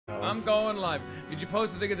I'm going live. Did you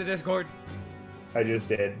post the thing in the Discord? I just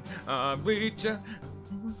did. Reach ya.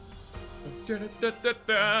 Get the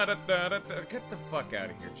fuck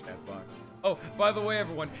out of here, chat box. Oh, by the way,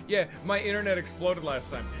 everyone, yeah, my internet exploded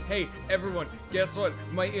last time. Hey, everyone, guess what?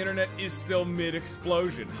 My internet is still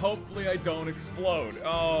mid-explosion. Hopefully I don't explode.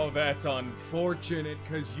 Oh, that's unfortunate,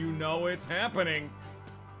 because you know it's happening.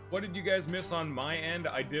 What did you guys miss on my end?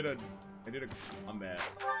 I'm bad.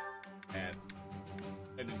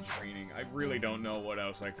 I did training. I really don't know what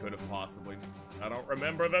else I could have possibly. I don't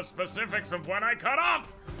remember the specifics of when I cut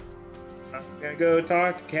off! I'm gonna go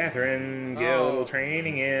talk to Catherine, get a little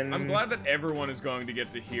training in. I'm glad that everyone is going to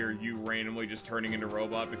get to hear you randomly just turning into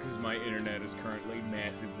robot because my internet is currently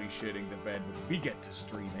massively shitting the bed, but we get to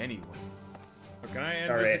stream anyway. So can I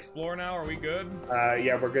end this explore now? Are we good?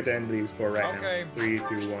 Yeah, we're good to end the explore right now. Okay. 3,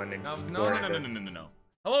 2, 1, and no.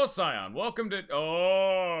 Hello, Scion. Welcome to.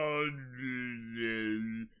 Oh.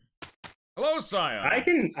 Hello, Scion.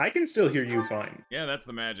 I can still hear you fine. Yeah, that's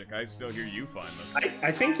the magic. I still hear you fine.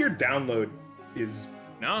 I think your download is...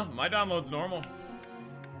 No, my download's normal.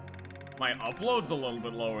 My upload's a little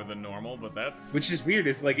bit lower than normal, but that's... Which is weird.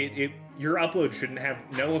 It's like, your upload shouldn't have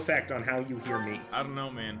no effect on how you hear me. I don't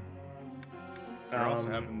know, man. You're also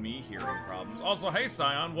having me hearing problems. Also, hey,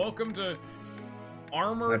 Scion, welcome to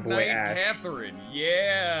Armored Knight Ash. Catherine.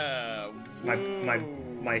 Yeah. My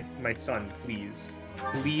son, please.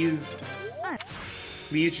 Please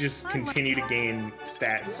just continue to gain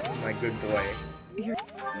stats, my good boy.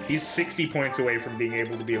 He's 60 points away from being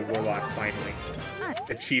able to be a warlock, finally.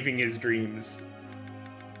 Achieving his dreams.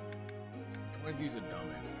 Which one of you's a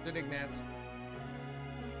dumbass? Did Ignatz?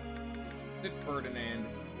 Did Ferdinand?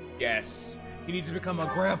 Yes. He needs to become a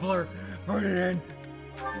grappler. Ferdinand!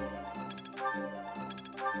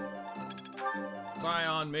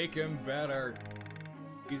 Scion, make him better.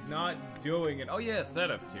 He's not doing it. Oh yeah,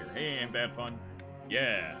 Setup's here. Hey, ain't that fun?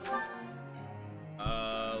 Yeah.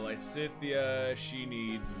 Lysithia, she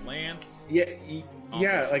needs Lance. Yeah,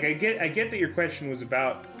 like I get that your question was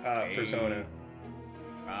about Persona.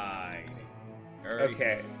 Right.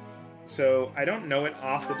 Okay. So I don't know it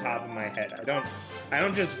off the top of my head. I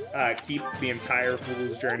don't just keep the entire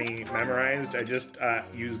Fool's Journey memorized. I just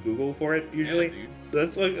use Google for it usually. Yeah,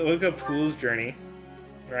 Let's look up Fool's Journey,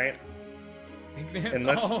 right?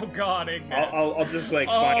 Ignatz, oh god, Ignatz. I'll just like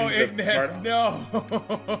find Ignatz, no!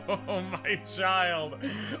 My child.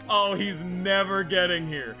 Oh, he's never getting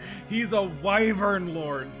here. He's a Wyvern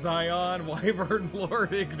Lord, Zion. Wyvern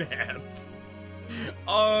Lord Ignatz.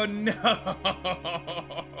 Oh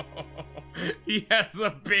no! He has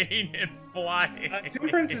a bane in flying.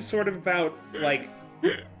 Temperance is sort of about like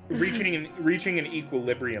reaching an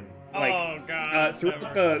equilibrium. Like, oh god.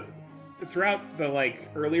 Throughout the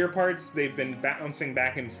like earlier parts, they've been bouncing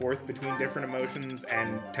back and forth between different emotions,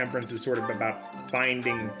 and Temperance is sort of about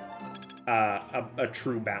finding a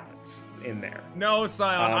true balance in there. No,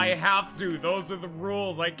 Scion, I have to. Those are the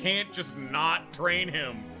rules. I can't just not train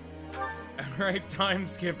him. Alright, time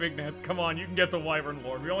skip, Ignatz. Come on, you can get to Wyvern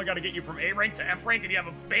Lord. We only gotta get you from A rank to F rank, and you have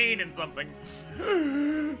a Bane in something.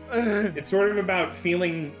 It's sort of about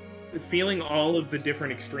feeling all of the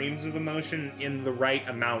different extremes of emotion in the right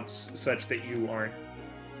amounts, such that you aren't,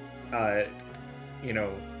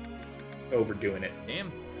 overdoing it.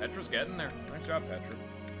 Damn, Petra's getting there. Nice job, Petra.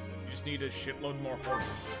 You just need a shitload more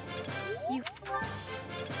horse.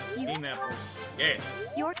 Gain that horse. Yeah.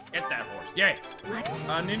 Get that horse. Yeah.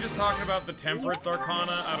 Ninja's talking about the Temperance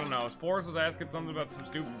Arcana. I don't know. Forrest was asking something about some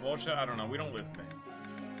stupid bullshit. I don't know. We don't listen to him.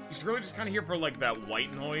 He's really just kind of here for, like, that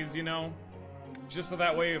white noise, you know? Just so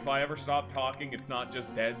that way, if I ever stop talking, it's not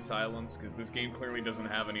just dead silence, because this game clearly doesn't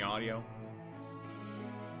have any audio.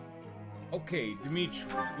 Okay, Dimitri,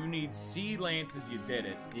 you need C lances, you did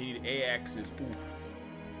it. You need AXs, oof.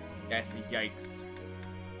 That's a yikes.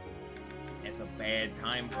 That's a bad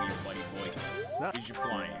time for you, buddy boy. Is you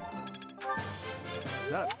flying?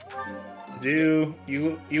 You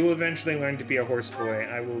will eventually learn to be a horse boy.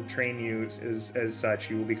 I will train you as such.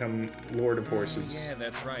 You will become Lord of Horses. Yeah,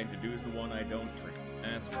 that's right. Dedu's the one I don't train.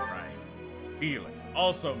 That's right. Felix,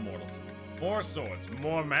 also mortals. More swords,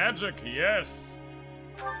 more magic, yes.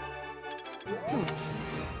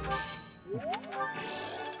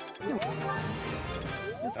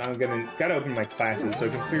 I'm gotta open my classes so I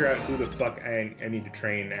can figure out who the fuck I need to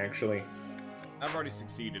train, actually. I've already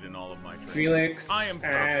succeeded in all of my training. Felix, I am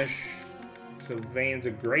Ash, Sylvain's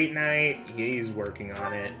a great knight. He's working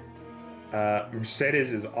on it.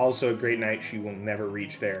 Mercedes is also a great knight. She will never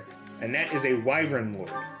reach there. Annette is a Wyvern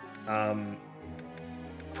Lord.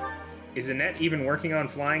 Is Annette even working on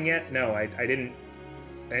flying yet? No, I didn't.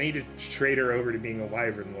 I need to trade her over to being a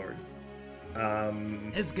Wyvern Lord.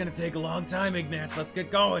 This is gonna take a long time, Ignatz. Let's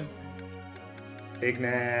get going.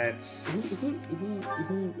 Ignatz.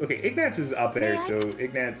 Okay, Ignatz is up there, so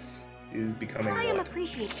Ignatz is becoming I am what?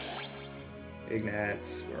 appreciated.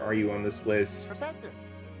 Ignatz, where are you on this list? Professor.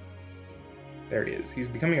 There he is. He's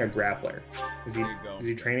becoming a grappler. Is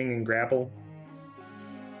he training in grapple?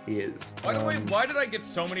 He is. By the way, why did I get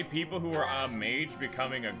so many people who are a mage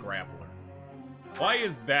becoming a grappler? Why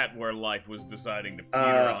is that where life was deciding to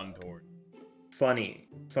peter on toward? Funny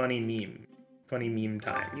meme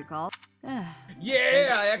time. You call?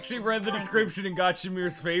 Yeah, I actually read the description and got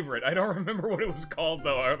Shamir's favorite. I don't remember what it was called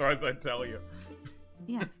though, otherwise I'd tell you.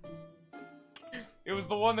 Yes. It was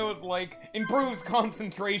the one that was like, improves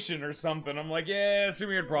concentration or something. I'm like, yeah,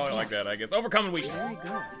 Shamir'd probably like that, I guess. Overcoming weakness. Very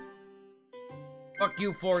good. Fuck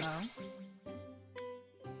you, Force.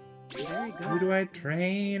 Very good. Who do I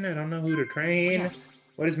train? I don't know who to train. Yes.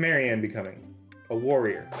 What is Marianne becoming? A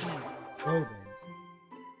warrior. Oh,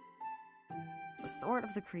 The sword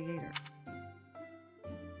of the creator.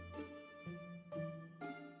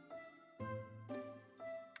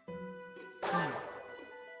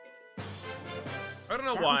 I don't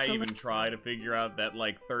know why I even try to figure out that,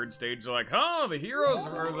 like, third stage. They're like, oh, the heroes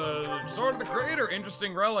or the sword of the creator,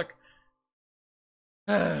 interesting relic.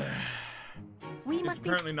 We It's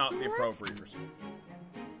apparently not the appropriate response.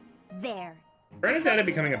 There. Bernadetta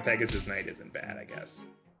becoming a Pegasus Knight isn't bad, I guess.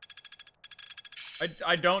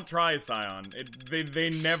 I don't try, Scion. They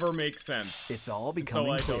never make sense. It's all becoming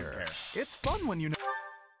so I clearer. don't care. It's fun when you know.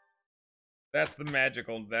 That's the magic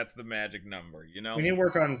number, you know? We need to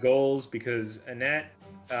work on goals because Annette,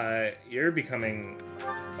 you're becoming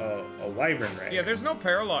a wyvern, right? Yeah, there's no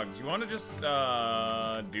paralogs. You want to just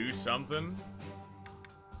do something?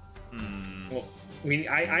 Well,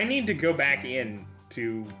 I need to go back in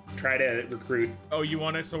to try to recruit. Oh, you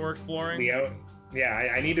want us to we're exploring? Leo.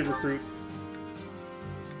 Yeah, I need to recruit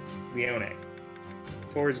Leone.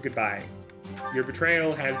 For's goodbye. Your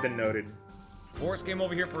betrayal has been noted. Forrest came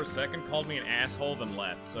over here for a second, called me an asshole, then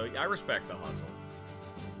left. So I respect the hustle.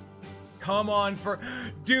 Come on,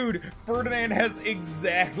 dude, Ferdinand has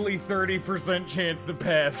exactly 30% chance to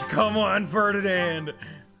pass. Come on, Ferdinand.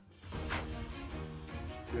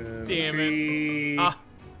 Damn it.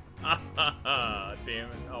 Damn it.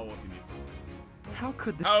 Oh, what can you do? How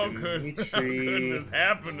could this? How could this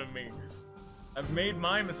happen to me? I've made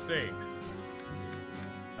my mistakes.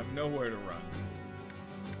 I've nowhere to run.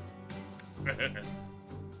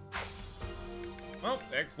 Well,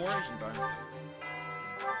 exploration time.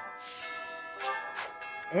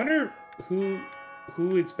 I wonder who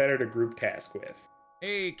it's better to group task with.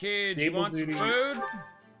 Hey, kids, you Table want some duty. food?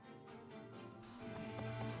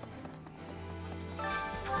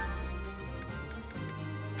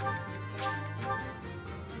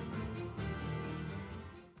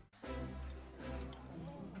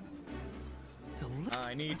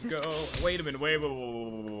 I need to go. Wait a minute. Wait.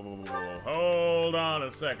 Hold on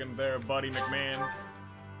a second there, buddy McMahon. I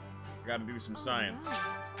gotta do some science.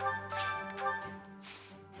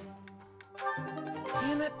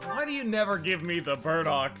 Damn it. Why do you never give me the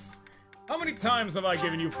burdocks? How many times have I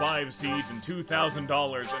given you 5 seeds and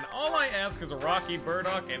 $2,000, and all I ask is a rocky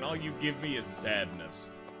burdock, and all you give me is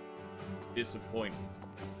sadness. Disappointment.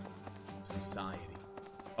 Society.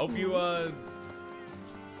 Hope you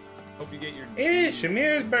get your... It's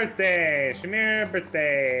Shamir's birthday! Shamir's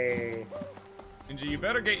birthday! Ninja, you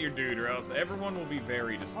better get your dude, or else everyone will be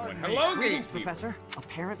very disappointed. Pardon me. Hello, Greetings, gatekeeper. Professor.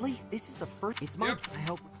 Apparently, this is the first. It's my. Yep. I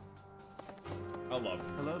hope. I love it.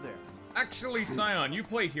 Hello there. Actually, Scion, you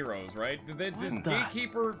play Heroes, right? Is What the-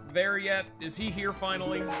 Gatekeeper there yet? Is he here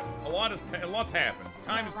finally? A lot's happened.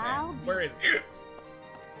 Time has passed. Where is he?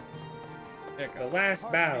 The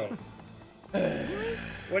last battle.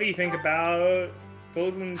 What do you think about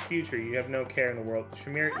Goldwyn's future? You have no care in the world.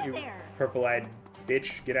 Shamir, Hi you there. purple-eyed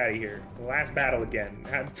bitch, get out of here. The last battle again.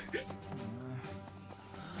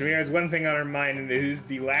 Shamir has one thing on her mind, and it is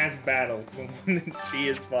the last battle, the one that she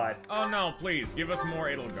has fought. Oh no, please, give us more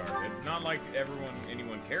Edelgard. It's not like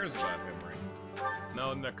anyone cares about him right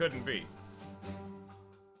now. No, that couldn't be.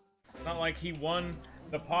 It's not like he won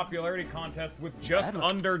the popularity contest with just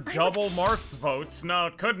under double Marth's votes. No,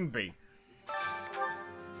 it couldn't be.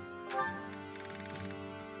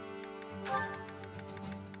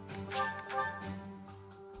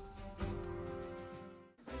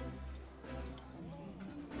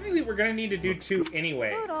 Really, we're gonna need to do 2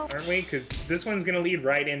 anyway, aren't we? Because this one's gonna lead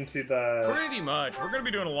right into the... Pretty much. We're gonna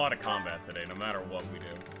be doing a lot of combat today, no matter what we do.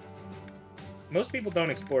 Most people don't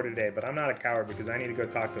explore today, but I'm not a coward because I need to go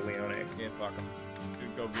talk to Leone. Yeah, fuck him.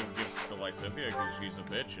 Dude, go give gifts to Lysithia because she's a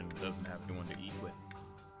bitch and doesn't have anyone to eat with.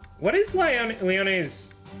 What is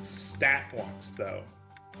Leone's stat once, though.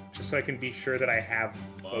 Just so I can be sure that I have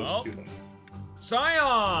close to them.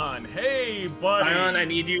 Scion! Hey, buddy! Scion, I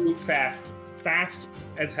need you fast. Fast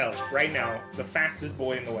as hell. Right now. The fastest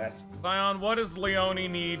boy in the West. Scion, what does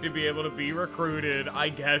Leone need to be able to be recruited? I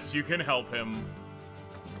guess you can help him.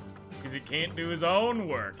 Because he can't do his own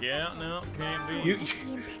work. Yeah, no, can't be.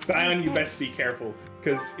 Scion, you best be careful.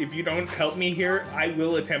 Because if you don't help me here, I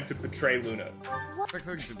will attempt to betray Luna.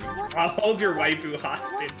 I'll hold your waifu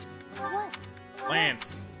hostage. What?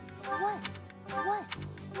 Lance. What?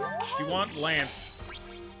 Do you want Lance?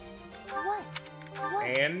 What?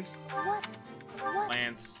 And? What?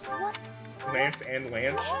 Lance. What? Lance and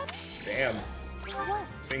Lance? Damn. What?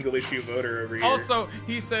 Single issue voter over here. Also,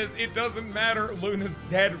 he says it doesn't matter, Luna's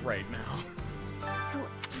dead right now. So,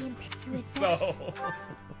 So,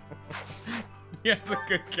 he has a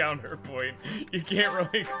good counterpoint. You can't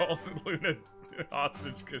really call Luna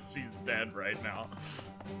hostage because she's dead right now.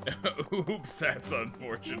 Oops, that's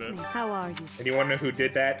unfortunate. Excuse me, how are you? And you want to know who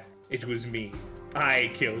did that? It was me. I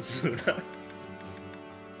killed Luna.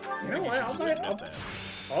 You know what?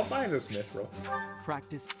 I'll buy this mithril.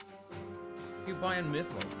 Practice. You buying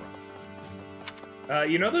mithril from?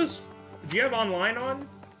 You know those? Do you have online on?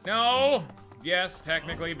 No. Yes,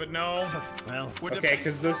 technically, but no. Well, Okay,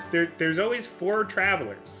 because there's always 4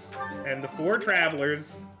 travelers, and the 4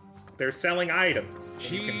 travelers, they're selling items.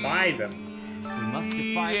 And you can buy them. we must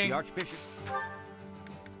defy the Archbishop.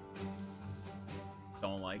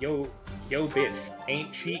 Don't like. Yo, bitch,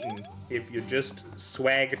 ain't cheating if you're just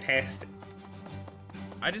swag-tastic.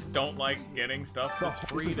 I just don't like getting stuff that's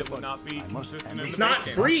free that would not be consistent in It's the base not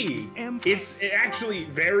game. free. It's actually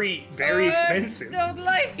very, very expensive. I don't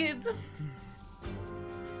like it.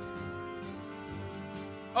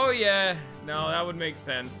 Oh yeah, no, that would make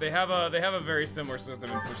sense. They have a very similar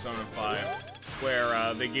system in Persona 5,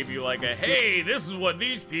 where they give you like a, hey, this is what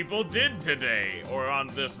these people did today or on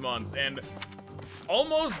this month, and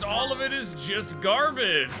almost all of it is just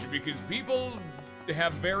garbage because people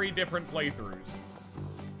have very different playthroughs.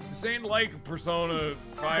 This ain't like Persona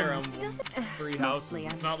Fire Emblem 3 Houses.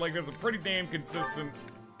 It's not like there's a pretty damn consistent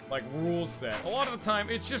like rule set. A lot of the time,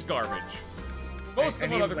 it's just garbage. Most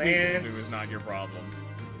of what other people do is not your problem.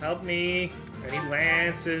 Help me. I need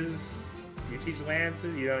lances. Do you teach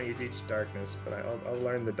lances? You don't. You teach darkness, but I'll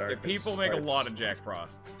learn the darkness. Yeah, people make a lot of Jack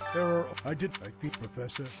Frosts. I did my feet,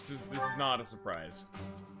 Professor. This is not a surprise.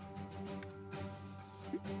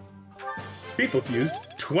 People fused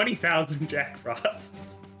 20,000 Jack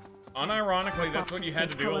Frosts. Unironically, that's what you had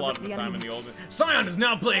to do a lot of the time in the old. Scion is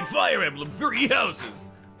now playing Fire Emblem 3 Houses.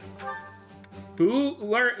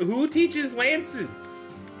 Who teaches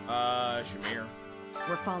lances? Shamir.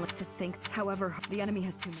 We're falling to think, however, the enemy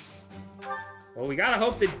has too many. Well, we gotta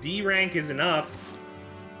hope that D rank is enough.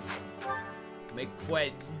 Make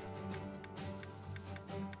Wedge.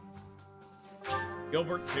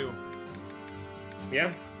 Gilbert too.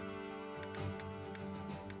 Yeah.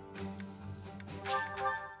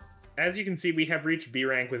 As you can see, we have reached B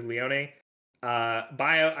rank with Leone.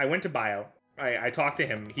 I went to Bio. I talked to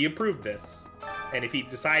him. He approved this. And if he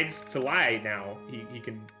decides to lie now, he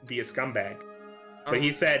can be a scumbag. But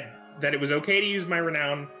he said that it was okay to use my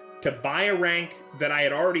renown to buy a rank that I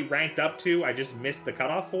had already ranked up to. I just missed the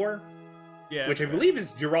cutoff for. Yeah. Which I believe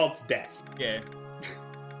is Geralt's death. Yeah.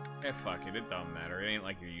 Fuck it. It don't matter. It ain't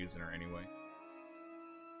like you're using her anyway.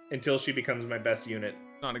 Until she becomes my best unit.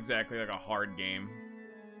 Not exactly like a hard game.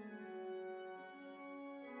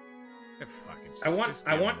 Fuck it.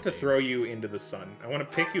 I want to throw you into the sun. I want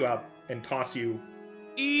to pick you up and toss you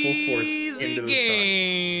full force into the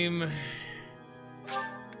game. sun.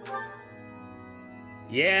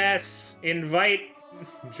 Yes! Invite!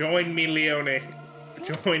 Join me, Leone.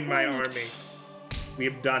 Join my army. We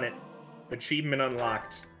have done it. Achievement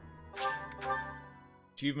unlocked.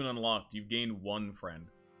 Achievement unlocked. You've gained 1 friend.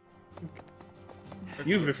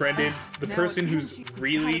 You've befriended the person who's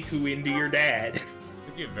really too into your dad. It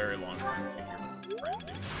took you a very long time to get your friend.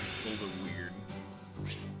 It's a little bit weird.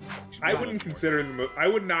 I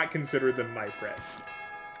would not consider them my friend.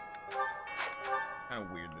 Kind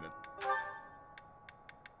of weird that it's.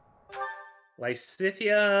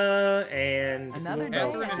 Lysithia and Another who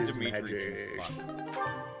else day. is Dimitri. magic?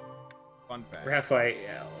 Fun fact.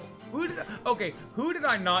 Raphael. Who did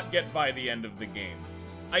I not get by the end of the game?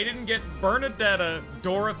 I didn't get Bernadetta,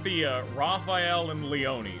 Dorothea, Raphael, and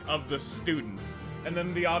Leone of the students. And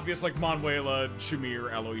then the obvious, like, Manuela,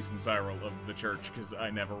 Shamir, Eloise, and Cyril of the church, because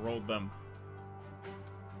I never rolled them.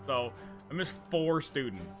 So, I missed 4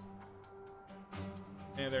 students.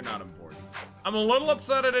 And they're not important. I'm a little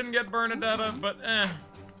upset I didn't get Bernadetta, but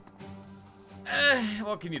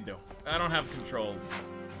what can you do? I don't have control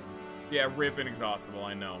Yeah, rip inexhaustible,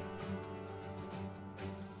 I know.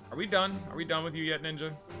 Are we done? Are we done with you yet,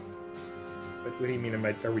 Ninja? What do you mean,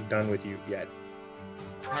 are we done with you yet?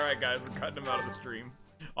 Alright, guys, we're cutting him out of the stream.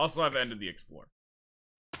 Also, I've ended the Explorer.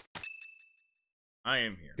 I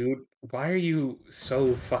am here. Dude, why are you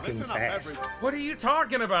so fucking fast? What are you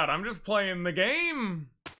talking about? I'm just playing the game.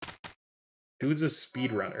 Dude's a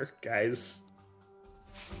speedrunner, guys.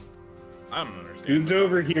 I don't understand. Dude's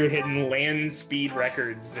over here hitting land speed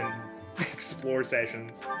records and explore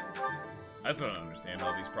sessions. I just don't understand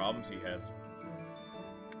all these problems he has.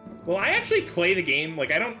 Well, I actually play the game.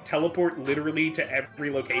 Like, I don't teleport literally to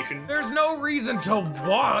every location. There's no reason to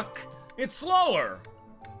walk. It's slower.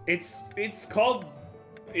 It's called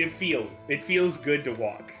it feels good to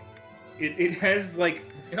walk. It has like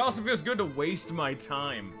it also feels good to waste my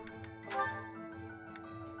time.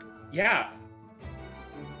 Yeah.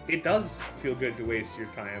 It does feel good to waste your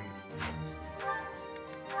time.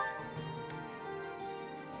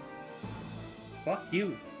 Fuck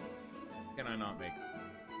you. Can I not make it?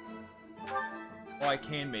 Well, I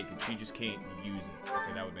can make it, she just can't use it.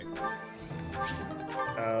 Okay, that would make sense.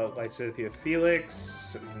 Lysithia Felix,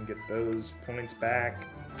 so we can get those points back.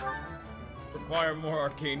 Require more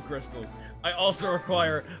arcane crystals. I also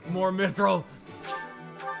require more mithril.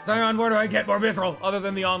 Zion, where do I get more mithril? Other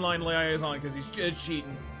than the online liaison, because he's just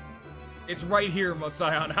cheating. It's right here,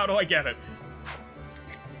 Zion. How do I get it?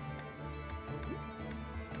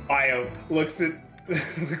 Io looks at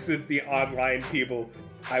the online people.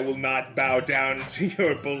 I will not bow down to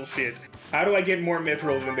your bullshit. How do I get more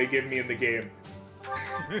mithril than they give me in the game?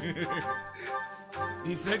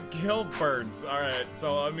 He said kill birds. Alright,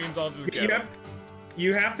 so that means I'll just get them.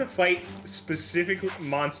 You have to fight specific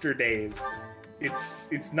monster days.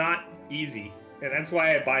 It's not easy. And that's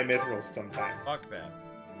why I buy mithril sometimes. Fuck that.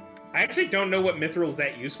 I actually don't know what mithril is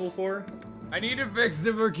that useful for. I need to fix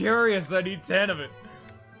the Mercurius. I need 10 of it.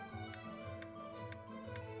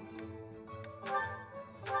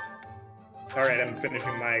 Alright, I'm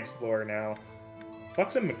finishing my Explorer now.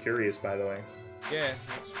 Fuck's a Mercurius, by the way. Yeah,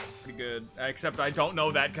 it's pretty good. Except I don't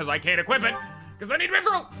know that because I can't equip it. Because I need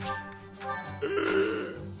mithril!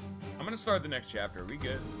 I'm gonna start the next chapter. Are we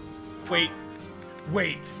good? Wait.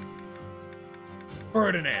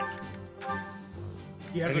 Ferdinand.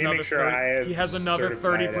 He has another he has another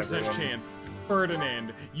 30% chance.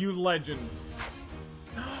 Ferdinand, you legend.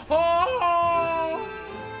 Oh!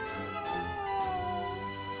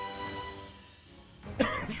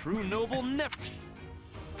 True noble never.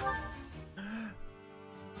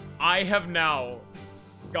 I have now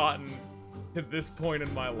gotten to this point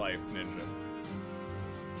in my life, Ninja.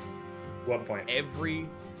 What point? Every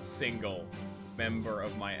single member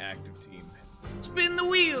of my active team spin the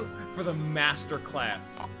wheel for the master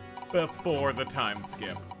class before the time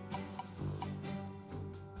skip.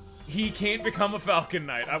 He can't become a Falcon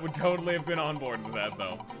Knight. I would totally have been on board with that,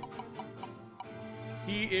 though.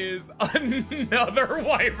 He is another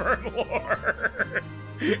Wyvern Lord.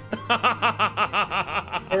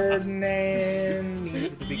 Ferdinand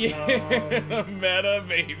needs to become meta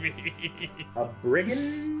baby. A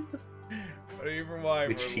brigand,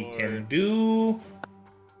 which he can do.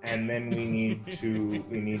 And then we need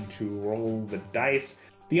to roll the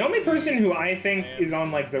dice. The only person who I think is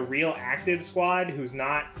on like the real active squad who's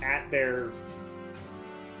not at their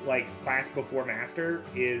like class before master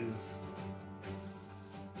is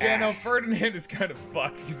Yeah, no, Ash. Ferdinand is kind of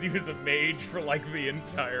fucked because he was a mage for like the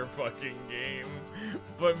entire fucking game.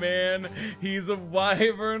 But man, he's a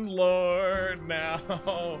Wyvern Lord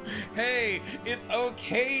now. Hey, it's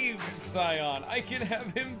okay, Scion. I can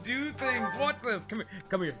have him do things. Watch this. Come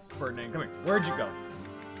here, Ferdinand. Come here. Where'd you go?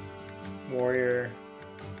 warrior.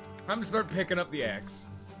 I'm gonna start picking up the axe.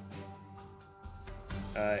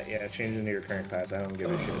 Yeah, change into your current class. I don't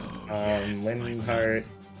give a shit. Yes, Lindenheart.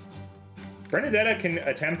 Bernadetta can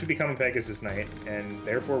attempt to become a Pegasus Knight, and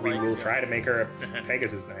therefore we will try to make her a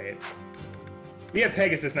Pegasus Knight. We have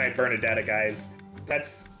Pegasus Knight Bernadetta, guys.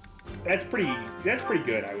 That's pretty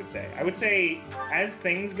good, I would say. I would say, as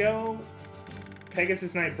things go,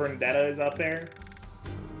 Pegasus Knight Bernadetta is up there.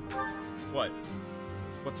 What?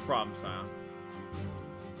 What's the problem, Scion?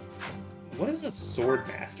 What is a Sword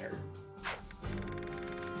Master?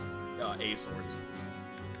 A swords.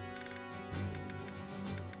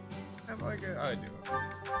 Have I got? I do it.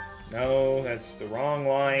 No, that's the wrong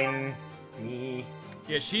line. Me.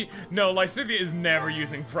 Yeah, no, Lysithia is never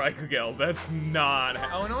using Frykugel. That's not.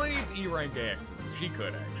 Oh, it only needs E rank axes. She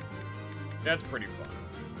could actually. That's pretty fun.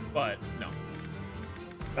 But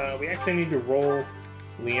no. We actually need to roll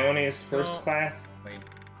Leone's first class. Wait.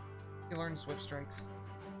 You learn Swift Strikes.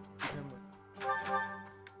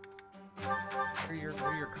 What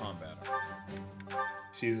are your combat?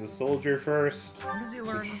 She's a soldier first. When does he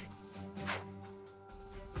learn?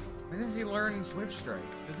 When does he learn Swift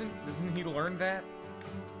Strikes? Doesn't he learn that?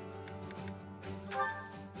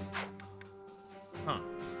 Huh.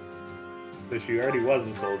 So she already was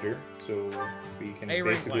a soldier, so we can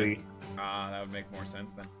basically... that would make more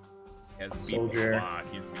sense then. He has soldier.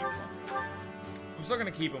 He's B+. I'm still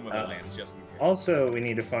gonna keep him with a lance just in case. Also, we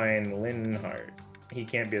need to find Linhardt. He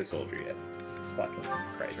can't be a soldier yet. Fucking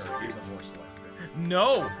Christ. Sure, he's a horse selected.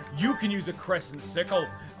 No! You can use a crescent sickle!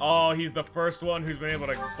 Oh, he's the first one who's been able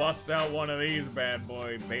to bust out one of these bad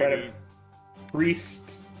boy babies.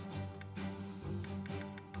 Priest.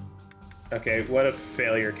 Okay, what a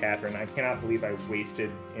failure, Catherine. I cannot believe I wasted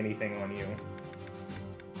anything on you.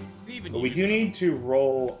 But we do need to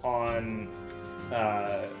roll on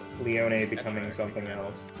Leone becoming something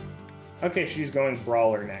else. Okay, she's going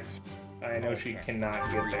Brawler next. I know she cannot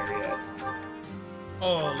get there yet.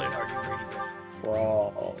 Oh, Linhardt, you greedy bitch.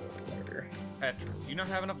 Brawler. Petra, do you not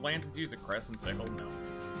have enough lances to use a crescent sickle? No.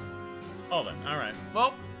 Oh then, alright.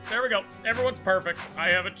 Well, there we go. Everyone's perfect. I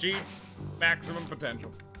have achieved maximum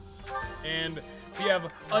potential. And we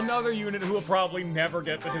have another unit who will probably never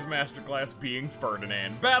get to his masterclass being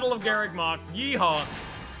Ferdinand. Battle of Garrick Mach. Yeehaw!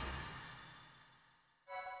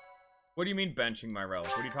 What do you mean benching my relic?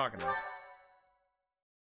 What are you talking about?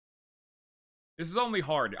 This is only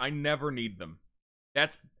hard. I never need them.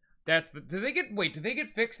 That's the... Do they get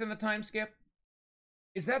fixed in the time skip?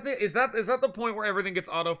 Is that the point where everything gets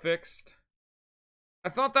auto-fixed? I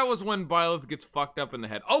thought that was when Byleth gets fucked up in the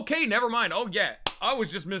head. Okay, never mind. Oh, yeah. I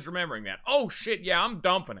was just misremembering that. Oh, shit, yeah, I'm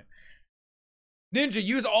dumping it. Ninja,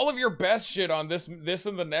 use all of your best shit on this and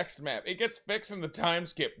the next map. It gets fixed in the time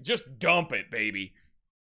skip. Just dump it, baby.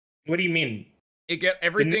 What do you mean? It get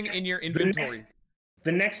everything in your inventory.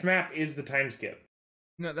 The next map is the time skip.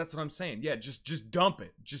 No, that's what I'm saying. Yeah, just dump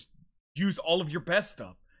it. Just use all of your best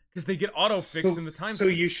stuff. Because they get auto-fixed in the time skip. So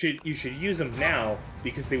you should use them now,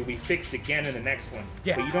 because they will be fixed again in the next one.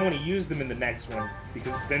 Yes. But you don't want to use them in the next one,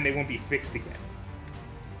 because then they won't be fixed again.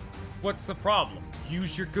 What's the problem?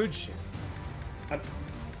 Use your good shit.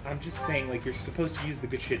 I'm just saying, like, you're supposed to use the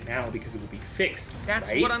good shit now because it will be fixed. That's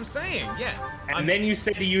right? what I'm saying, yes. And then you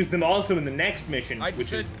said to use them also in the next mission,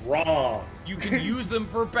 which is wrong. You can use them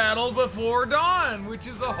for Battle Before Dawn, which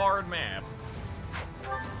is a hard map.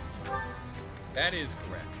 That is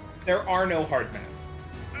correct. There are no hard maps.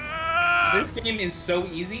 This game is so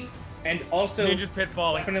easy, and also Ninja's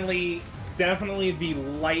Pitfall. Definitely the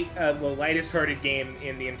lightest hearted game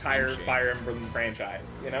in the entire Fire Emblem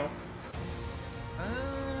franchise. You know.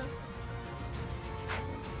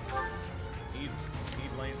 Need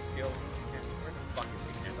lane skill. Where the fuck is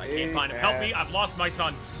Ignatz? I can't find him. Help me! I've lost my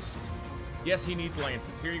son. Yes, he needs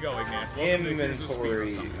lances. Here you go, Ignatz.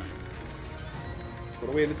 Inventory. Put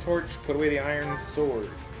away the torch. Put away the iron sword.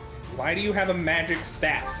 Why do you have a magic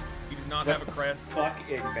staff? He does not have a crest. Fuck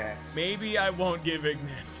Ignatz. Maybe I won't give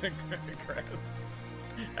Ignatz a crest.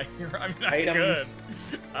 I could.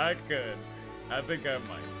 I could. I think I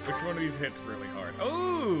might. Which one of these hits really hard?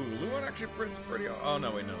 Oh, Luan actually pretty. Oh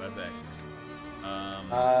no, wait, no, that's accuracy.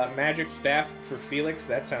 Magic staff for Felix.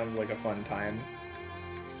 That sounds like a fun time.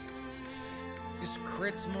 Just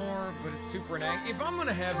crits more, but it's super nag. If I'm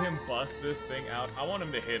gonna have him bust this thing out, I want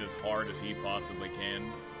him to hit as hard as he possibly can.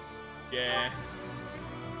 Yeah.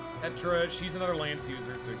 Petra, she's another lance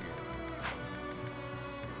user, so here.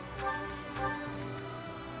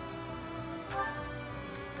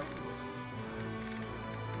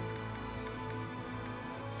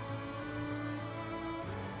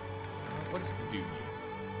 What does Do need?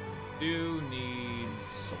 Do needs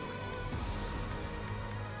sword.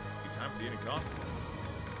 Good time for the inexhaustible.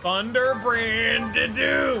 Thunderbrand to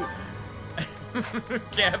do!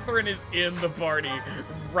 Catherine is in the party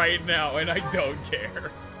right now, and I don't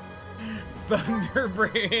care.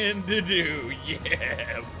 Thunderbrand to do,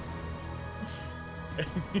 yes!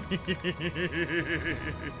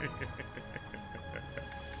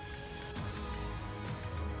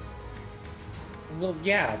 Well,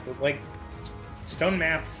 yeah, but like, stone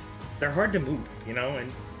maps, they're hard to move, you know,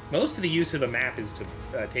 and most of the use of a map is to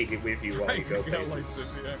take it with you while you go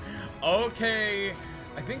places. Okay,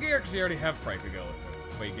 I think I actually already have Frykagel with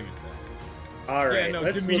it. Wait, give me a sec. Alright, yeah, no,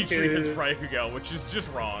 let's Dimitri look has Frykagel, which is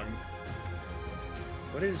just wrong.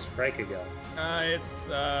 What is Frykagel? It's,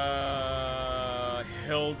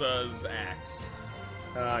 Hilda's axe.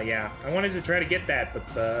 Yeah, I wanted to try to get that, but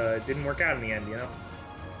it didn't work out in the end, you know?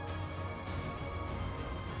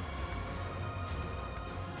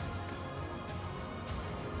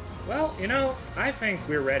 Well, you know, I think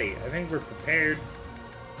we're ready. I think we're prepared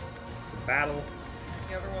for battle.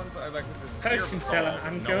 The other ones I like with the Potion seller,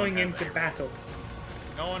 I'm going into battle.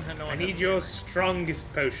 No one I need your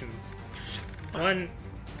strongest potions. One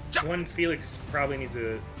Felix probably needs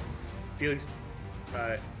a... Felix,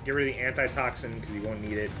 get rid of the antitoxin because he won't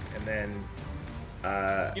need it, and then...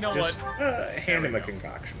 you know just, what? Hand him a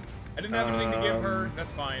concoction. I didn't have anything to give her,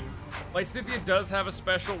 that's fine. Lysithea does have a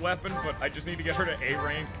special weapon, but I just need to get her to A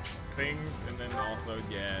rank things, and then also,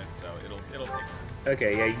 yeah, so it'll take her.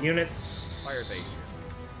 Okay, yeah, units... Fire they.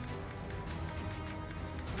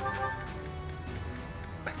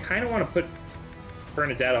 I kind of want to put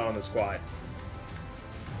Bernadetta on the squad.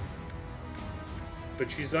 But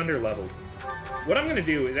she's under-leveled. What I'm going to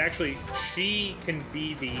do is actually, she can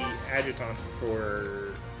be the adjutant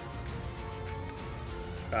for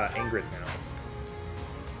Ingrid now.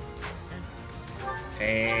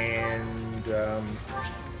 And,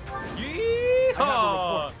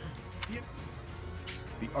 Yeehaw!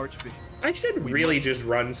 The Archbishop. I should really just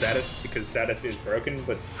run Sadith because Sadith is broken,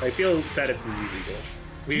 but I feel Sadith is illegal.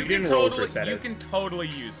 We didn't roll for Sadith. You can totally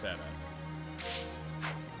use Sadith.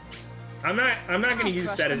 I'm not gonna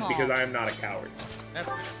use Sadith because I am not a coward.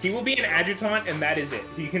 He will be an adjutant, and that is it.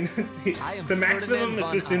 He can the maximum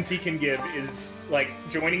assistance he can give is like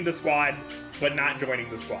joining the squad, but not joining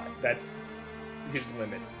the squad. That's his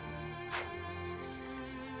limit.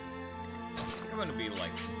 I'm gonna be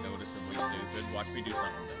like noticeably stupid. Watch me do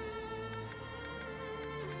something.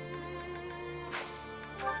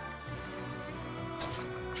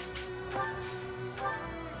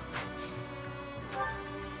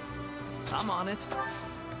 I'm on it.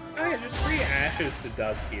 Oh yeah, just 3 ashes to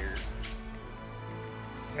dust here.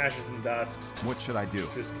 Ashes and dust. What should I do?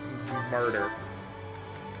 Just murder.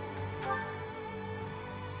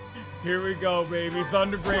 Here we go, baby.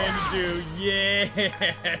 Thunderbrand to do. Yeah!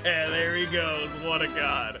 There he goes. What a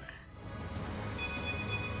god.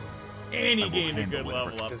 And he gained a good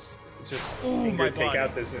level up. Just Ingrid, take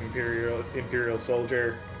out this Imperial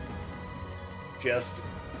soldier. Just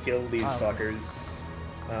kill these fuckers.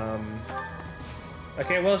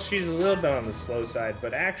 Okay, well, she's a little bit on the slow side,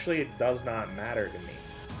 but actually it does not matter to me.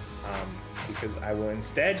 Because I will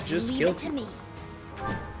instead just Leave kill it to me.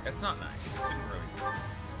 That's not nice. Didn't really.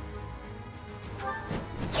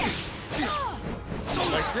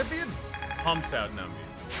 Lysithian pumps out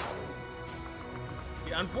numbies.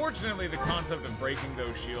 Yeah, unfortunately, the concept of breaking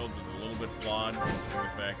those shields is a little bit flawed and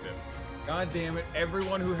ineffective. God damn it,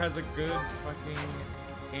 everyone who has a good fucking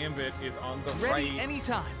ambit is on the right. Ready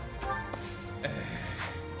anytime.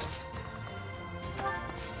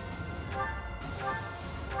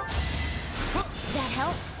 That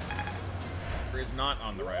helps. Or is not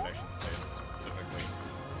on the right, I should say, specifically.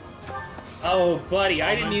 Oh, buddy,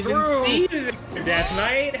 I didn't even through. see you there, Death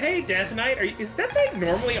Knight. Hey, Death Knight, is Death Knight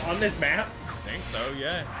normally on this map? I think so,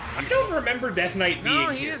 yeah. I don't remember Death Knight being No,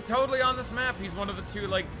 he here. is totally on this map. He's one of the two,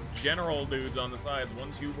 like, general dudes on the sides.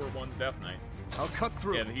 One's Huber, one's Death Knight. I'll cut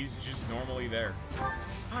through. Yeah, he's just normally there.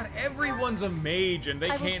 God, everyone's a mage, and they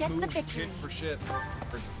can't move shit for shit.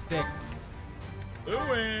 For dick.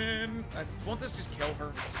 Lewin! Won't this just kill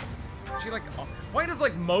her? She, like, why does,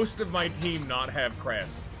 like, most of my team not have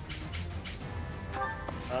crests?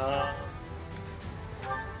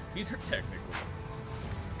 These are technical.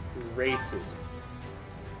 Racism.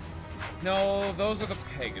 No, those are the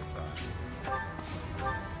Pegasi.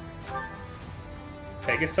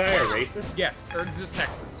 Pegasi are racist? Yes, or just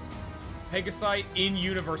sexist. Pegasi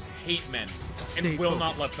in-universe hate men and will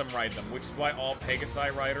not let them ride them, which is why all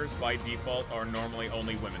Pegasi riders, by default, are normally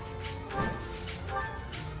only women.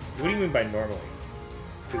 What do you mean by normally?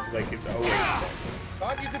 Because, like, it's always men.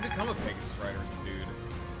 Thought you could become a Pegasus rider as a dude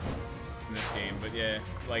in this game, but yeah,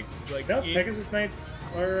 like No, Pegasus Knights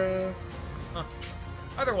are, Huh.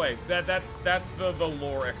 Either way, that's the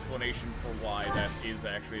lore explanation for why that is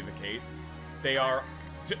actually the case. They are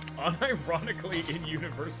unironically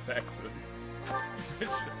in-universe sexist.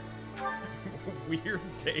 Weird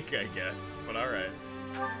take, I guess, but alright.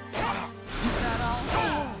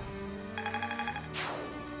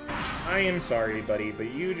 I am sorry, buddy,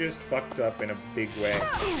 but you just fucked up in a big way.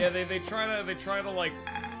 Yeah, they try to like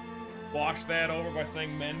wash that over by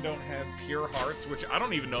saying men don't have pure hearts, which I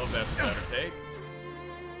don't even know if that's a better take.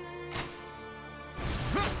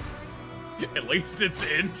 At least it's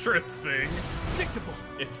interesting. Predictable.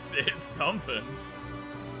 It's something.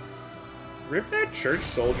 Rip that church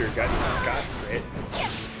soldier got crit.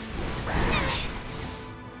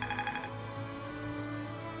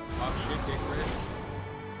 Pop shit, get rid.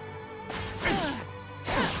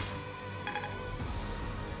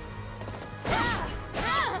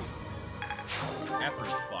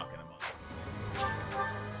 Effort's fucking him up.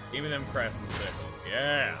 Give me them crest and sickles,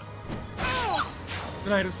 yeah. The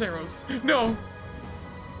Knight of Saros. No!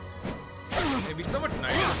 It'd be so much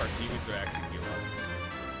nicer if our teammates would actually heal us.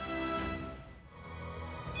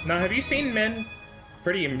 Now, have you seen men?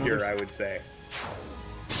 Pretty impure, I would say.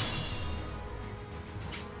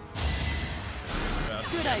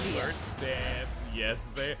 Good idea. Stats. Yes,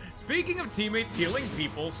 they. Speaking of teammates healing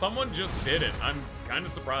people, someone just did it. I'm kind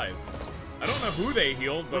of surprised. I don't know who they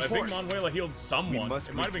healed, but I think Manuela healed someone.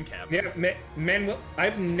 It might have been Cap. Yeah, Manuela.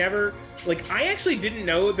 I've never, like, I actually didn't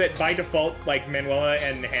know that by default, like, Manuela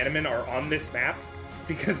and Hanneman are on this map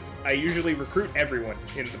because I usually recruit everyone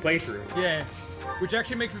in the playthrough. Yeah, which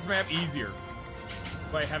actually makes this map easier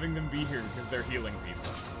by having them be here because they're healing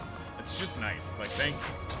people. It's just nice. Like, thank you.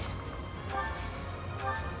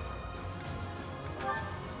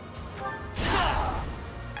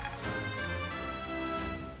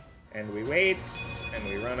 And we wait, and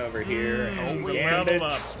we run over here, and we level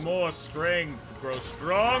up, more strength, grow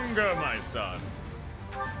stronger, my son.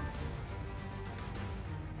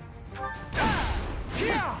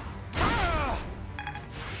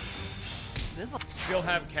 Still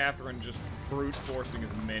have Catherine just brute forcing as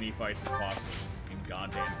many fights as possible in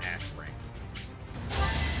goddamn axe rank.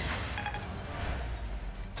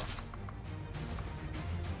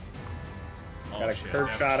 Got a curve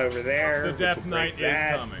shot over there. The Death Knight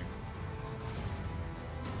is coming.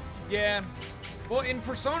 Yeah. Well, in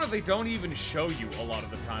Persona, they don't even show you a lot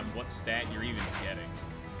of the time what stat you're even getting.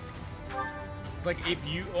 It's like if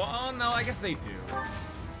you... Well, no, I guess they do.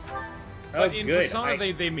 But in Persona,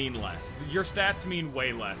 they mean less. Your stats mean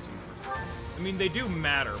way less in Persona. I mean, they do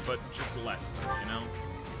matter, but just less, you know?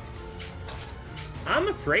 I'm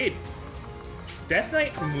afraid. Death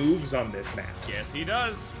Knight moves on this map. Yes, he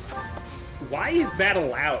does. Why is that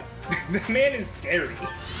allowed? The man is scary.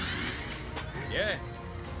 Yeah.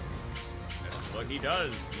 That's what he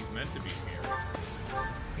does. He's meant to be scary.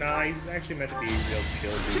 Nah, he's actually meant to be real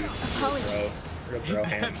chill dude. Apologies. Real bro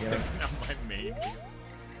hand, you know? That's not my main.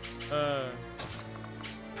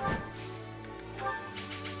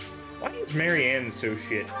 Why is Marianne so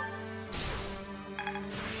shit?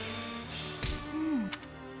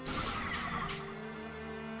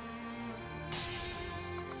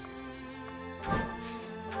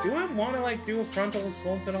 Do I want to, like, do a frontal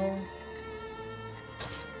assault at all?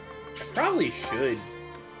 I probably should.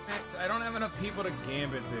 I don't have enough people to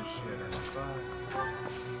gambit this shit.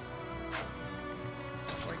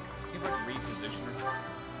 Like, give like reposition or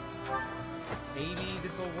something. Maybe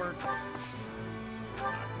this'll work.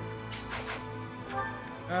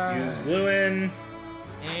 Use Lewin.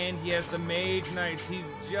 And he has the Mage Knights.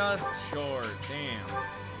 He's just short. Damn.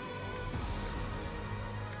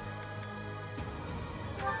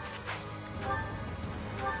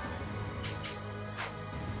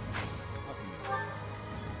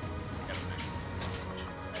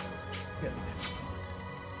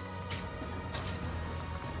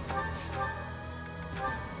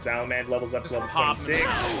 Salamander levels up to level 26.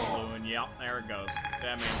 Yep, there it goes.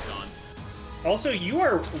 That man's gone. Also, you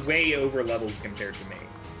are way over leveled compared to me.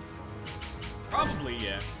 Probably,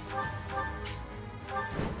 yeah.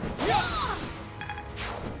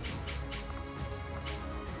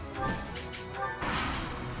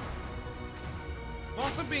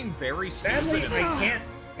 Also being very stupid. Sadly,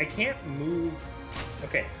 I can't move.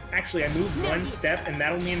 Okay, actually, I moved one step, and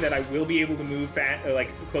that'll mean that I will be able to move like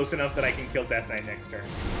close enough that I can kill Death Knight next turn.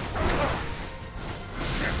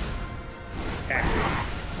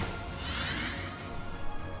 Tactics.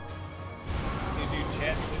 Can you do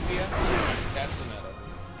chat, Cynthia? That's the meta.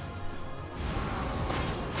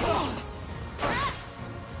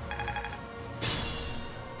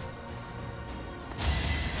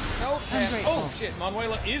 No cat. Oh shit,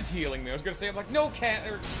 Manuela is healing me. I was gonna say, I'm like, no cat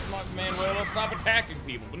or Manuela, stop attacking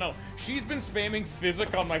people. But no, she's been spamming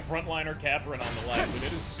physic on my frontliner Catherine on the left, and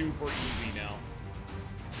it is super easy now.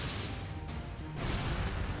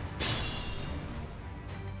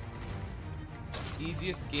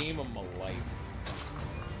 Easiest game of my life.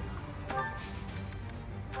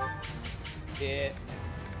 Hit.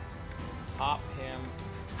 Pop him.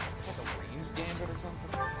 It's like a range gambit or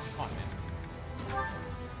something. Come on, man.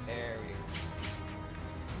 There we go.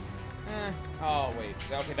 Oh, wait.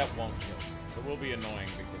 Okay, that won't kill. It will be annoying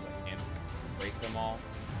because I can't break them all.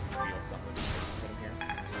 Feel something. Put him here.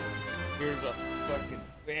 Here's a fucking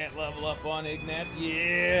fat level up on Ignatz.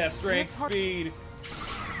 Yeah! Strength, speed.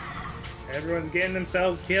 Everyone's getting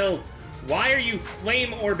themselves killed. Why are you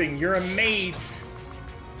flame orbing? You're a mage.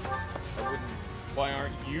 Why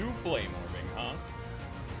aren't you flame orbing, huh?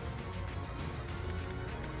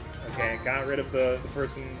 Okay, got rid of the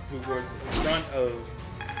person who was in front of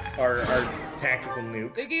our tactical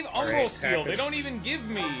nuke. They gave Umbral Steel. They don't even give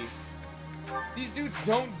me These dudes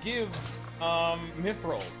don't give,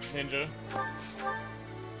 mithril, Ninja.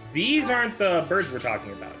 These aren't the birds we're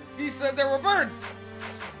talking about. He said there were birds!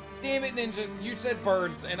 Damn it, Ninja. You said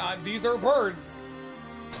birds, and these are birds.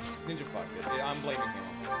 Ninja fucked it. Yeah, I'm blaming him.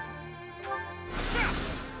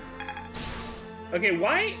 Okay,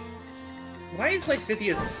 why is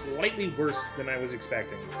Lysithea slightly worse than I was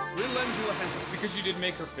expecting? We'll lend you a hand. Because you did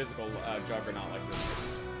make her physical juggernaut like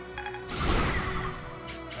this.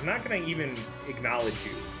 I'm not gonna even acknowledge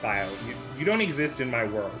you, Bio. You don't exist in my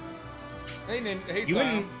world. Hey, hey, You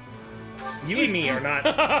Sam. and me are not.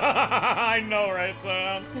 I know, right,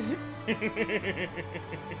 Sam?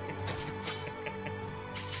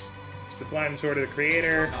 Sublime Sword of the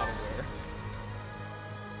Creator. Not aware.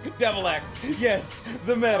 Devil Axe. Yes,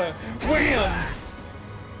 the meta. Wham!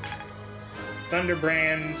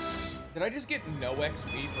 Thunderbrand. Did I just get no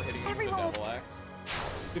XP for hitting him with the Devil Axe?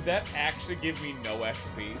 Did that actually give me no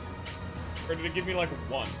XP? Or did it give me like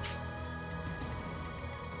 1?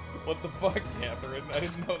 What the fuck, Catherine? I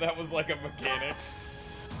didn't know that was like a mechanic.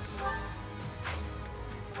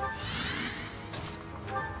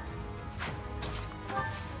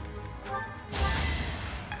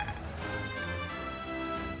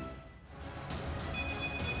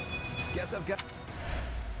 Guess I've got.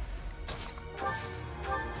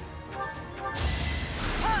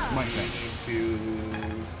 My thanks. To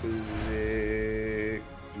physic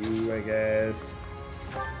you, I guess.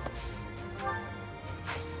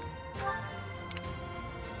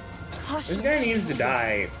 This guy needs to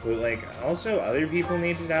die, but like also other people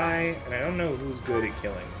need to die, and I don't know who's good at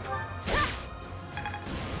killing.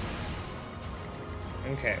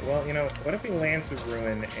 Okay, well, you know, what if we Lance of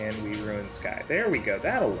Ruin and we ruin this guy? There we go,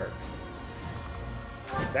 that'll work.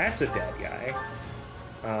 That's a dead guy.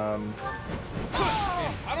 I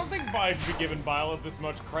don't think Bai should be giving Violet this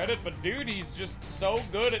much credit, but dude, he's just so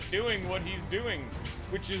good at doing what he's doing,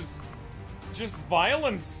 which is just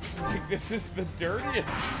violence. Like, this is the dirtiest.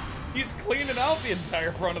 He's cleaning out the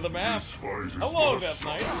entire front of the map. Hello, Death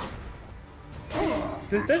Knight.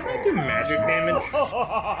 Does Death Knight do magic damage?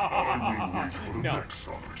 No.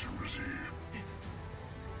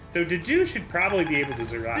 So Dedue should probably be able to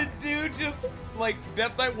survive. Dedue just, like,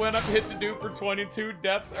 Death Knight went up, hit Dedue for 22,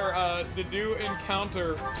 Dedue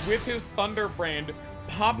encounter with his Thunderbrand,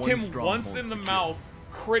 popped him once in the mouth,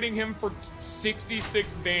 critting him for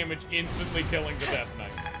 66 damage, instantly killing the Death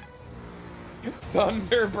Knight.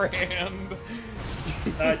 Thunderbrand.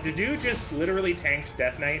 Dedue just literally tanked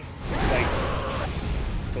Death Knight, like,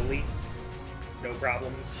 fully, no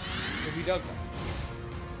problems. If he does that.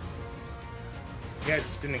 Yeah, I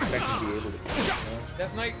just didn't expect him to be able to.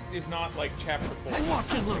 Death Knight is not like chapter 4.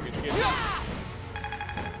 Watch and learn.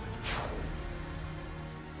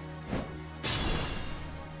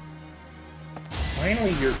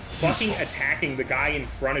 Finally, you're fucking attacking the guy in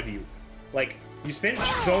front of you. Like, you spent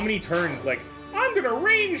so many turns, like, I'm gonna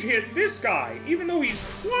range hit this guy, even though he's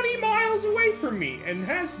 20 miles away from me and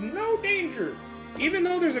has no danger. Even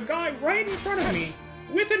though there's a guy right in front of me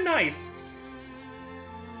with a knife.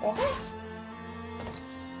 Uh-huh.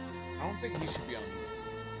 I don't think he should be on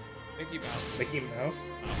Mickey Mouse. Mickey Mouse?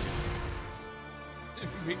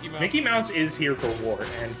 Mickey Mouse is here for war,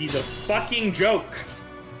 and he's a fucking joke.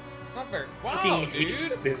 Not very. Wow, Fucking dude.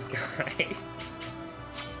 hate this guy.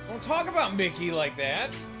 Don't talk about Mickey like that.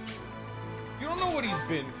 You don't know what he's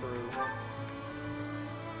been through.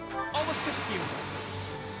 I'll assist you.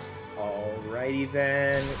 Alrighty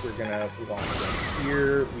then, we're gonna walk right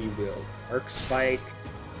here. We will Arc Spike.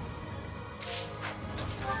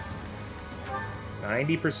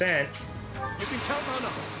 90%. You can count on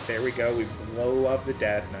us. There we go. We blow up the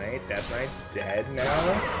Death Knight. Death Knight's dead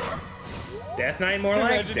now. Death Knight more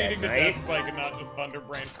like Imagine Death eating the Knight. Death Spike and not just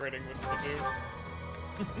Thunderbrand critting with the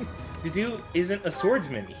dude. Dedue isn't a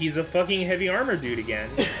swordsman. He's a fucking heavy armor dude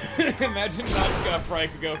again. Imagine not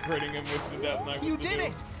Franco critting him with the Death Knight. You did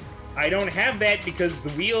it. I don't have that because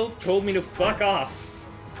the wheel told me to fuck off.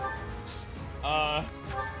 The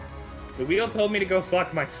wheel told me to go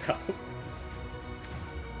fuck myself.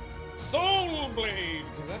 Soul Blade!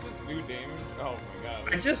 Does that just do damage? Oh my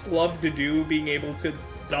god. I just love Dedue being able to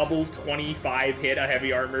double 25 hit a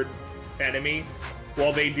heavy armored enemy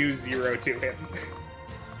while they do 0 to him.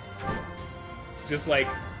 Just like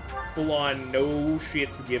full on no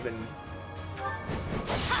shits given.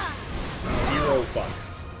 0 fucks.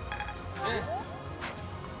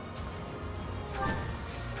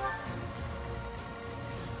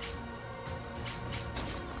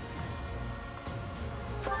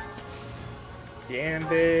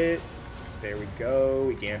 Gambit. There we go.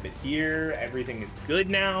 We gambit here. Everything is good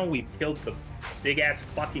now. We killed the big ass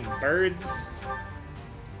fucking birds.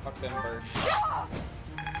 Fuck them birds.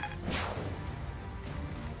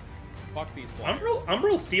 Fuck these flyers.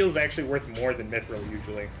 Umbral Steel is actually worth more than Mithril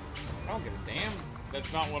usually. I don't give a damn.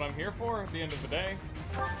 That's not what I'm here for at the end of the day.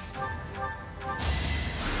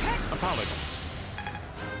 Apologies.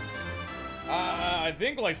 I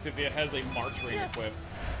think Lysithea has a March Ring equipped.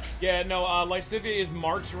 Yeah, no, Lysithea is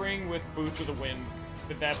March Ring with Boots of the Wind.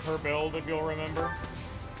 But that's her build, if you'll remember.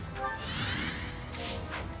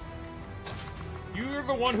 You're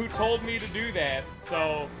the one who told me to do that,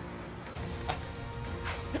 so...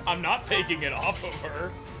 I'm not taking it off of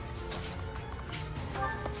her.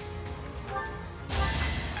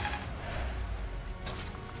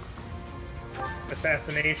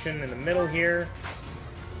 Assassination in the middle here.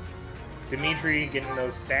 Dimitri getting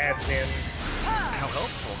those stabs in. How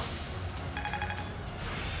helpful.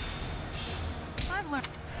 I've learned.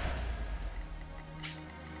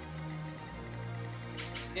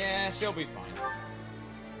 Yeah, she'll be fine.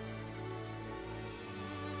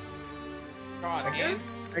 God, man.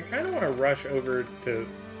 I kind of want to rush over to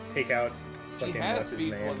take out She fucking has what's his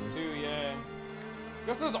speed name. +2, yeah.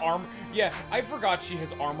 Just as armor. Yeah, I forgot she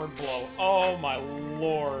has armored blow. Oh my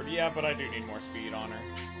lord. Yeah, but I do need more speed on her.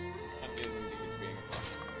 That is indeed being a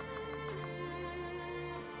problem.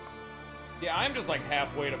 Yeah, I'm just like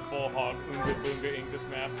halfway to full hog Oonga Boonga-ing this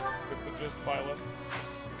map with the Just pilot.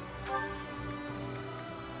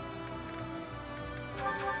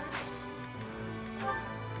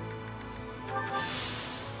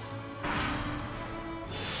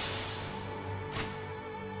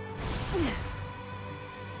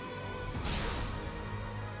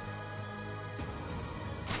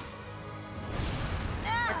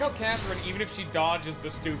 I tell Catherine, even if she dodges the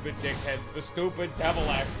stupid dickheads, the stupid devil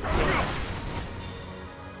axes kill her.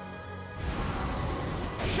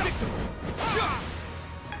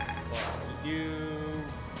 You.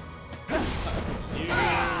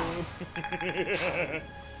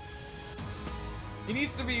 He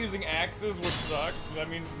needs to be using axes, which sucks. That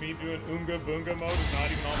means me doing Oonga Boonga mode is not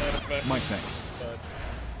even all that effective. My thanks.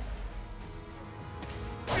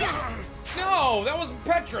 No, that was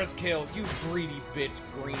Petra's kill, you greedy bitch,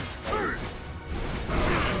 green.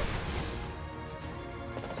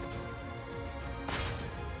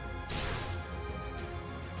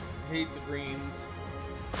 Hate the greens.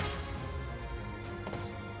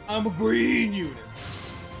 I'm a green unit.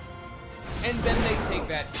 And then they take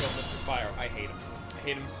that kill, Mr. Fire. I hate him. I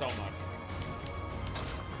hate him so much.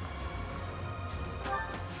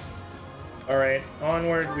 Alright,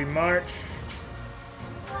 onward we march.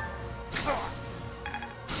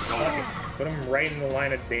 Put him right in the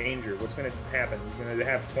line of danger. What's gonna happen? He's gonna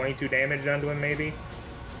have 22 damage onto him, maybe?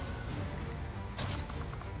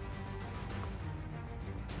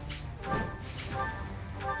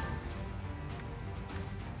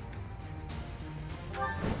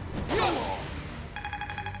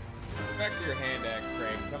 Back to your hand axe,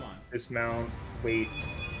 Craig. Come on. Dismount, wait.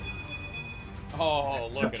 Oh,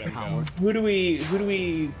 look Such at him power. go. Who do we,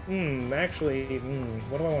 actually,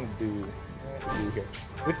 what do I want to do? Here?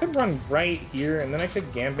 We could run right here, and then I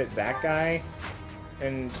could gambit that guy,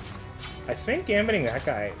 and I think gambiting that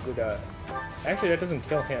guy would, actually that doesn't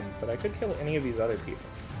kill him, but I could kill any of these other people.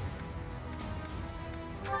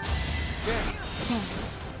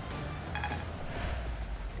 Thanks.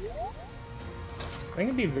 I think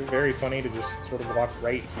it'd be very funny to just sort of walk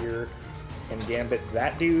right here and gambit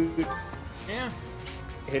that dude, Yeah.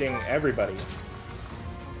 hitting everybody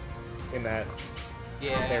in that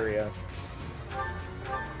Yeah. area.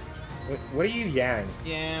 What are you yang?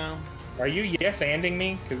 Yeah. Are you yes-anding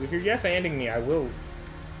me? Because if you're yes-anding me, I will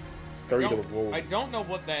throw you to the wolves. I don't know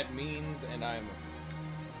what that means, and I'm...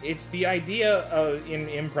 It's the idea of in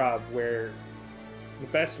improv where the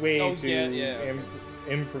best way to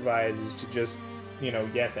improvise is to just, you know,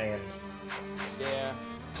 yes and. Yeah.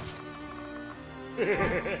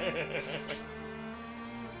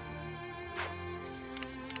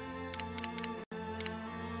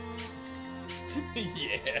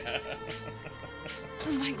 Yeah.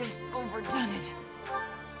 I might have overdone it.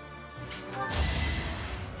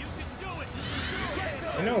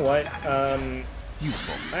 You know what?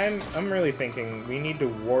 Useful. I'm really thinking we need to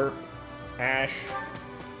warp Ash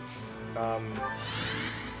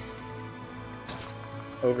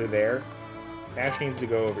over there. Ash needs to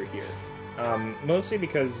go over here. Mostly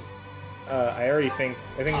because I think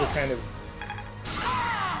we're kind of...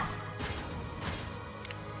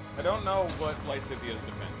 I don't know what Lysithea's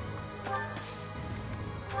defense is.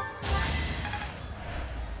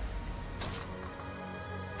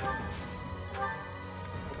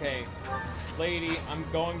 Okay, lady, I'm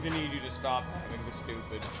going to need you to stop having the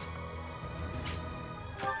stupid.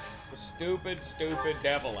 The stupid, stupid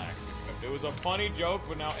devil axe equipped. It was a funny joke,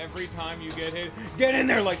 but now every time you get hit, get in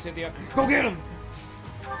there, like Cynthia. Go get him!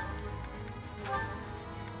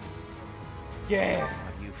 Yeah!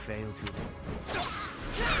 But you failed to.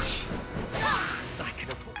 I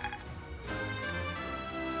can afford.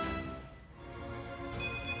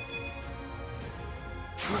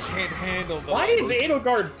 You can't handle the. Why is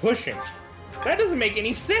Edelgard pushing? That doesn't make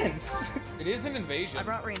any sense. It is an invasion. I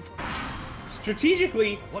brought reinforcements.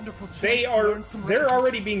 Strategically, Wonderful chance they to are learn some they're randomness.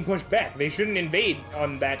 already being pushed back. They shouldn't invade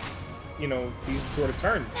on that, you know, these sort of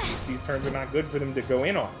turns. These turns are not good for them to go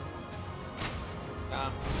in on.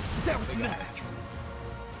 That was nothing.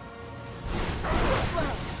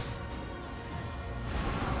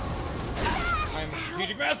 I'm a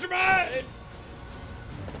strategic mastermind!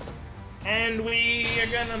 And we are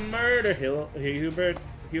gonna murder Hubert.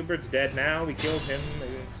 Hubert's dead now. We killed him,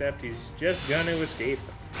 except he's just gonna escape.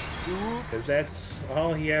 Because that's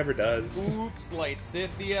all he ever does. Oops,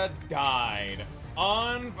 Lysithia died.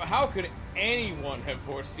 How could anyone have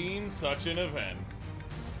foreseen such an event?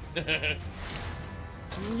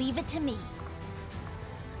 Leave it to me.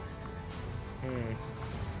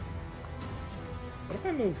 What if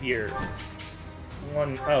I move here?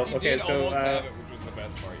 One. Oh, He okay. did So almost have it, which was the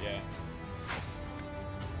best part, yeah.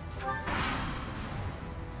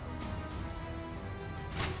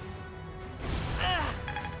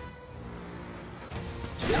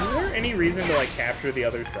 is there any reason to like capture the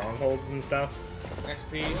other strongholds and stuff?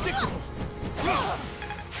 XP.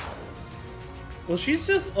 Well, she's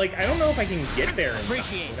just like, I don't know if I can get there.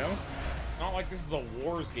 Appreciate you know. It's not like this is a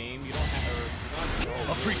wars game. You don't have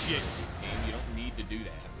to Appreciate it. game. You don't need to do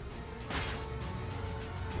that.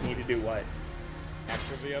 Need to do what?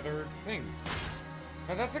 Capture the other things.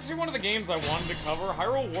 Now, that's actually one of the games I wanted to cover.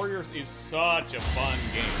 Hyrule Warriors is such a fun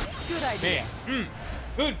game. Good idea. Man,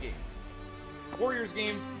 good game. Warriors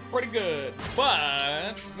games, pretty good,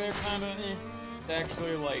 but they're kind of to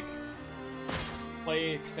actually like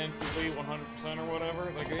play extensively, 100% or whatever.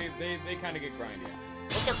 Like they kind of get grindy,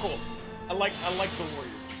 but they're cool. I like the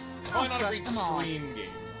Warriors. Probably not a trust them all. extreme game.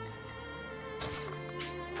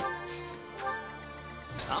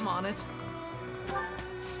 I'm on it.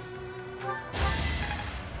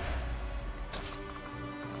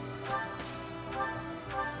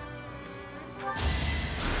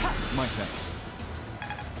 My thanks.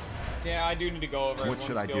 Yeah, I do need to go over What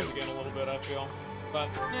should I everyone's do? skills again a little bit, I feel. But,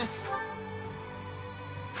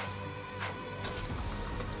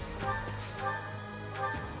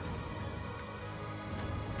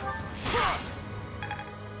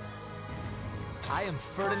 I am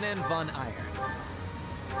Ferdinand von Iron.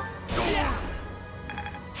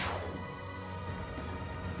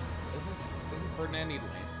 Doesn't Ferdinand need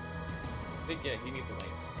lane? I think, yeah, he needs a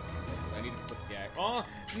lane. I need to put the axe. Oh,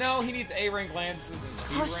 no, he needs A-rank lances and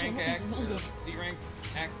Caution C-rank is axes. needed. C-rank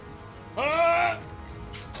axe. Ah!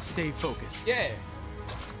 Stay focused. Yeah.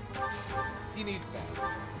 He needs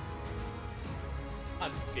that.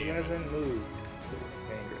 God He damn it. doesn't move.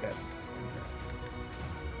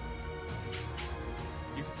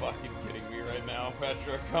 You fucking kidding me right now,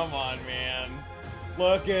 Petra? Come on, man.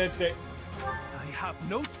 Look at the... I have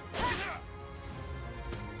notes.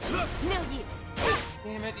 No use.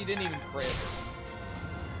 Damn it, you didn't even crit.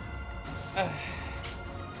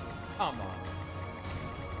 Come on.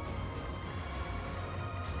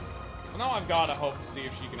 Well, now I've gotta hope to see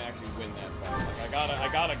if she can actually win that fight. Like,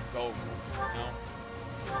 I gotta go for it, you know?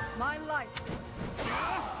 My life.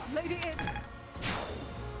 Lady in.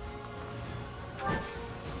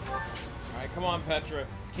 Alright, come on, Petra.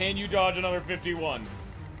 Can you dodge another 51?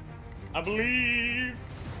 I believe.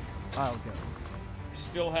 I'll go. I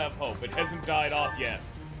still have hope. It hasn't died off yet.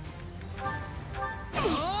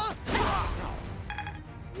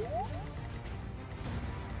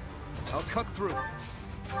 I'll cut through.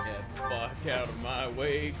 Get the fuck out of my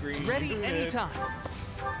way, green. Ready unit. anytime.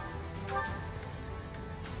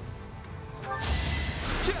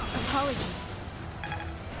 Apologies.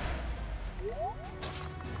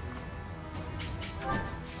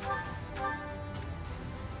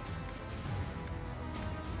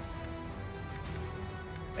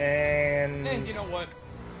 And And you know what?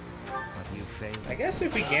 But you failed. I guess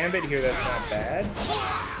if we gambit here, that's not bad.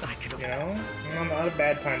 I can You know, not a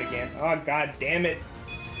bad time to gambit. Oh god damn it!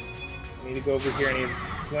 I need to go over here. I need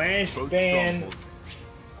flash both ban. strongholds.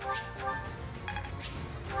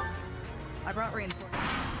 I brought reinforcements.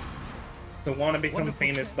 The wanna become Wonderful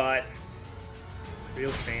famous check. bot.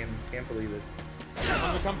 Real shame. Can't believe it.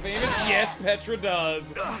 Want to become famous? Yes, Petra does.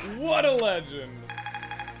 What a legend.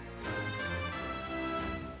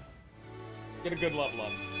 Get a good level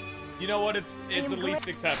up. You know what? It's at least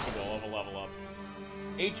acceptable of a level up.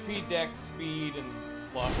 HP, dex, speed, and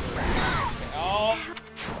luck. Oh,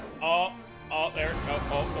 there.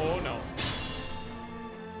 Oh no.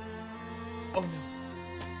 Oh no.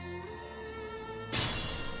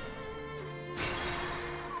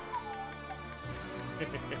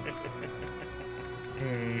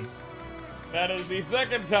 That is the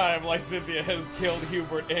second time Lysithia has killed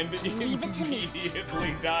Hubert and Leave it to me.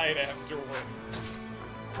 immediately died afterwards.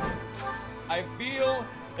 I feel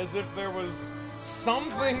as if there was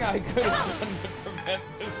something I could have done to prevent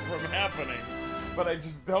this from happening, but I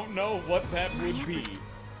just don't know what that would be.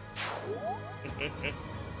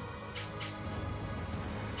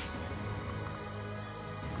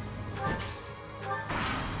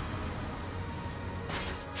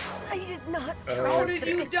 I did not. How did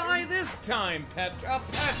you die this time, Petra?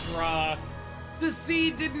 Petra! The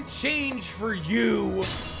seed didn't change for you!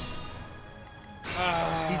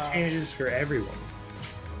 He changes for everyone.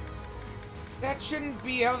 That shouldn't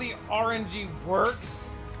be how the RNG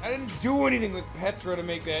works. I didn't do anything with Petra to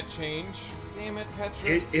make that change. Damn it,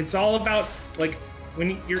 Petra. It's all about, like,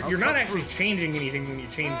 when you're not actually changing anything when you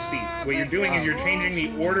change seeds. What you're doing is you're changing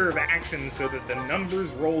the order of actions so that the numbers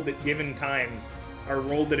rolled at given times are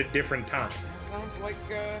rolled at a different time. That sounds like,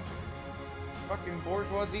 fucking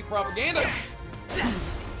bourgeoisie propaganda.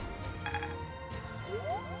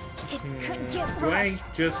 It could get Do rough. I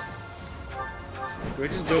just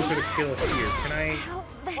go for the kill here? Can I?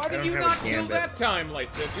 Why did you have not a kill gambit. that time,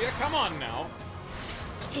 Lysithia? Come on now.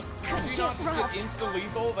 It Did could she get not just rough. get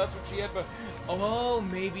insta-lethal? That's what she had, but... Oh,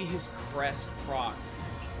 maybe his crest proc.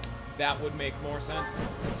 That would make more sense.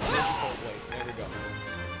 There we go.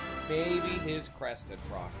 Maybe his crest had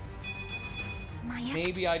proc.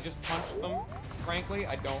 Maybe I just punched them. Frankly,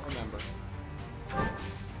 I don't remember.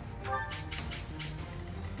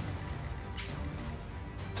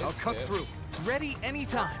 I'll cut through. Ready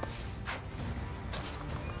anytime.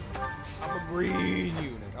 I'm a green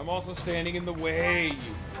unit. I'm also standing in the way unit.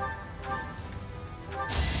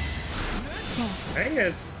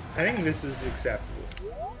 Thanks. I think this is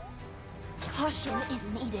acceptable. Caution is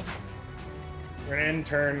needed. We're gonna end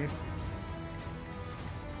turn.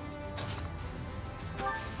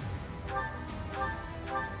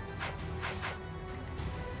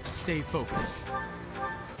 Stay focused.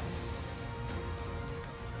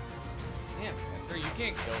 Damn, Petra, you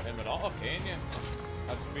can't kill him at all, can you?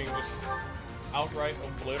 That's being just outright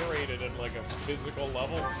obliterated at like a physical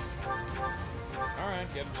level.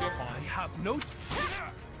 Alright, get a chip on I it. have notes.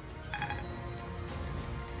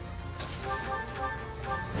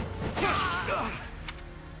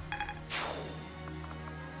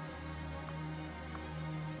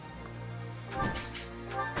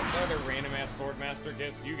 Another random ass swordmaster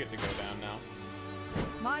guess you get to go down now.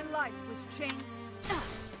 My life was changed.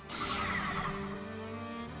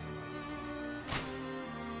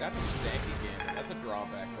 That's a stanky game. That's a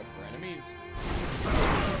drawback, but for enemies.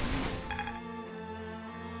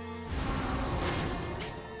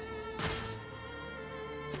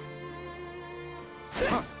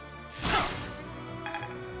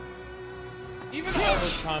 Even all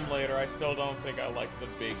this time later, I still don't think I like the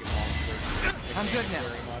big monster. I'm good now.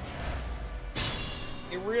 Very much.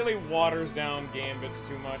 It really waters down gambits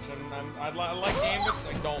too much, and I like gambits.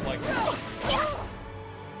 I don't like them.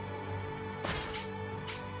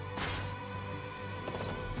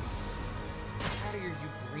 Out of here, you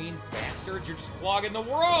green bastards! You're just clogging the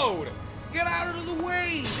road. Get out of the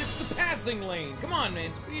way! This is the passing lane. Come on,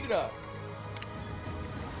 man, speed it up.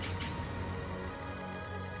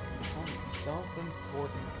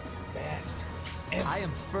 Self-important bastard. I am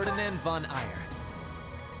Ferdinand von Eyre.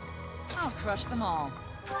 I'll crush them all.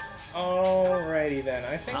 Alrighty then.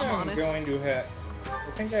 I think I'm I'm on it. going to have.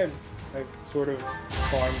 I think I've sort of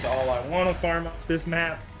farmed all I want to farm up this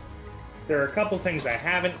map. There are a couple things I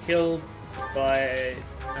haven't killed, but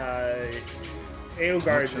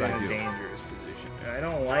Edelgard's in a dangerous position. I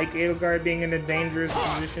don't like Edelgard being in a dangerous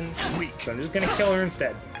position, so I'm just gonna kill her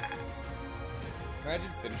instead. Imagine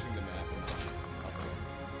finishing the map.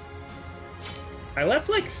 I left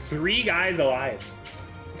like 3 guys alive.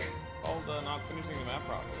 Called not finishing the map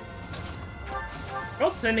properly.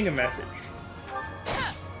 Called sending a message.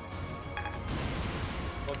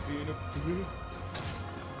 Love being a dude.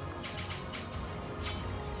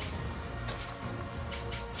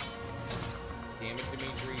 Damn it,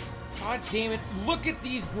 Dimitri. God damn it. Look at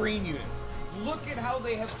these green units. Look at how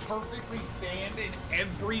they have perfectly stand in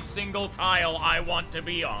every single tile I want to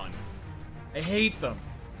be on. I hate them.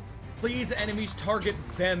 Please, enemies, target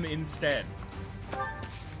them instead.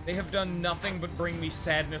 They have done nothing but bring me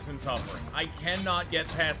sadness and suffering. I cannot get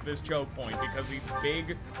past this choke point because these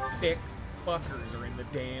big, thick fuckers are in the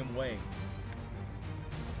damn way.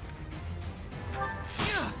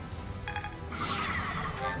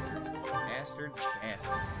 Bastards.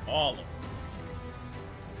 All of them.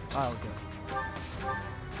 I'll go.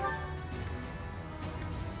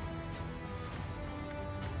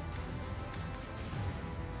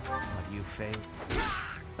 But you failed.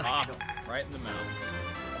 Pop him right in the mouth.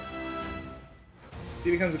 He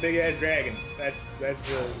becomes a big-ass dragon. That's the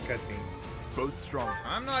cutscene. Both strong.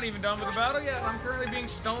 I'm not even done with the battle yet. I'm currently being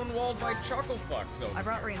stonewalled by Chucklefuck, so I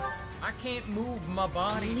brought reinforcements. I can't move my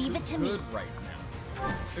body Leave too it to me. good right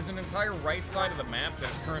now. There's an entire right side of the map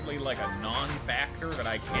that's currently like a non-factor that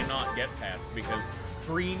I cannot get past because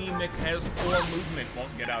Greeny McHez 4 movement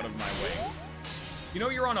won't get out of my way. You know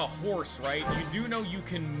you're on a horse, right? You do know you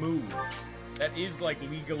can move. That is like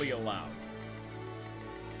legally allowed.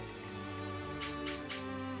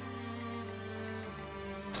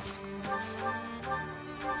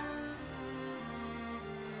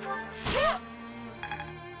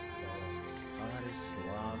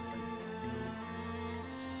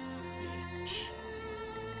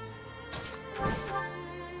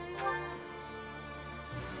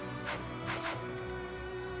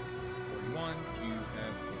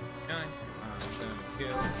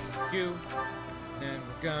 You, and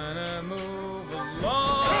we're gonna move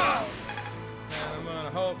along. And I'm gonna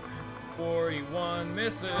hope 41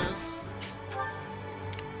 misses.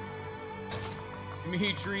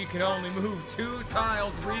 Dimitri can only move 2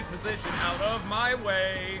 tiles, reposition out of my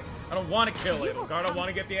way. I don't want to kill it. I don't want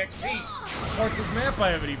to get the XP. Parts of this map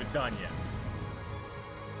I haven't even done yet.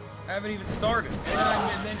 I haven't even started.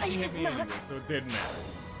 And then she hit me anyway, so it didn't matter.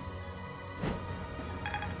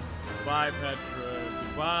 Bye, Petra.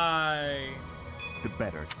 Goodbye. The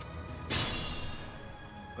better.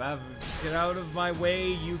 Get out of my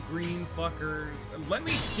way, you green fuckers. Let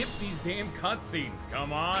me skip these damn cutscenes.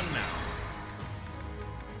 Come on now.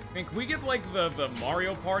 I mean, can we get, like, the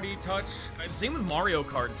Mario Party touch? Same with Mario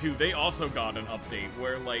Kart, too. They also got an update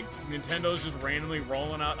where, like, Nintendo's just randomly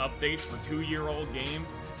rolling out updates for 2-year-old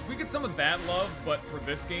games. If we get some of that love, but for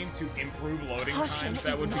this game to improve loading Caution times,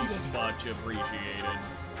 that is would be needed. much appreciated.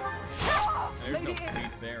 There's no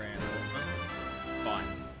police there, animal. Fine.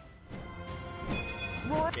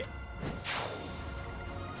 Roar. Yeah.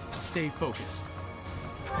 Stay focused.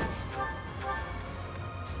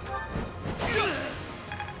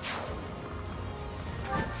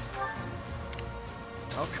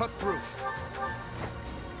 I'll cut through.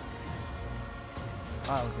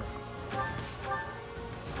 I'll go.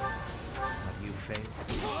 But you failed.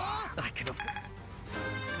 I can afford.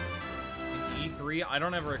 E3, I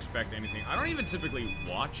don't ever expect anything. I don't even typically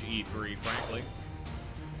watch E3, frankly.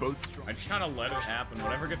 Both strong. I just kind of let it happen.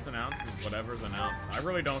 Whatever gets announced is whatever's announced. I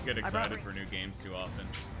really don't get excited for new games too often.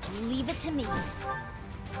 Leave it to me.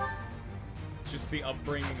 It's just the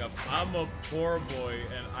upbringing of, I'm a poor boy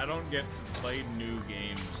and I don't get to play new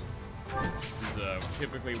games. This is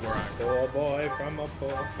typically where I'm... Poor boy from a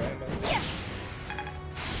poor family.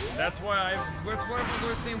 That's why everyone's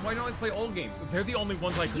always saying, why don't I play old games? They're the only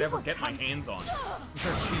ones I could ever get my hands on.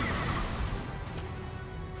 They're cheap.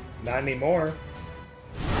 Not anymore.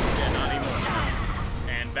 Yeah, not anymore.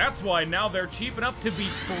 And that's why now they're cheap enough to be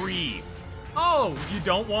free. Oh, you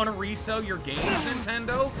don't want to resell your games,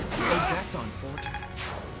 Nintendo? Oh, that's unfortunate.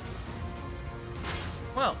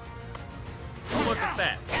 Well, look at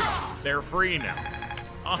that. They're free now.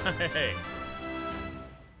 Oh, hey.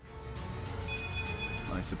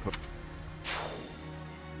 I suppose.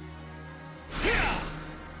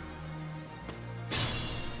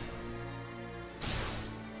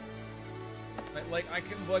 Like,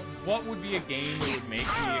 what would be a game that would make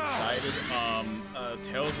me excited?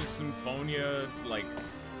 Tales of Symphonia, like,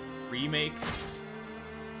 remake.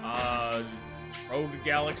 Rogue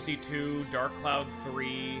Galaxy 2, Dark Cloud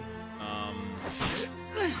 3,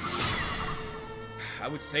 I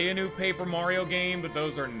would say a new Paper Mario game, but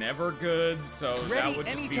those are never good, so that would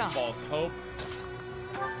just be false hope.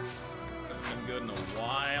 Hasn't been good in a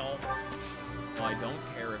while. Well, I don't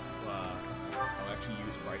care if, I'll actually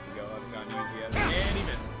use Sprite to go. I haven't gotten used yet. And he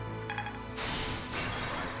missed.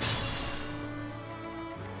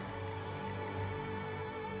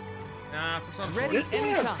 Nah, for some reason. This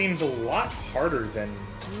layout seems a lot harder than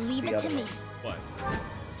Leave the it to other me. ones.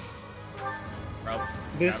 What?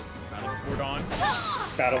 This Battle Before Dawn?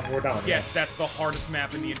 Battle Before Dawn. Yes, that's the hardest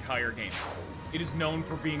map in the entire game. It is known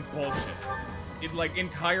for being bullshit. Like,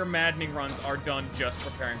 entire maddening runs are done just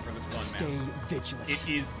preparing for this one Stay map. vigilant. It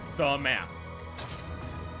is the map.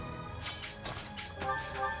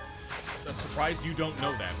 I'm surprised you don't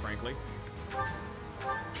know that, frankly.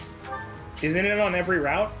 Isn't it on every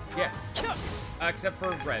route? Yes. Except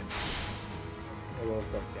for red. Well,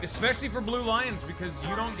 of course, yeah. Especially for Blue Lions, because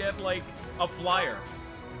you don't get, like, a flyer.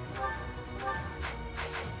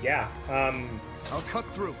 Yeah, I'll cut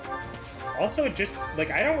through. also, it just,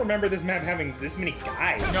 like, I don't remember this map having this many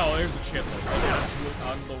guys. No, there's a shitload. An absolute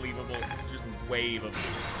unbelievable, just wave of them.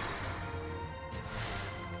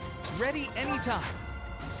 Ready anytime.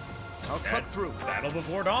 I'll cut through. Battle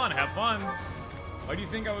Before Dawn, have fun. Why do you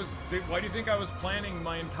think I was planning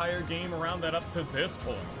my entire game around that up to this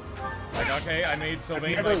point? Like, okay, I made I've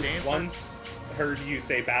Sylvain never my dancer. once heard you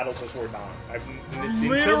say Battle Before Dawn. Until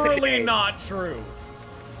Literally today, not true.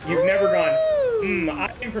 You've never gone,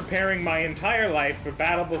 I've been preparing my entire life for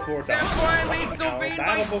Battle Before Dawn. That's why I made Sylvain my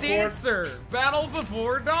Battle Before- dancer. Battle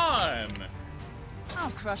Before Dawn. I'll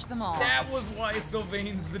crush them all. That was why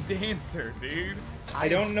Sylvain's the dancer, dude. I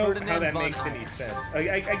don't know Ferdinand how that von makes Eyre. any sense.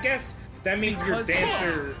 I guess that means your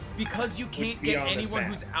dancer... Because you can't be get on this anyone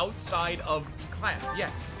map. who's outside of class,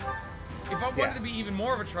 yes. If I wanted Yeah. to be even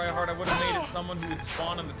more of a tryhard, I would have made it someone who would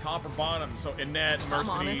spawn on the top or bottom. So Annette, I'm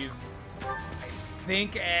on it. Mercedes, I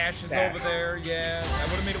think Ash is Ash. over there, yeah. I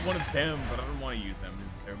would have made it one of them, but I don't want to use them.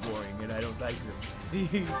 They're boring and I don't like them.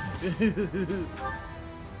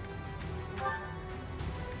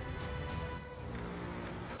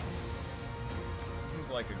 Seems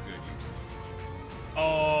like a good use.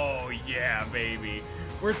 Oh, yeah, baby.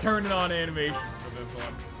 We're turning on animations for this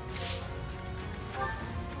one.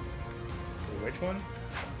 Which one?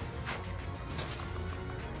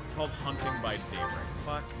 It's called Hunting by Daybreak.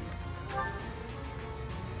 Fuck.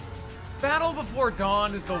 Battle Before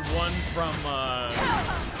Dawn is the one from,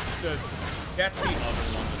 that's the other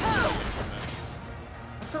one that's really infamous.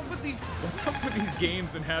 What's up with these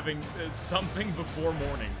games and having something before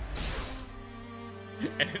morning?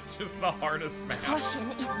 And it's just the hardest map. Caution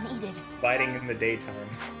is needed. Fighting in the daytime.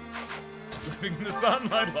 Living in the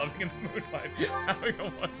sunlight, loving in the moonlight, having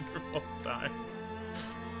a wonderful time.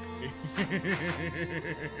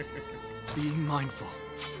 Being mindful.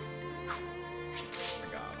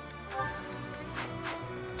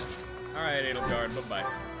 Alright, Edelgard, bye-bye.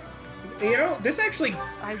 You know, this actually...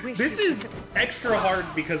 I wish This you is could- extra hard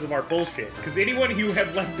because of our bullshit. Because anyone you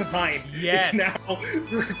have left behind Yes. is now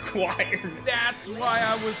required. That's why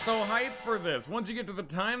I was so hyped for this. Once you get to the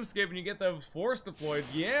time skip and you get those force deploys,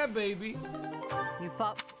 yeah, baby. You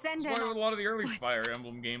fought. Send That's why them. a lot of the early Fire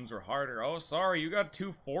Emblem games were harder. Oh, sorry, you got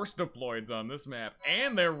 2 force deploys on this map,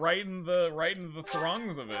 and they're right in the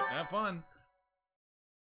throngs of it. Have fun.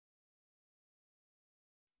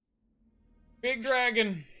 Big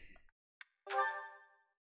dragon.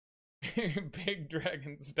 Big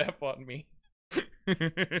dragon, step on me.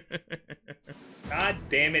 God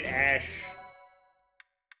damn it, Ash.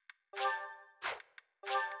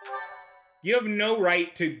 You have no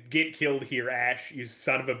right to get killed here, Ash, you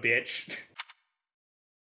son of a bitch.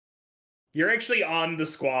 You're actually on the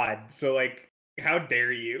squad, so, like, how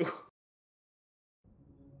dare you?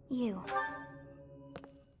 You.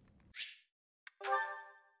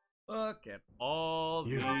 Look at all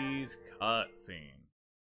these cutscenes.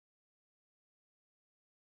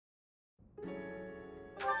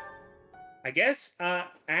 I guess,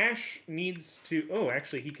 Ash needs to... Oh,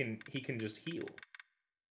 actually, he can just heal.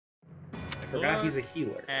 I forgot he's a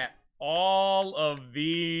healer. At all of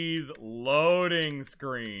these loading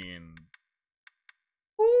screens.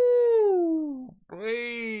 Woo!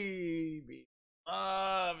 Baby.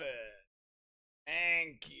 Love it.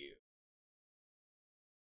 Thank you.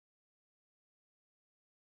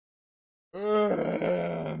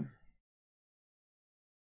 Ugh.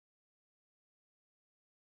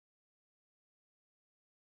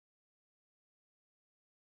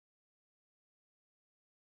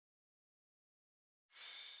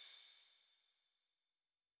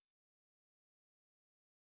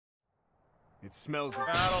 It smells.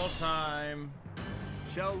 Battle time.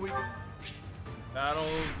 Shall we? Battle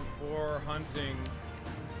before hunting.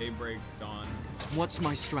 Daybreak dawn. What's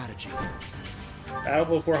my strategy? Battle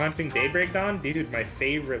Before Hunting Daybreak Dawn? Dude, my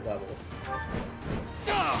favorite level.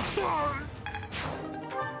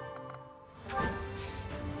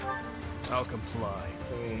 I'll comply.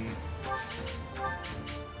 Boom.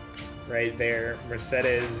 Right there.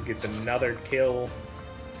 Mercedes gets another kill.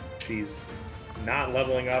 She's not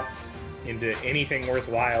leveling up into anything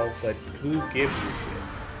worthwhile, but who gives a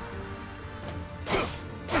shit?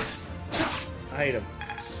 Items.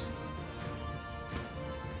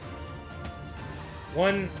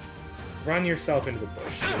 One, run yourself into the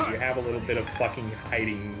bush so you have a little bit of fucking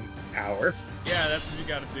hiding power. Yeah, that's what you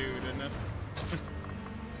gotta do, isn't it?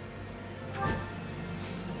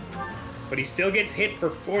 But he still gets hit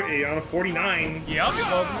for 40 on a 49. Yep,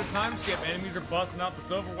 welcome to time skip. Enemies are busting out the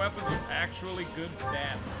silver weapons with actually good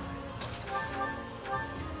stats.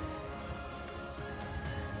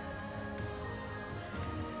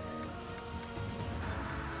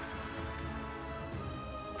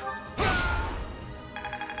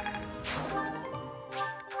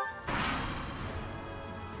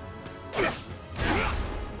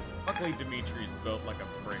 Technically, Dimitri's built like a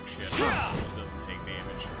brick shit, so it doesn't take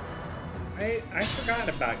damage. I forgot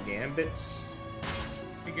about Gambits.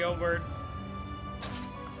 Hey, Gilbert.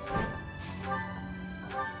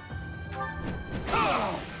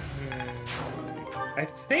 I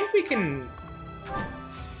think we can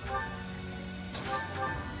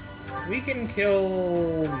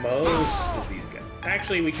kill most of these guys.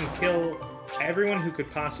 Actually, we can kill everyone who could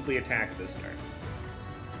possibly attack this turn.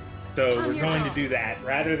 So we're going to do that.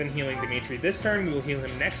 Rather than healing Dimitri this turn, we will heal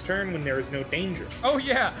him next turn when there is no danger. Oh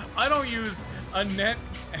yeah, I don't use a net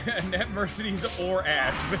Mercedes or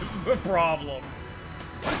Ash. This is the problem.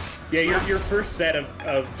 Yeah, your first set of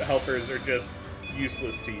helpers are just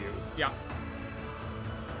useless to you. Yeah.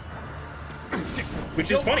 Which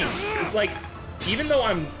is funny. It's like, even though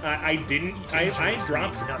I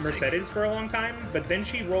dropped Mercedes for a long time, but then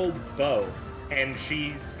she rolled bow, and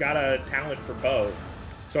she's got a talent for bow.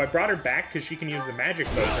 So I brought her back because she can use the magic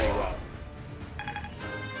bow very well.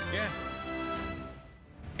 Yeah.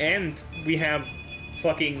 And we have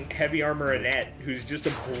fucking heavy armor Annette, who's just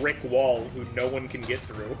a brick wall who no one can get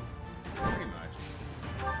through. Pretty much.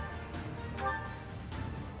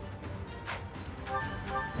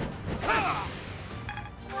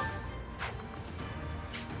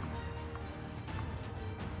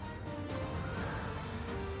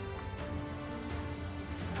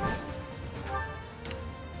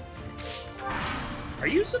 Are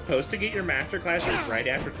you supposed to get your master classes right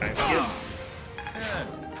after time skip? Yeah,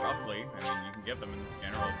 roughly. I mean, you can get them in this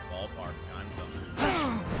general ballpark time zone.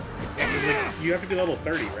 Yeah, 'cause, like, you have to be level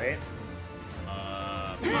 30, right?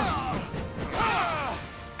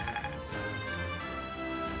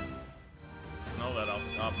 Know that off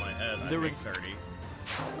the top of my head. I think 30.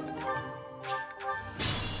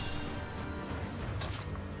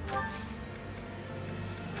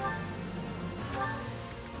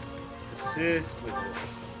 Assist with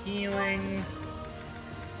healing.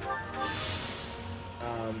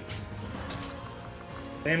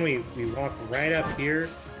 Then we walk right up here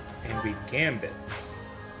and we gambit.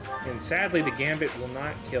 And sadly, the gambit will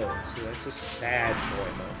not kill us, so that's a sad boy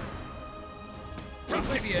moment. Sounds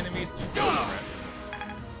like the enemies just don't aggress.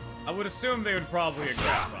 I would assume they would probably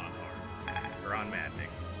aggress on hard or on maddening,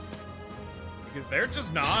 because they're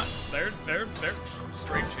just not. They're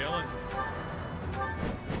straight chilling.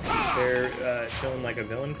 They're chilling like a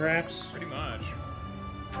villain, perhaps. Pretty much.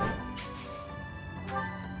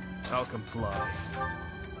 I'll comply.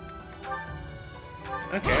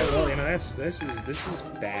 Okay, well, you know, this is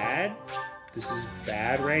bad. This is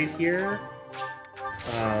bad right here.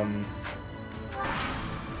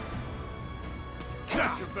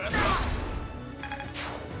 Gotcha, best.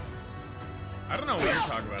 I don't know what you're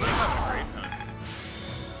talking about. I'm having a great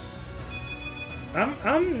time.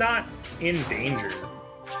 I'm not in danger.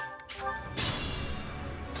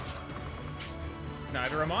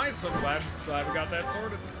 Neither am I, so glad we got that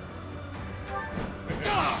sorted.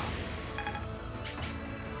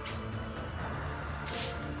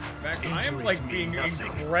 In fact, I am like being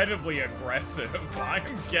incredibly aggressive. I'm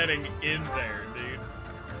getting in there, dude.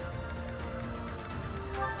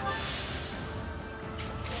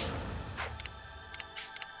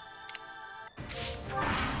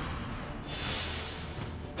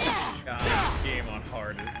 God, this game on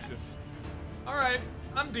hard is just... Alright,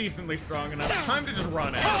 I'm decently strong enough. Time to just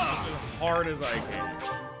run at it just as hard as I can.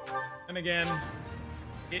 And again,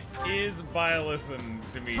 it is Byleth and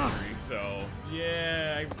Dimitri, so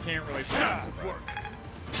yeah, I can't really say I'm surprised.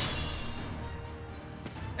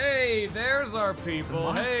 Hey, there's our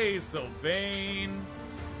people. Hey, Sylvain.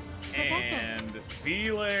 And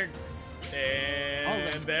Felix.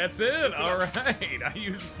 And that's it. Alright, I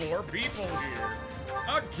used 4 people here.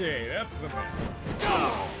 Okay, that's the man.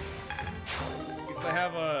 At least I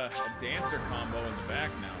have a dancer combo in the back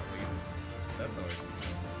now, at least. That's always good.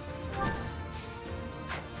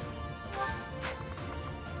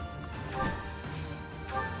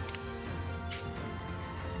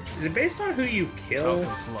 Is it based on who you kill?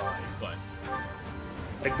 But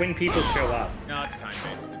Like when people show up? no, it's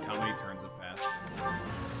time-based. It's how many turns have passed.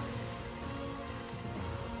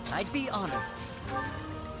 I'd be honored.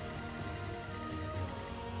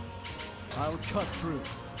 I'll cut through.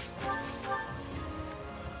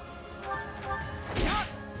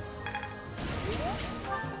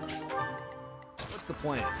 What's the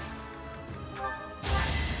plan?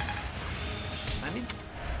 I mean,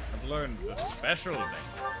 I've learned the special things.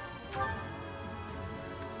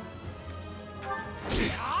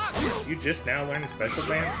 You just now learned special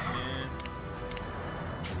dance?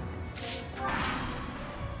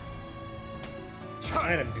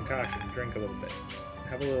 Item concoction. Drink a little bit.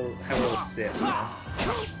 Have a little sip. You know?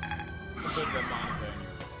 Good Vermont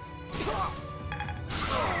thing.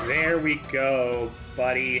 There we go,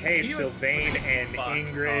 buddy. Hey, Felix Sylvain and fucked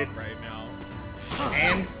Ingrid up right now.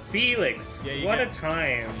 and Felix. Yeah, you What a get-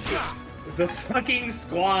 time. The fucking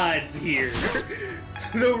squads here.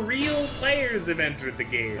 The real players have entered the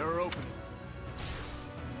game. They're open.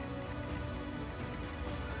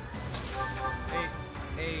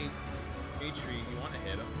 Hey, Dimitri, you want to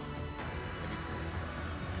hit him?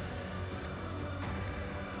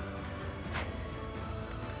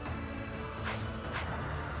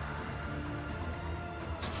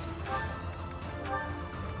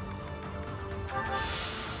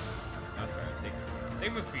 That's alright, take it.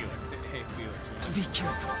 Same with Felix. Hey, Felix, you want Be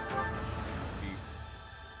careful.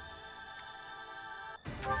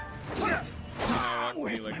 You know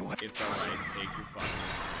what, Felix? It's alright. Take your fucking.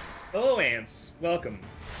 Hello, Ants. Welcome.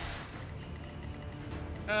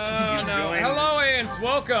 Oh You no! joined- Hello, Ants.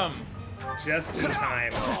 Welcome. Just in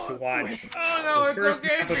time to watch. Oh no, The it's first okay,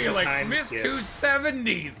 map of the Felix. time Miss skip.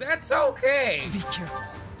 270s. That's okay. Be careful.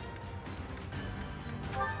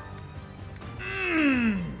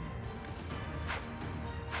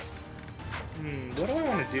 What do I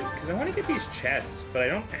want to do? Because I want to get these chests, but I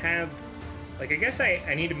don't have... Like, I guess I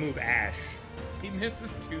need to move Ash. He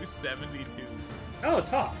misses 272. Oh,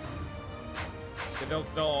 top. Yeah,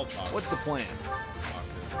 they'll all talk. What's the plan?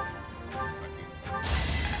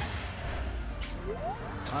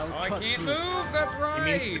 I'll Oh, I cut can't through. move. That's You right.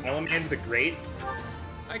 mean Salamand the Great?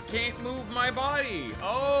 I can't move my body.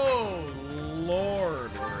 Oh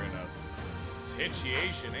Lord, we're in a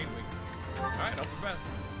situation, ain't we? All right, up the best.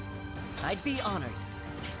 I'd be honored.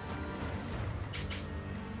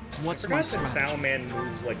 What's I my forgot that strategy? Salamand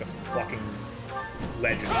moves like a fucking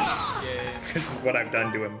legend. Yeah. Because of what I've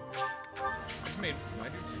done to him. Just made my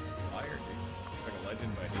dude's just fire, dude. Like a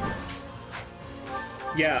legend by default.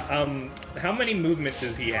 Yeah, how many movement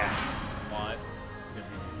does he have? What? Because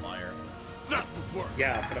he's a liar.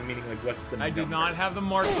 Yeah, but I'm meaning, like, what's the I do number? not have the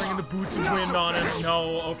March Ring and the Boots of Wind on it.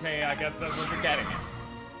 No, okay, I guess that's what you're getting at.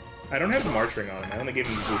 I don't have the March Ring on him. I only gave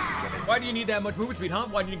him the boots. Why do you need that much movement speed, huh?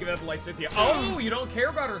 Why didn't you give that to Lysithea? Oh, you don't care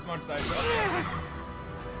about her as much as I do.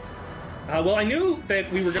 Okay. Well, I knew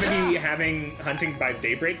that we were going to be having Hunting by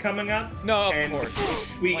Daybreak coming up. No, of and course.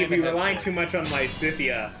 if we Plan ahead. rely too much on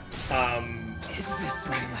Lysithea, Is this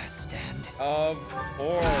my last stand? Of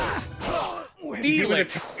course. it was a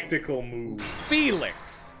Felix. tactical move.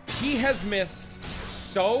 Felix. He has missed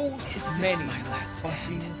so Is this many my last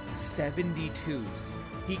stand? fucking 72s.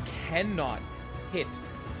 He cannot hit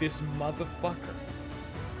this motherfucker.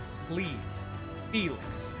 Please,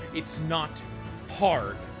 Felix, it's not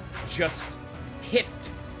hard. Just hit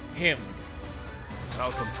him.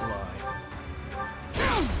 I'll comply.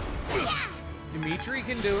 Dimitri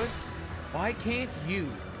can do it. Why can't you?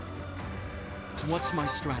 What's my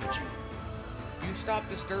strategy? You stop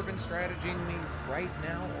disturbing strateging me right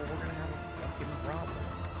now, or we're gonna have a fucking problem.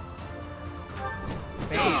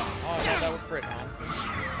 Bam! Oh, I thought that would crit, honestly.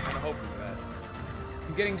 I'm kinda hoping for that.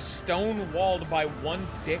 I'm getting stonewalled by one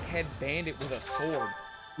dickhead bandit with a sword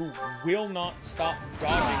who will not stop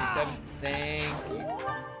dodging 7. Thank you.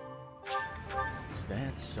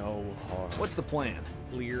 That's so hard. What's the plan?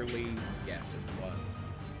 Clearly, yes, it was.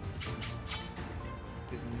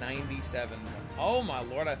 Is 97. Oh my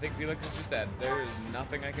lord, I think Felix is just dead. There is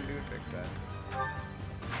nothing I can do to fix that.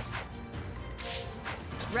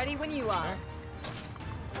 Ready when you are.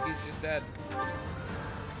 He's just dead. Yeah,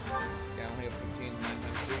 I only have 15, 9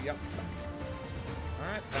 times 2, yep.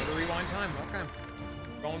 Alright, time to rewind time, okay.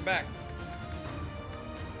 Going back.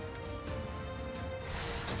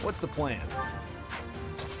 What's the plan?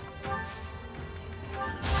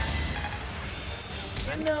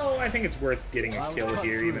 No, I think it's worth getting a I'll kill cut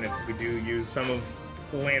here, through. even if we do use some of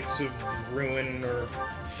the Lance of Ruin or...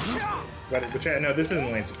 no, this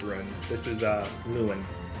isn't Lance of Ruin. This is, Lewin.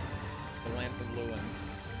 The Lance of Lewin.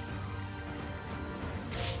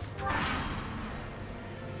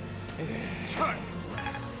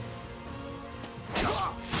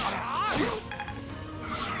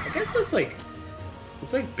 I guess let's like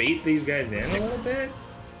bait these guys in a little bit.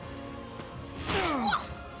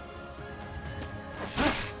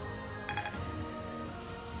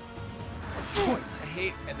 I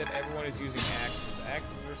hate that everyone is using axes.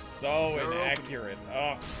 Axes are so inaccurate.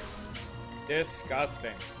 Oh,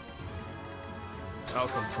 disgusting. I'll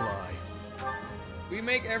comply. We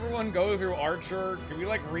make everyone go through Archer. Can we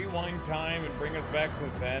like rewind time and bring us back to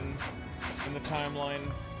then in the timeline?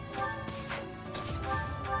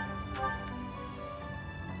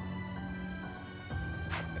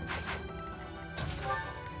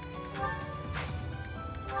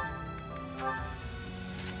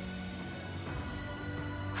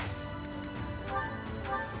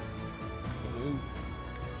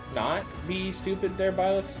 not be stupid there,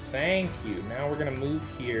 Byleth? Thank you. Now we're gonna move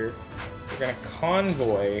here. We're gonna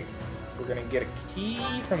convoy. We're gonna get a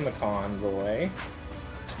key from the convoy.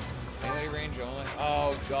 Melee range only?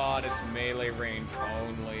 Oh god, it's melee range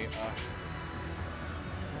only.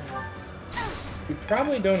 We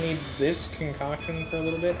probably don't need this concoction for a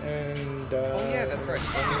little bit, and oh yeah, that's right.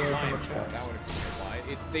 Fine. That would explain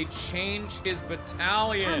why. They changed his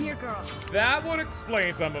battalion. I'm your girl. That would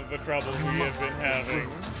explain some of the trouble we have been having.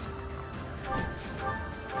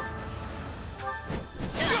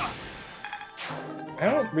 I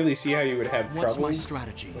don't really see how you would have What's trouble my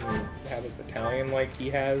strategy? when you have a battalion like he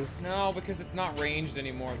has. No, because it's not ranged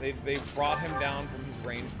anymore. They brought him down from his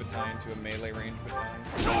ranged battalion to a melee ranged battalion.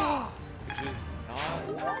 Which is not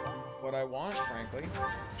what I want, frankly.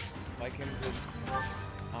 I'd like him to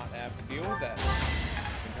not have to deal with that. To be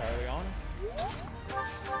entirely honest.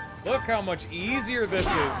 Look how much easier this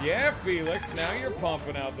is. Yeah, Felix, now you're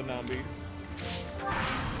pumping out the numbies.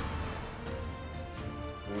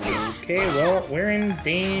 Okay, well, we're in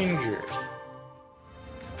danger.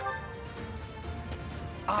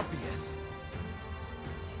 Obvious.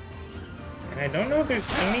 And I don't know if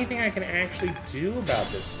there's anything I can actually do about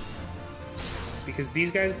this. Because these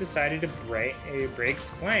guys decided to break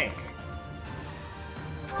flank.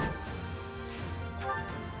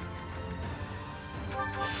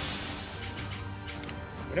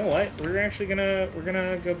 You know what? We're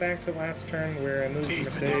gonna go back to last turn where I moved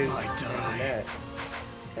Mercedes and net.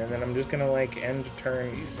 And then I'm just gonna like end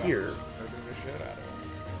turn here. The shit out of him.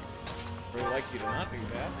 Really like you to not do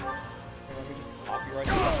that. Okay, let me just pop you right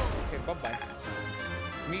there. Okay, bye-bye.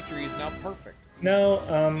 Dimitri is now perfect. No,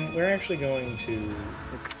 we're actually going to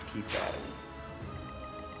keep that.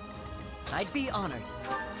 I'd be honored.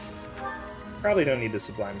 Probably don't need the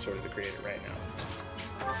Sublime Sword of the Creator right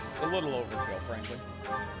now. It's a little overkill, frankly.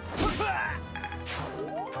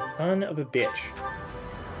 Son of a bitch.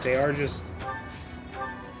 They are just...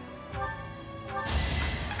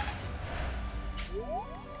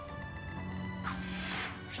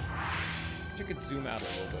 You could zoom out a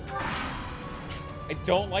little bit. I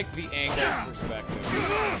don't like the angle perspective.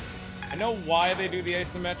 I know why they do the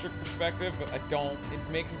asymmetric perspective, but I don't. It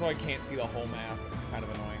makes it so I can't see the whole map. It's kind of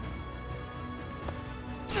annoying.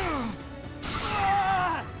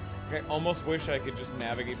 I almost wish I could just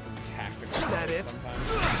navigate from tactical. Is that it? Sometimes.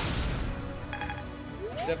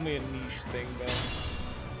 It's definitely a niche thing, though.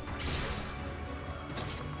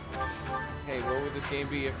 Hey, what would this game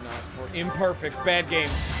be if not for imperfect? Bad game.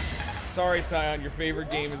 Sorry, Scion, your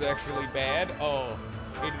favorite game is actually bad. Oh,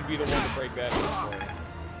 hated to be the one to break that news for you.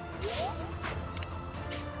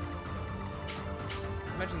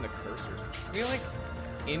 Just mention the cursors. Can we like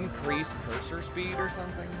increase cursor speed or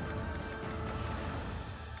something?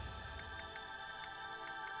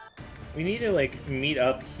 We need to like meet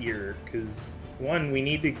up here, because one, we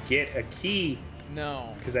need to get a key.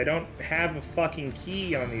 No. Because I don't have a fucking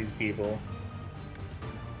key on these people.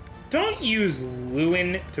 Don't use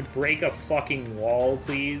Lewin to break a fucking wall,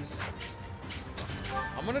 please.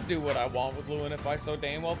 I'm gonna do what I want with Lewin if I so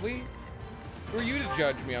damn well please. Who are you to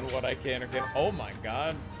judge me on what I can or can't? Oh my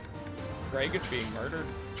god. Greg is being murdered.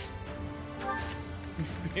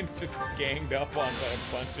 He's being just ganged up on by a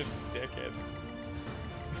bunch of dickheads.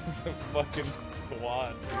 This is a fucking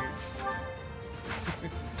squad,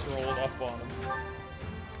 dude. Strolled up on him.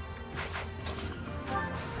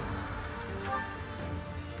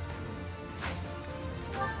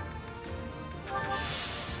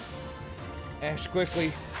 Ash,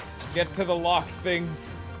 quickly. Get to the locked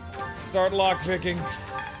things. Start lockpicking.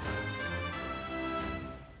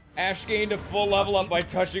 Ash gained a full level up by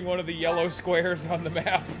touching one of the yellow squares on the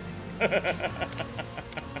map.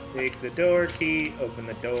 Take the door key, open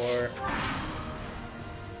the door.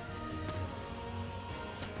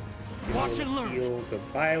 Watch and learn. Heal the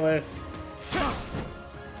Byleth.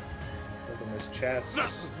 Open this chest.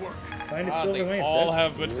 Find a God, silver they lance. all That's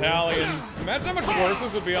have cool. battalions. Imagine how much worse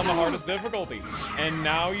this would be on the hardest difficulty. And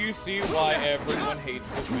now you see why everyone hates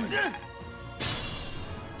this game.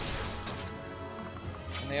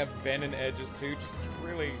 And they have Ben and edges too, just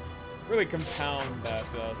really, really compound that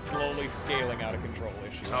slowly scaling out of control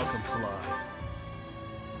issue. I'll comply.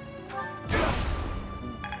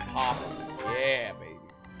 Pop. Yeah, baby.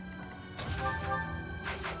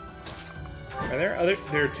 Are there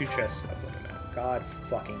are two chests left on the map. God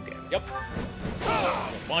fucking damn it. Yep.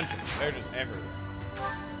 A bunch of them. They're just everywhere.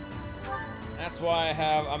 That's why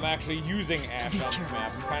I'm actually using Ash on this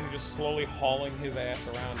map. I'm kind of just slowly hauling his ass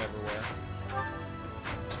around everywhere.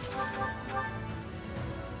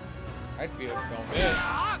 Right, Felix, don't miss.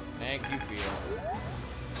 Thank you, Felix.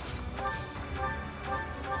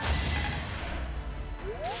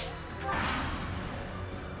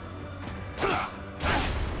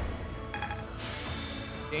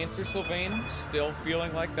 Dancer Sylvain still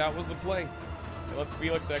feeling like that was the play. It lets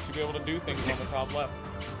Felix actually be able to do things on the top left.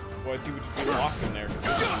 Otherwise, he would just be locked in there because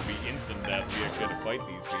this would be instant death if we actually had to fight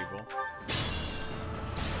these people.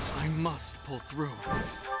 I must pull through.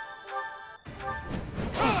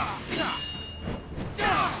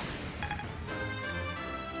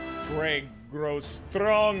 Greg grows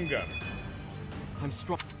stronger. I'm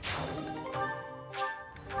strong.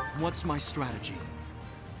 What's my strategy?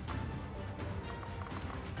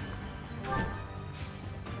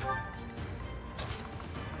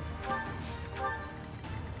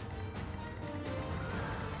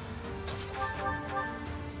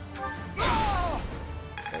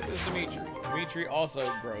 There's Dimitri. Dimitri also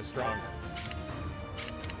grows stronger.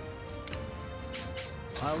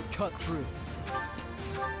 I'll cut through.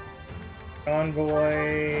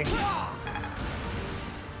 Envoy.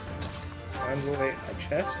 Envoy a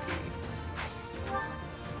chest key.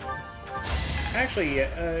 Actually,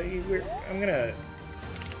 I'm gonna.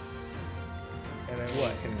 And then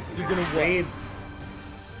what? You're gonna raid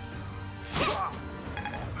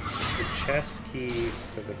the chest key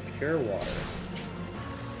for the pure water,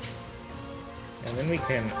 and then we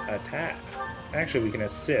can attack. Actually, we can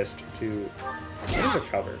assist to. What is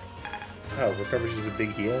recover? Oh, recover's just a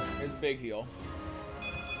big heal. Here's a big heal.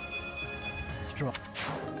 Strong.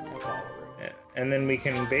 That's all over. And then we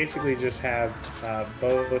can basically just have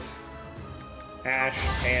both Ash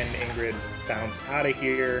and Ingrid bounce out of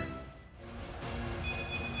here.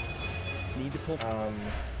 Need to pull.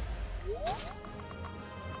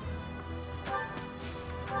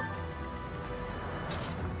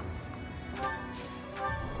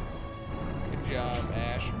 Good job,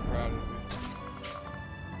 Ash. I'm proud of you.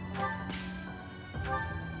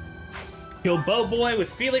 Kill Bow Boy with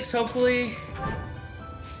Felix, hopefully.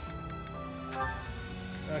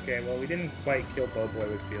 Okay, well, we didn't quite kill Bow Boy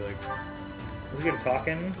with Felix. Was he good at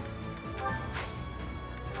talking?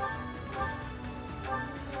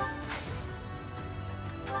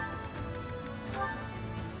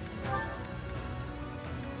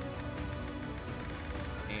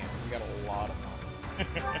 Damn, we got a lot of money.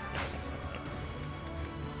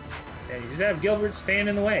 And you just have Gilbert stand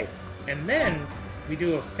in the way. And then we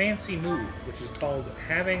do a fancy move, which is called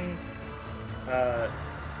having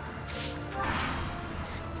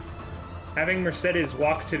Mercedes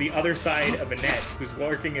walk to the other side of Annette, who's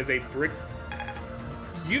working as a brick.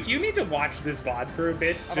 You need to watch this VOD for a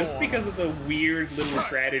bit, just because of the weird little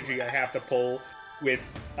strategy I have to pull with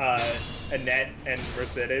Annette and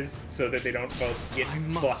Mercedes, so that they don't both get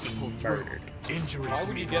fucking murdered. Injuries Why would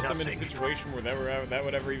you mean get nothing. them in a situation where that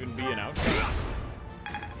would ever even be an outcome?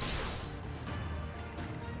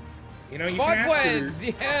 You know, you Bot can, Twins!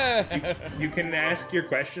 Yeah! you can ask your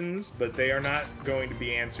questions, but they are not going to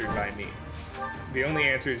be answered by me. The only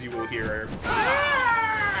answers you will hear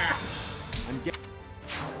are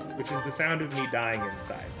which is the sound of me dying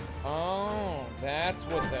inside. Oh, that's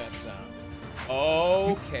what that sounded.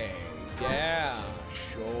 Okay, yeah,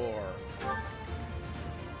 sure.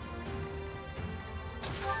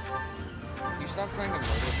 You stop trying to murder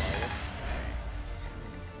Violet? Thanks.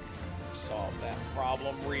 Solve that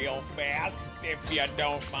problem real fast, if you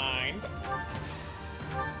don't mind.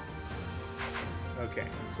 Okay,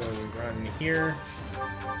 so we run here.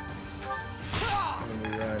 And we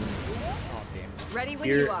run Oh, damn. Ready when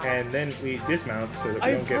here, you are. and then we dismount so that we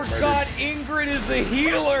I don't get forgot murdered. Ingrid is a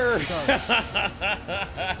healer!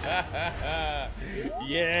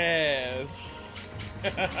 Yes!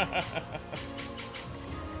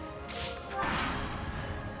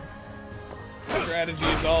 Strategy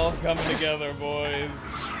is all coming together, boys.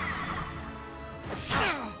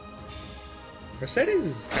 Mercedes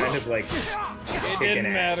is kind of like It kicking didn't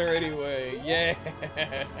ass. matter anyway. Yeah.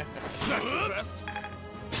 That's the best.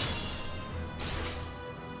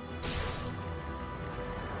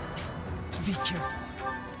 Be careful.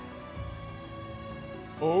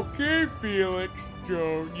 Okay, Felix,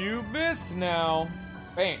 don't you miss now.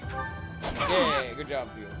 Bam. Yeah, good job,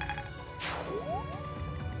 Felix.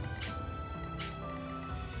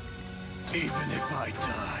 Even if I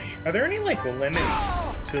die. Are there any like limits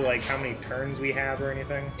to like how many turns we have or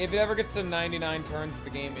anything? If it ever gets to 99 turns, the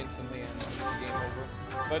game instantly ends. It's game over.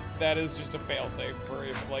 But that is just a failsafe for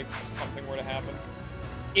if like something were to happen.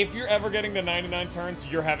 If you're ever getting to 99 turns,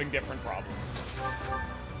 you're having different problems.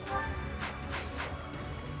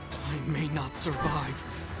 I may not survive.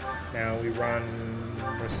 Now we run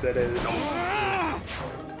Mercedes.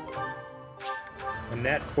 A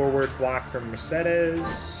net forward block from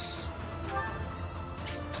Mercedes.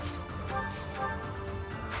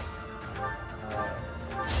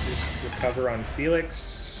 recover on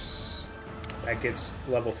Felix. That gets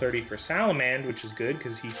level 30 for Salamand, which is good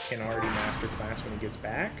because he can already master class when he gets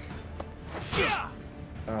back.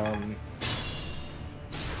 I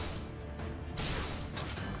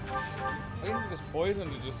need this poison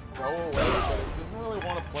to just go away, but it doesn't really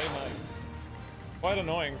want to play nice. Quite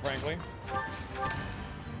annoying, frankly.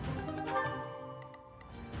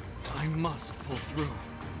 I must pull through.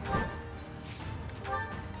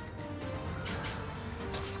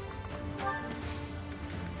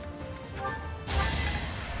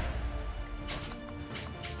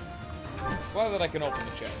 Glad that I can open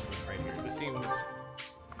the chest right here. This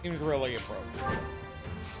seems really appropriate.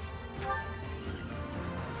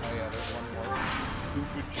 Oh yeah, there's one more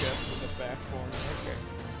stupid chest in the back corner. Okay.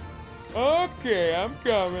 Okay, I'm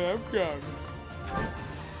coming.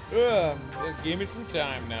 Just give me some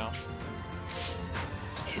time now.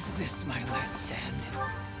 Is this my last stand?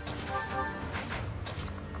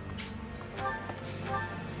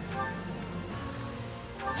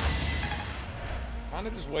 Kind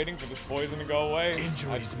of just waiting for this poison to go away.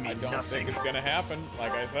 Injuries mean I don't nothing. think it's gonna happen,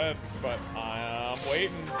 like I said, but I'm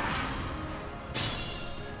waiting.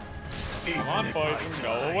 Come on, poison,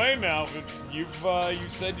 go away now. You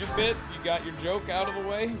said your bit. You got your joke out of the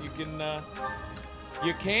way. You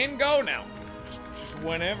can go now. Just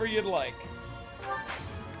whenever you'd like.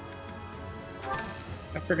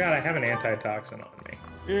 I forgot I have an antitoxin on me.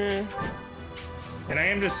 Yeah. And I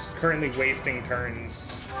am just currently wasting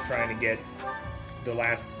turns trying to get the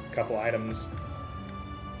last couple items.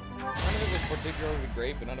 None of it was particularly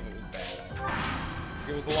great, but none of it was bad.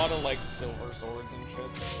 It was a lot of like silver swords and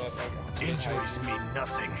shit. That, like, Injuries mean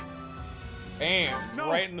nothing. Bam! No.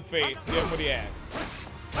 Right in the face. Give him what he asked.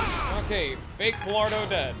 Okay, fake Pilardo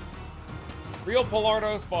dead. Real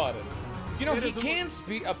Pilardo spotted. You know, he can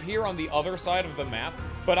appear on the other side of the map,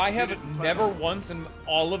 but I have never once in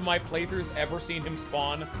all of my playthroughs ever seen him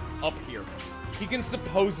spawn up here. He can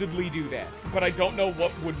supposedly do that, but I don't know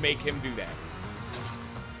what would make him do that.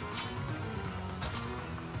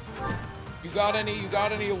 You got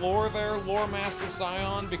any lore there, Lore Master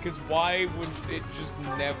Scion? Because why would it just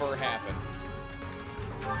never happen?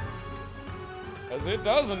 Because it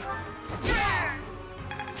doesn't.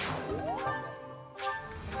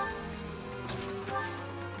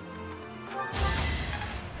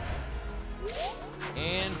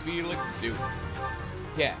 And Felix do.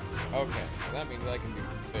 Yes. Okay. So that means I can do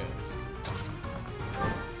this.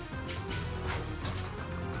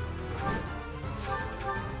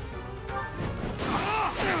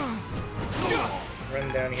 Run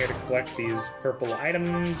down here to collect these purple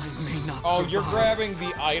items. Oh, you're grabbing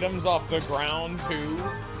the items off the ground too?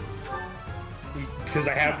 Because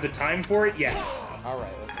I have the time for it, yes.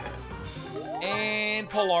 Alright, let's go. And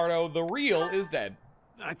Pilardo, the real, is dead.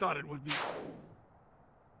 I thought it would be.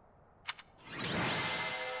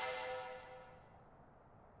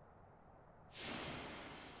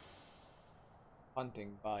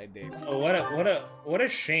 Hunting by David. Oh, what a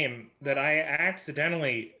shame that I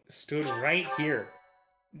accidentally stood right here,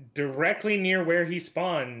 directly near where he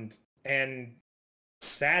spawned, and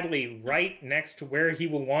sadly right next to where he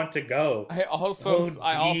will want to go. I also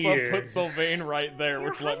dear. put Sylvain right there, Your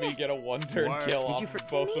which let me Highness. get a one-turn What? kill Did off you of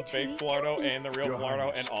both the fake Dimitri, Pilardo take and the real Your Pilardo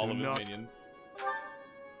Highness, and all do of his not- minions.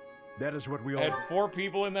 That is what we I all. had 4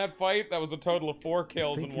 people in that fight. That was a total of 4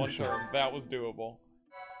 kills Think in you one should. turn. That was doable.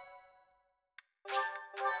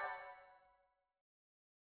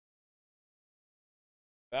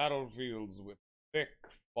 Battlefields with thick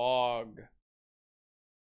fog.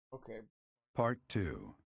 Okay. Part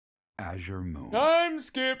 2. Azure Moon. Time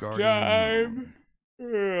skip Guardian time.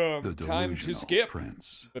 Moon. Ugh, The time to delusional skip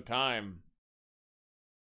prince. the time.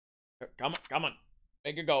 Come on.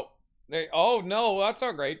 Make it go. Oh no, that's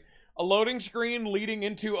not great. A loading screen leading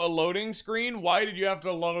into a loading screen? Why did you have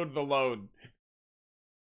to load the load?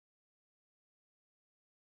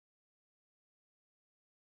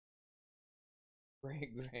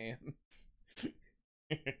 Greg's hands.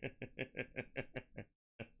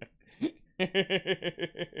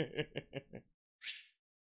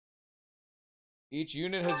 Each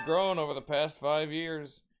unit has grown over the past 5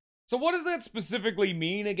 years. So what does that specifically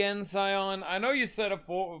mean again, Scion? I know you said it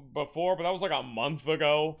before, but that was like a month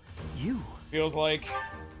ago. You? Feels like...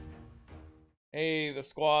 Hey, the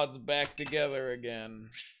squad's back together again.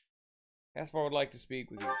 Caspar would like to speak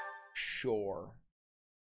with you. Sure.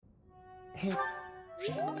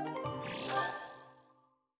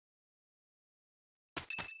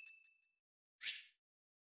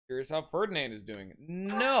 Curious how Ferdinand is doing.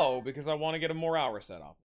 No, because I want to get a more hour set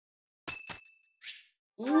up.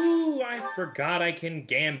 Ooh, I forgot I can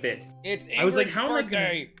gambit. It's Ingrid's I was like, how am I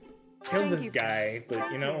birthday. gonna kill Thank this you. guy? But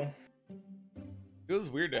Thank you you. know, It was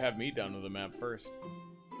weird to have me down to the map first.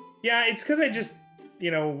 Yeah, it's because I just, you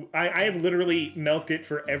know, I have literally milked it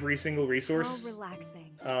for every single resource. How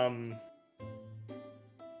relaxing.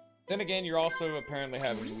 Then again, you're also apparently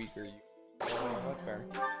having weaker. That's fair.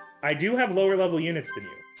 I do have lower level units than you.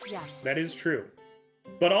 Yes. That is true.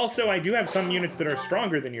 But also, I do have some units that are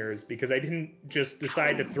stronger than yours because I didn't just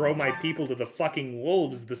decide to throw my people to the fucking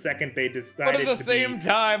wolves the second they decided. But at the same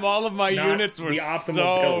time, all of my units were so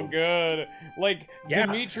build. good. Like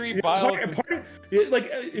Dimitri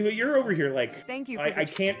you're over here like. Thank you. I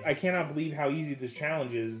cannot believe how easy this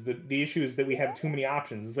challenge is. The issue is that we have too many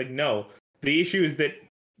options. It's like no. The issue is that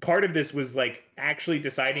part of this was like actually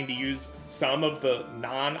deciding to use some of the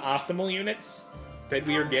non-optimal units that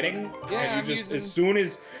we are getting. Yeah, and you just as soon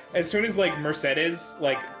as like Mercedes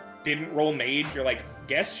like didn't roll mage, you're like,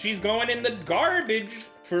 guess she's going in the garbage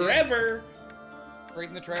forever. Yeah. Right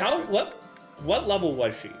in the trash. What level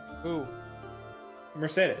was she? Who?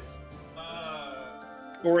 Mercedes.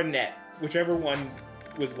 Or Annette, whichever one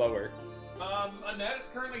was lower. Annette is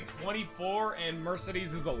currently 24 and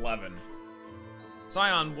Mercedes is 11.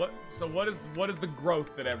 Scion, what is the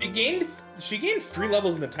growth that everyone... She gained 3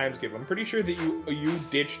 levels in the time skip. I'm pretty sure that you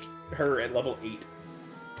ditched her at level 8.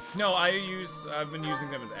 No, I've been using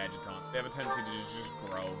them as adjutant. They have a tendency to just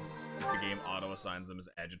grow as the game auto assigns them as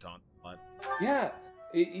adjutant. But yeah,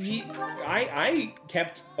 I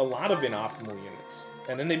kept a lot of inoptimal units,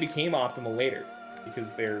 and then they became optimal later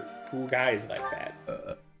because they're cool guys like that.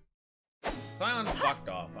 Scion fucked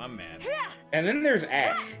off. I'm mad. And then there's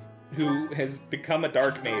Ash, who has become a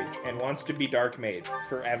dark mage and wants to be dark mage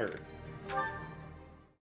forever.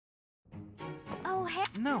 Oh,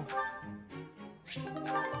 No.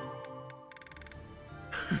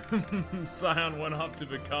 Scion went off to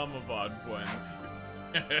become a Vodquin.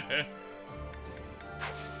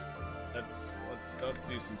 let's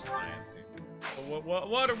do some science here.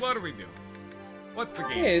 What are we doing? What's the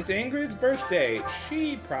game? Hey, it's Ingrid's birthday.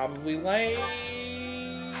 She probably likes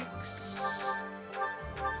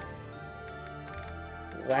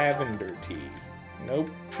lavender tea.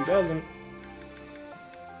 Nope, she doesn't.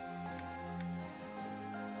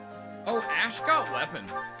 Oh, Ash got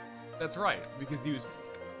weapons. That's right, because he was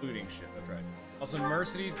looting shit. That's right. Also,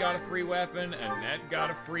 Mercedes got a free weapon, Annette got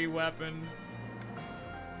a free weapon.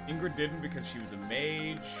 Ingrid didn't because she was a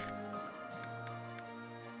mage.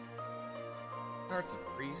 Starts a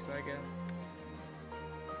priest, I guess.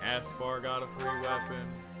 Aspar got a free weapon.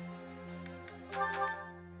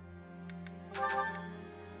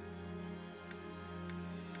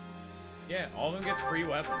 Yeah, all of them gets free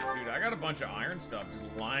weapons. Dude, I got a bunch of iron stuff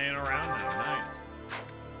just lying around now. Nice.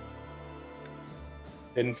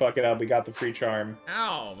 Didn't fuck it up. We got the free charm.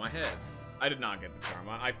 Ow, my head. I did not get the charm.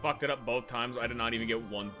 I fucked it up both times. I did not even get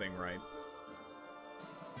one thing right.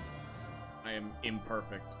 I am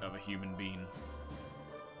imperfect of a human being.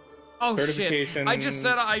 Oh shit, I just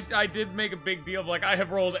said I did make a big deal of like, I have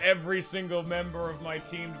rolled every single member of my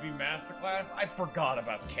team to be Masterclass. I forgot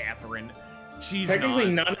about Catherine. She's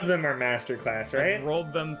technically none of them are Masterclass, right? I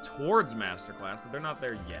rolled them towards Masterclass, but they're not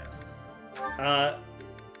there yet.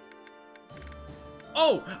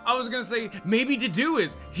 Oh, I was gonna say, maybe to do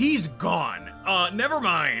is, he's gone. Never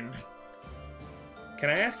mind. Can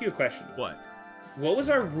I ask you a question? What? What was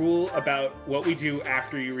our rule about what we do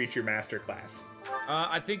after you reach your Masterclass?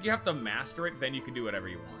 I think you have to master it, then you can do whatever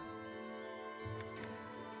you want.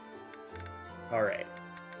 Alright.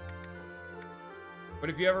 But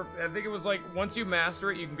if you ever, I think it was like, once you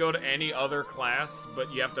master it, you can go to any other class,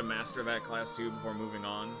 but you have to master that class too before moving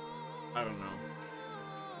on. I don't know.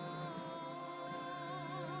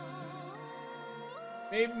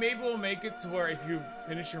 Maybe we'll make it to where if you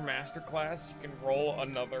finish your master class, you can roll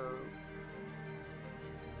another...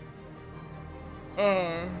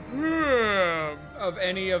 of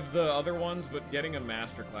any of the other ones, but getting a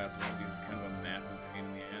master class one of these is kind of a massive pain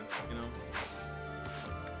in the ass, you know?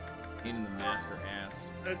 Pain in the master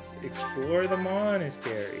ass. Let's explore the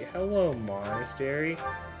monastery. Hello, monastery.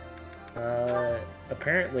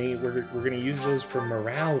 Apparently we're gonna use those for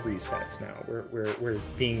morale resets now. We're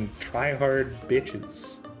being try-hard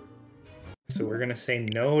bitches. So we're gonna say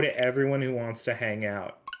no to everyone who wants to hang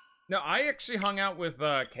out. No, I actually hung out with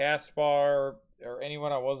Caspar or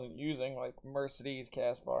anyone I wasn't using, like Mercedes,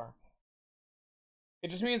 Caspar. It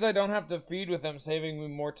just means I don't have to feed with them, saving me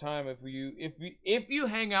more time. If you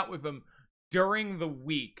hang out with them during the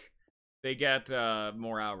week, they get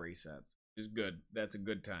morale resets, which is good. That's a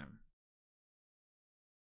good time.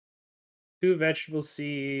 2 vegetable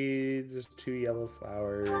seeds, 2 yellow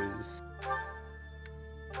flowers,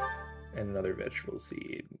 and another vegetable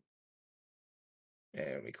seed.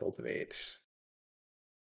 And we cultivate.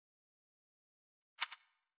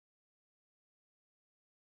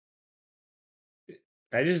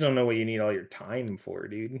 I just don't know what you need all your time for,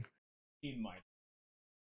 dude. He might.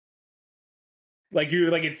 Like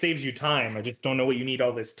it saves you time. I just don't know what you need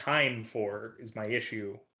all this time for. Is my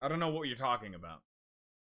issue. I don't know what you're talking about.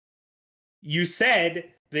 You said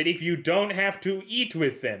that if you don't have to eat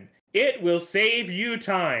with them, it will save you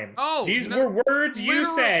time. Oh, these were words you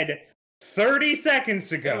said 30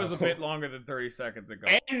 seconds ago. It was a bit longer than 30 seconds ago.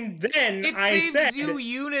 And then I said... It saves you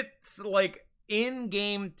units, like,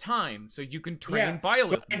 in-game time, so you can train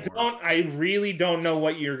Byleth more. I really don't know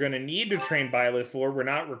what you're gonna need to train Byleth for. We're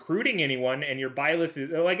not recruiting anyone, and your Byleth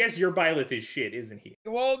is... Well, I guess your Byleth is shit, isn't he?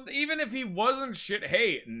 Well, even if he wasn't shit,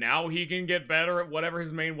 hey, now he can get better at whatever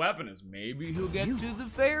his main weapon is. Maybe he'll get to the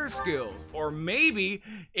fair skills. Or maybe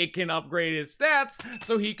it can upgrade his stats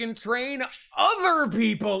so he can train other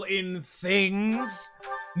people in things.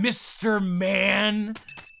 Mr. Man.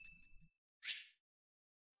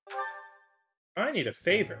 I need a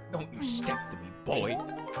favor. Don't you step to me, boy.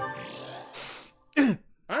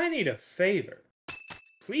 I need a favor.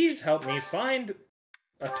 Please help me find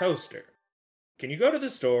a toaster. Can you go to the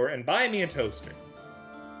store and buy me a toaster?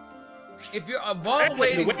 If you're while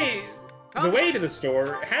waiting... The way to the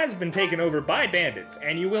store has been taken over by bandits,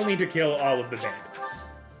 and you will need to kill all of the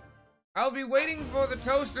bandits. I'll be waiting for the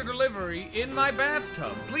toaster delivery in my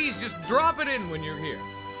bathtub. Please just drop it in when you're here.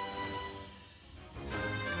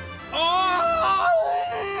 Oh!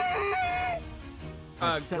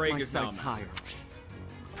 Greg is sights higher.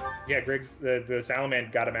 Yeah, Greg's the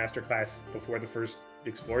Salamand got a masterclass before the first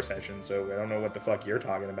explore session, so I don't know what the fuck you're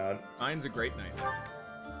talking about. Mine's a great night.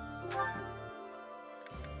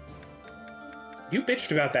 You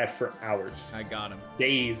bitched about that for hours. I got him.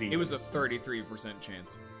 Daisy. It was a 33%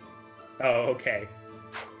 chance. Oh, okay.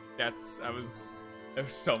 There was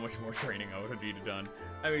so much more training I would have needed done.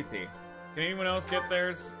 Let me see. Can anyone else get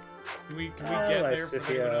theirs? Can we get there for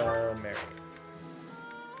anyone else? Mary.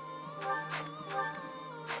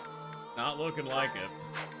 Not looking like it.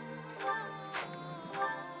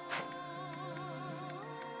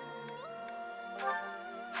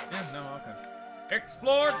 Yeah, no, okay.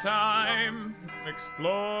 Explore time!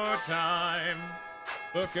 Explore time!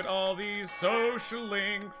 Look at all these social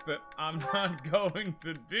links that I'm not going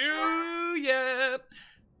to do yet!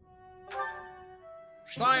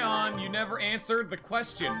 Scion, you never answered the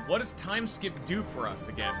question. What does time skip do for us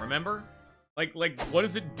again, remember? Like, what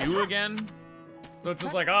does it do again? So it's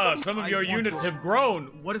just like, some of your units have grown.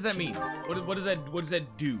 What does that mean? What does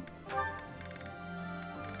that do?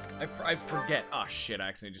 I forget. Oh shit, I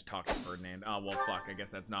accidentally just talked to Ferdinand. Oh well, fuck, I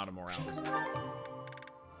guess that's not a Morales.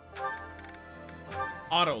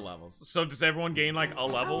 Auto levels. So does everyone gain like a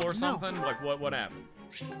level or something? No. Like what happens?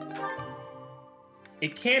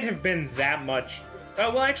 It can't have been that much.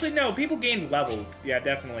 Oh, well actually no, people gained levels. Yeah,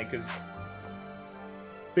 definitely, because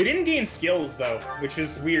they didn't gain skills though, which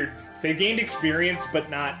is weird. They gained experience, but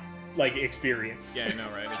not like experience. Yeah, I know,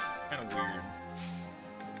 right? It's kind of weird.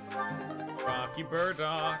 Rocky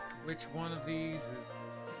Burdock, which one of these is?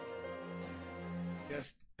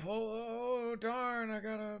 Just pull. Oh darn! I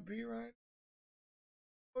gotta be right.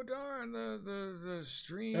 Oh darn! The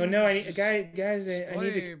stream. Oh no! Guys, I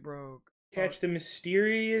need to broke. Catch the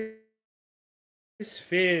mysterious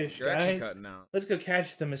fish, You're guys. actually cutting out. Let's go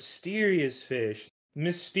catch the mysterious fish.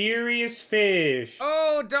 Mysterious fish.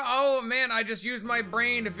 Oh man, I just used my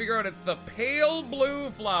brain to figure out it's the pale blue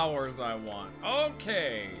flowers I want.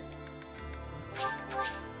 Okay.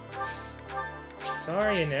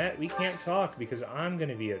 Sorry, Annette, we can't talk because I'm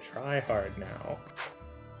gonna be a tryhard now.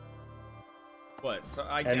 What? So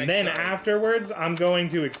afterwards, I'm going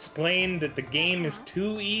to explain that the game is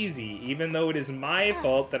too easy, even though it is my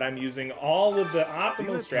fault that I'm using all of the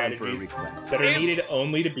optimal strategies that are needed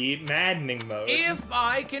only to beat maddening mode. If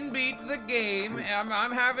I can beat the game,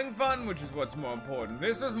 I'm having fun, which is what's more important.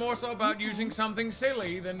 This was more so about using something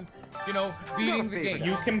silly than, you know, beating the game.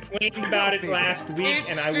 You complained about it last week,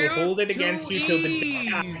 and I will hold it against you till the day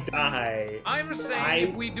I die. I'm saying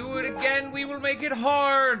if we do it again, we will make it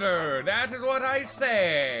harder. That is what I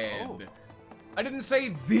said. Oh. I didn't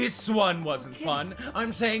say this one wasn't fun.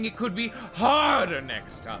 I'm saying it could be harder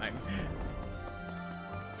next time.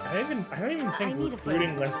 I don't even think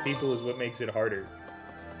recruiting less people is what makes it harder.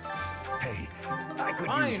 Hey, I could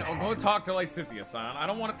Fine, use a I'll hand. go talk to Lysithia, son. I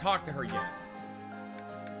don't want to talk to her yet.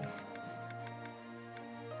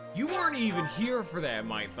 You weren't even here for that,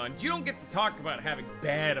 my son. You don't get to talk about having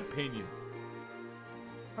bad opinions.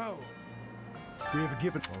 Oh. We have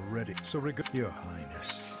given already, so Your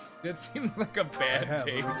Highness. That seems like a bad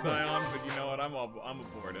take, Scion, but you know what? I'm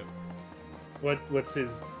aboard it. What's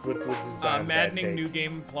his Maddening New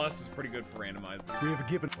Game Plus is pretty good for randomizing. We have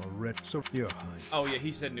given already. So, Your Highness. Oh yeah,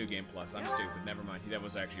 he said New Game Plus. I'm stupid. Never mind. That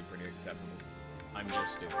was actually pretty acceptable. I'm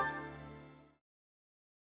just stupid.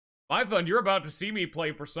 Python, you're about to see me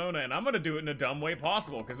play Persona, and I'm gonna do it in a dumb way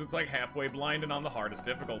possible, because it's like halfway blind and on the hardest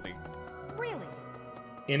difficulty. Really?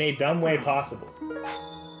 In a dumb way possible.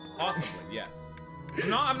 Possibly, yes.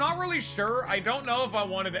 I'm not really sure. I don't know if I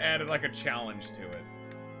wanted to add like a challenge to it.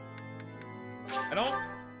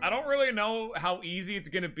 I don't really know how easy it's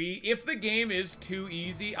gonna be. If the game is too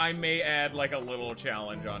easy, I may add like a little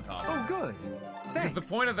challenge on top of it. Oh, good. Because the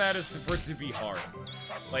point of that is for it to be hard.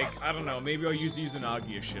 Like, I don't know, maybe I'll use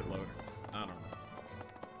Izanagi a shitload. I don't know.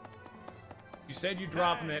 You said you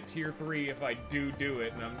drop him at tier 3 if I do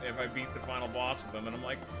it, and if I beat the final boss with him, and I'm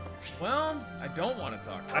like, well, I don't want to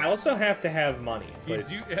talk to him. I also have to have money. You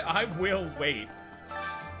do, I will wait.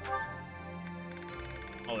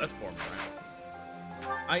 Oh, that's 4 more.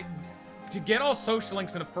 To get all social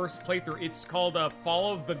links in a first playthrough, it's called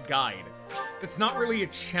follow the guide. It's not really a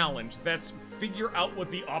challenge. That's figure out what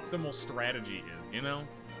the optimal strategy is, you know?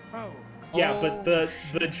 Oh. Yeah, but the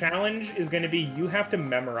challenge is going to be you have to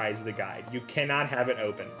memorize the guide. You cannot have it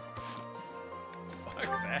open. Fuck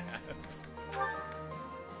that.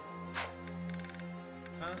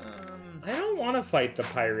 I don't want to fight the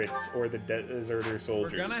pirates or the deserter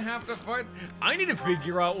soldiers. We're gonna have to fight. I need to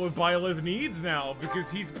figure out what Byleth needs now,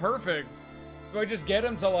 because he's perfect. Do I just get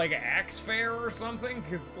him to, like, Axe Fair or something?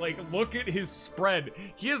 Because, like, look at his spread.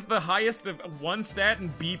 He has the highest of 1 stat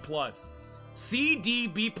and B+. C, D,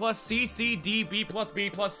 B+, C, C, D, B+,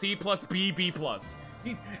 B+, C+, B, B+.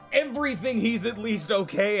 Everything he's at least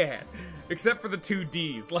okay at. Except for the 2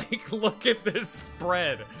 Ds. Like, look at this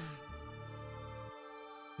spread.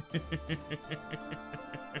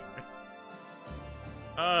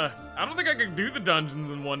 I don't think I can do the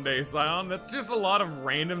dungeons in one day, Scion. That's just a lot of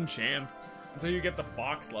random chance until you get the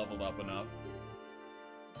fox leveled up enough.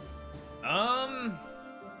 I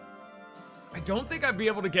don't think I'd be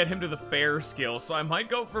able to get him to the fair skill, so I might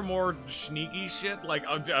go for more sneaky shit. Like,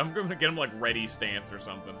 I'm gonna get him, like, ready stance or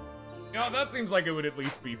something. You know, that seems like it would at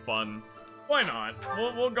least be fun. Why not?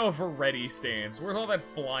 We'll go for ready stance. Where's all that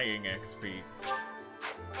flying XP?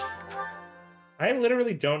 I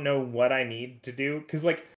literally don't know what I need to do, because,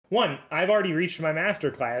 like, one, I've already reached my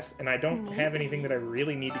master class, and I don't have anything that I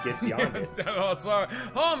really need to get beyond it. Oh, sorry.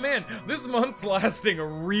 Oh, man, this month's lasting a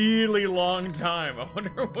really long time. I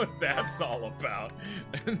wonder what that's all about.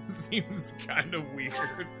 It seems kind of weird.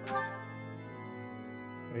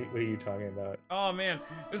 What are you talking about? Oh, man,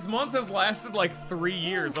 this month has lasted like 3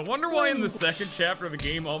 years. I wonder why in the second chapter of the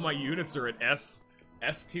game all my units are at S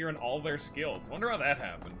tier and all their skills. I wonder how that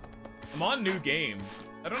happened. I'm on new game.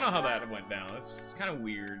 I don't know how that went down. It's kind of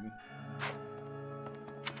weird.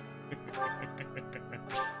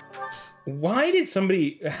 Why did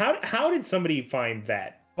somebody... How did somebody find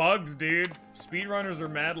that? Bugs, dude. Speedrunners are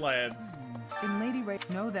mad lads. In Lady Ray,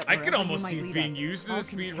 know that I could almost see lead being us, used to I'll the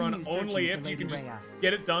speedrun continue searching only for if you Lady can just Rhea.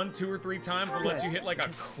 get it done 2 or 3 times to let Good. you hit like a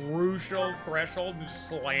crucial threshold and just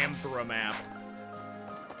slam through a map.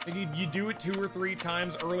 Like you do it 2 or 3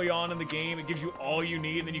 times early on in the game, it gives you all you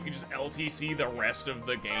need, and then you can just LTC the rest of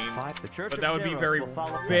the game. The Church But of that would be Zeros very, will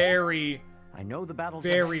follow very, I know the battle's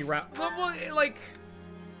very like...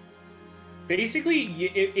 Basically,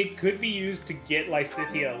 it could be used to get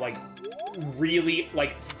Lysithea, like, really,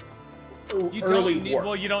 like, early work.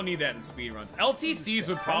 Well, you don't need that in speedruns. LTCs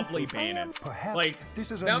would probably ban it. Perhaps Like,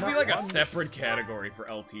 this is that would be like a enough- separate category for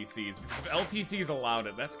LTCs. Because if LTCs allowed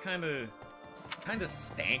it, that's kind of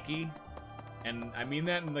stanky. And I mean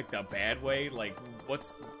that in, like, the bad way. Like,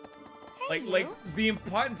 what's... Like, the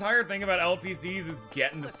entire thing about LTCs is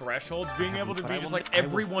getting the thresholds, being able to be just like,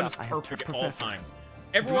 everyone is perfect at all times.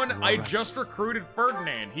 Everyone, I just recruited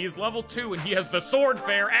Ferdinand. He is level 2, and he has the Sword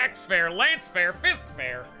Fair, Axe Fair, Lance Fair, Fist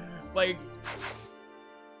Fair. Like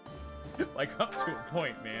up to a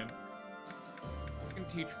point, man. I can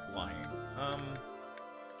teach flying.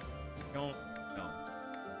 No.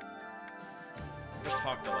 Let's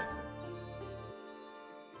talk to Lysa.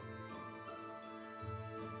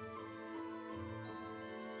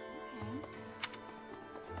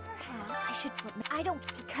 Perhaps I should put. I don't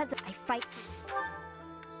because I fight.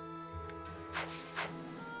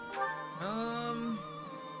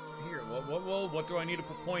 Here. What do I need to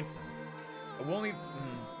put points in? I will need.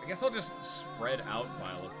 I guess I'll just spread out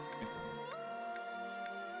Violet's points.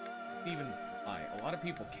 Even fly. A lot of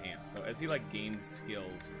people can't. So as he like gains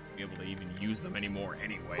skills, he'll be able to even use them anymore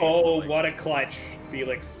anyway. Oh, so, like, what a clutch,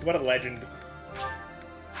 Felix. What a legend.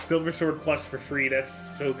 Silver Sword Plus for free. That's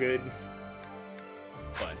so good.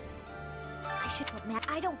 But I should put Matt.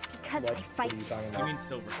 I don't because What? I fight. What are you talking You about? mean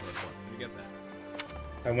Silver Sword Plus? Did you get that?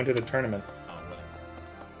 I went to the tournament. Oh,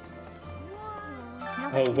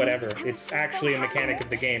 whatever. Oh, whatever. I was It's just actually so a mechanic of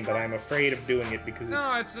the game, but I'm afraid of doing it because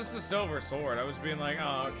No, it's just a silver sword. I was being like,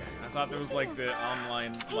 oh, okay. I thought there was like the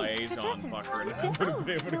online liaison Professor. fucker, and I would have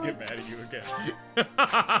been able to get mad at you again.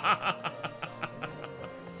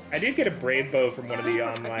 I did get a brave bow from one of the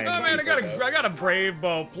online. Oh man, people, though. I got a Brave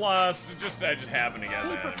Bow Plus. I just happened to get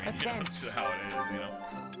that. I mean, you know, it's how it is, you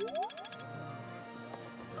know.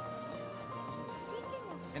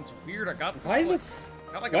 And it's weird. I got this, Why the?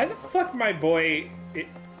 got like Why a the fuck my boy?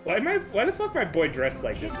 Why the fuck my boy dressed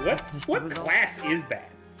like this? What class is that?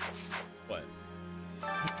 what?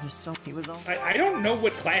 He was all. I don't know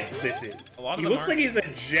what class this is. A lot of He them looks like aren't. he's a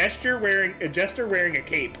jester wearing a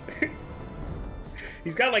cape.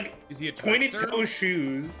 He's got like Is he a pointed trickster? toe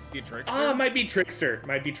shoes. Is he a trickster? Ah, might be trickster.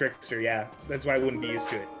 Yeah, that's why I wouldn't be used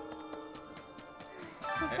to it.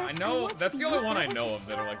 I know that's the only one I know of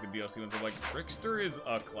that are like the DLC ones. I'm like, Trickster is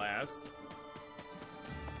a class.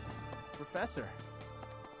 Professor.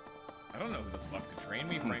 I don't know who the fuck to train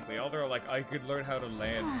me, frankly. All they're like, I could learn how to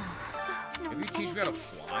land. Maybe you teach me how to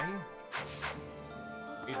fly?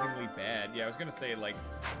 Amazingly bad. Yeah, I was gonna say, like,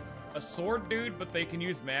 a sword dude, but they can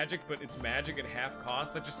use magic, but it's magic at half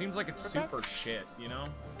cost. That just seems like it's super shit, you know?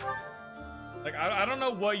 Like, I don't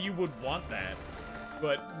know what you would want that,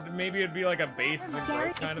 but maybe it'd be like a base and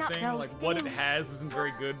growth kind of thing. Like, what it has isn't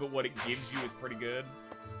very good, but what it gives you is pretty good.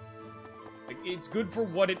 Like, it's good for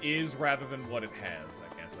what it is rather than what it has,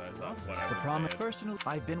 I guess. That's what I The would promise say. personal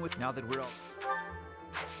I've been with now that we're all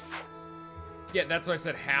Yeah, that's why I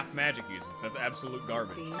said half magic uses. That's absolute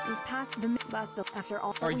garbage. Is past the but the after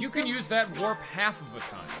all. Or you can use that warp half of the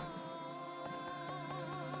time.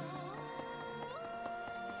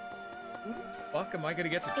 Who the fuck am I gonna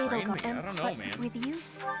get to train me? I don't know, man. With you?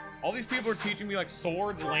 All these people are teaching me like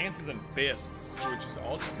swords, lances, and fists, which is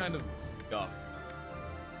all just kind of stuff.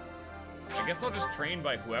 I guess I'll just train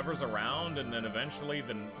by whoever's around, and then eventually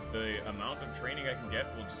the amount of training I can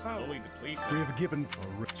get will just slowly deplete. We have given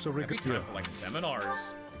so It'd be time for like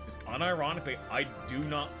seminars. Because unironically, I do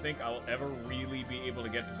not think I'll ever really be able to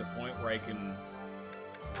get to the point where I can.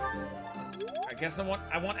 I guess I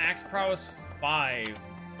want Axe Prowess 5,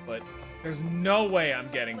 but there's no way I'm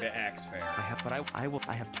getting to Axe Fair. I have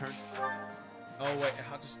I have turned Oh wait,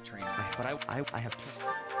 I'll just train. but I have turned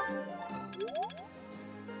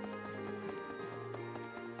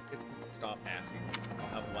Stop asking.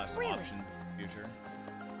 I'll have less Really? options in the future.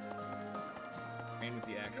 Train with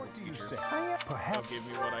the actual What do you teacher. say? They'll Perhaps give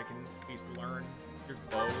me what I can at least learn. Here's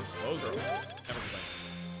bows. Bows are never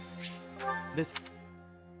played. this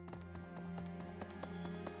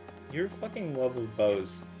Your fucking love of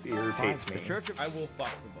bows irritates the me. Church of I will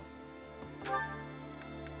fuck the bow.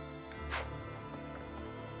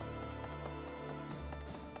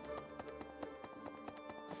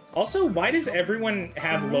 Also, why does everyone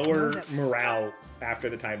have lower morale after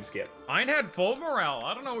the time skip? Mine had full morale.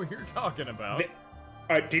 I don't know what you're talking about.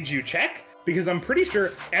 Did you check? Because I'm pretty sure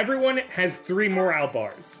everyone has 3 morale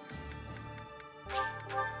bars.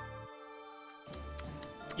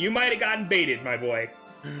 You might have gotten baited, my boy.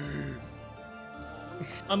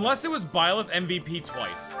 Unless it was Byleth MVP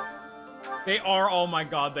twice. They are, oh my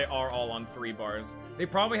god, they are all on 3 bars. They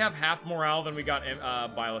probably have half morale than we got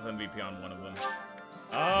Byleth MVP on one of them.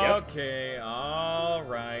 Okay,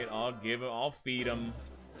 alright, I'll feed him.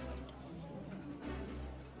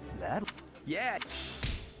 that yeah.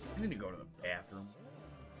 I need to go to the bathroom.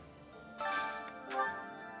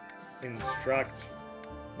 Instruct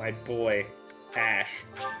my boy, Ash,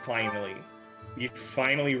 finally. You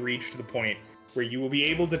finally reached the point where you will be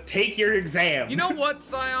able to take your exam. You know what,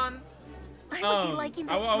 Scion? I would be liking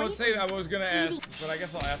that I would say I was gonna eating- ask, but I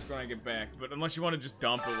guess I'll ask when I get back. But unless you want to just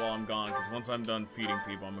dump it while I'm gone, because once I'm done feeding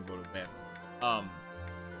people, I'm gonna go to bed.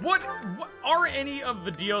 What are any of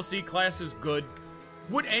the DLC classes good?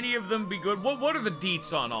 Would any of them be good? What are the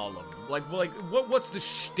deets on all of them? Like what's the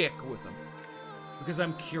shtick with them? Because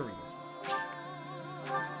I'm curious.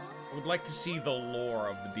 I would like to see the lore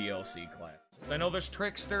of the DLC class. I know there's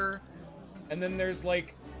Trickster, and then there's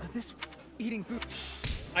like This eating food.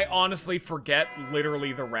 I honestly forget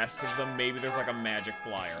literally the rest of them. Maybe there's like a magic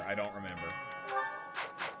flyer. I don't remember.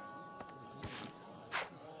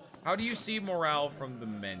 How do you see morale from the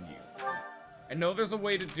menu? I know there's a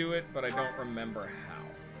way to do it, but I don't remember how.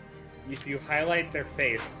 If you highlight their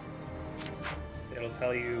face, it'll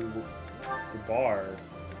tell you the bar.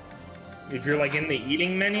 If you're like in the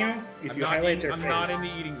eating menu, if you highlight their face. I'm not in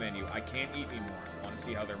the eating menu. I can't eat anymore. I want to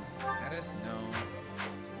see how their status? No.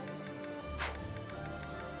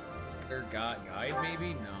 Their guide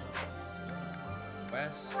maybe? No.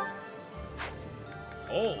 West.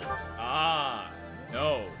 Holes. Ah.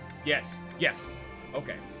 No. Yes. Yes.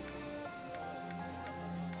 Okay.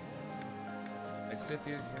 I sit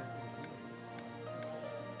here.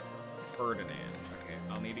 Ferdinand. Okay,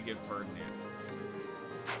 I'll need to give Ferdinand.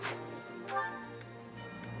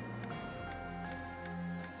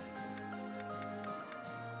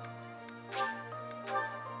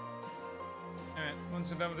 Alright,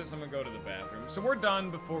 once I'm done with this, I'm gonna go to the bathroom. So we're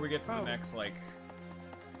done before we get to the next, like,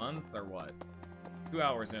 month or what? 2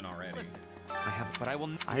 hours in already. Listen, I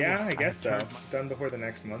will. Yeah, I guess so. Done before the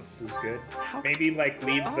next month is good. Maybe, like,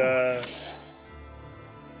 leave the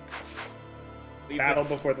battle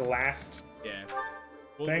before the last. Yeah.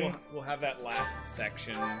 Thing. We'll have that last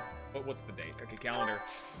section. But what's the date? Okay, calendar.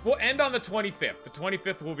 We'll end on the 25th. The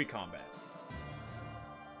 25th will be combat.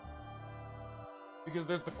 Because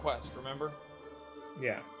there's the quest, remember?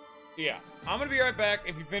 Yeah. Yeah. I'm gonna be right back.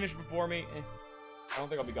 If you finish before me, I don't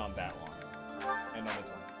think I'll be gone that long. And on the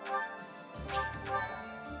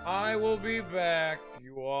 25th. I will be back.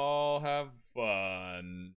 You all have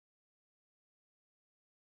fun.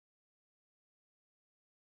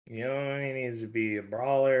 You know, he needs to be a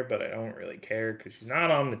brawler, but I don't really care because she's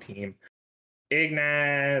not on the team.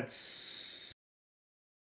 Ignatz.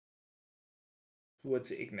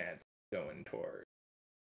 What's Ignatz going toward?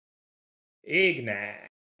 Ignatz.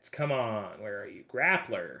 Come on. Where are you?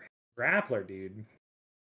 Grappler. Grappler, dude.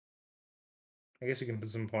 I guess we can put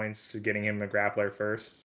some points to getting him a grappler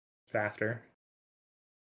first. Faster.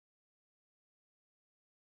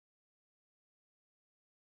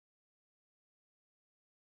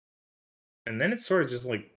 And then it's sort of just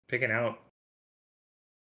like picking out.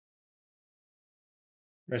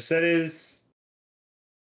 Mercedes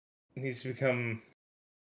needs to become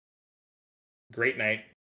Great Knight,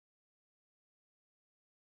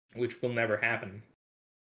 which will never happen.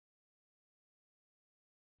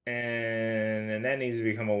 And that needs to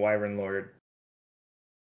become a Wyvern Lord.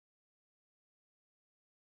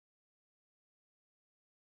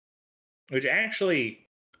 Which actually,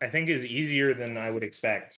 I think is easier than I would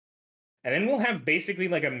expect. And then we'll have basically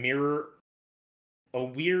like a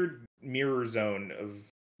weird mirror zone of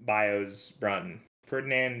bios run.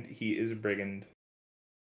 Ferdinand, he is a brigand.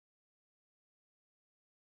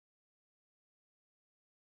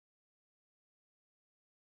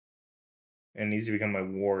 And needs to become a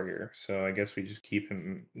warrior. So I guess we just keep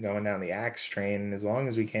him going down the axe train as long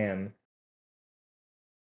as we can.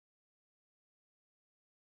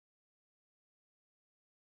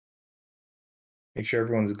 Make sure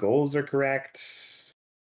everyone's goals are correct.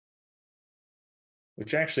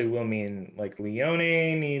 Which actually will mean, like,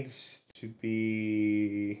 Leone needs to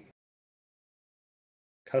be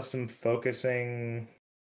custom focusing.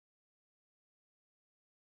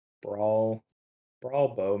 Brawl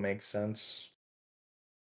bow makes sense.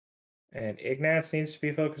 And Ignatz needs to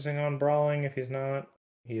be focusing on brawling if he's not.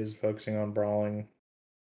 He is focusing on brawling.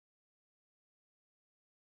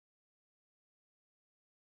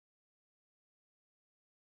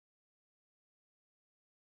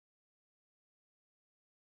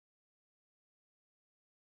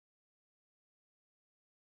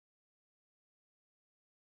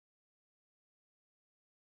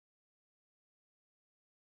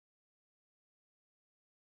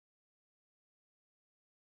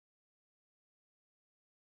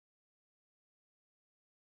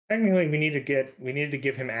 Technically, we need to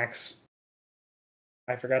give him axe.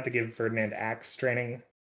 I forgot to give Ferdinand axe training.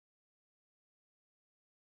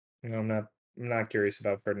 No, I'm not curious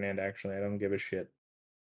about Ferdinand actually. I don't give a shit.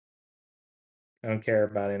 I don't care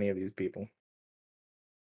about any of these people.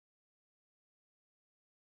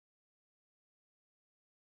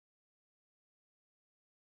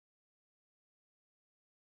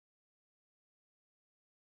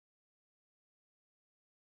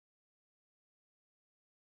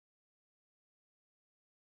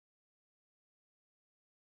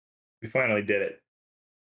 We finally did it.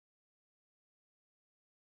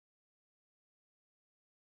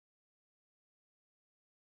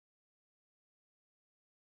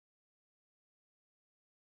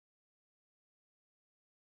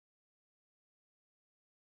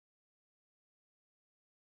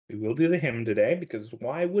 We will do the hymn today because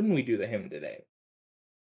why wouldn't we do the hymn today?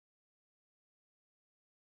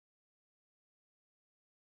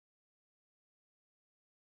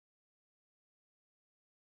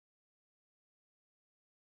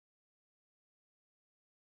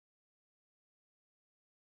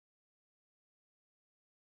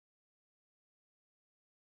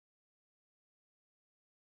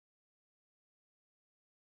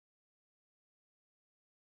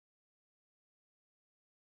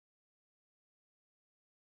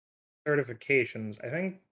 certifications. I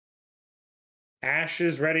think Ash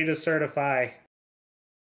is ready to certify.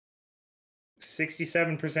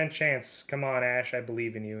 67% chance. Come on, Ash. I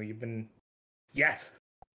believe in you. You've been... Yes!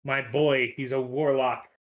 My boy. He's a warlock.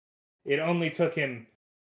 It only took him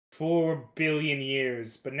 4 billion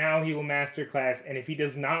years, but now he will master class, and if he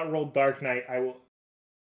does not roll Dark Knight, I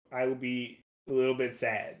will be a little bit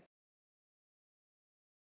sad.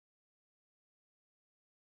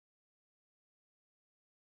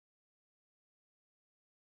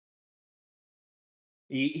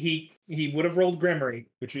 He would have rolled Grimory,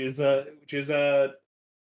 which is a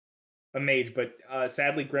mage, but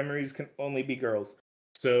sadly Grimories can only be girls.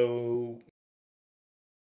 So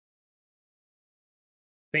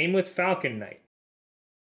same with Falcon Knight.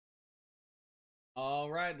 All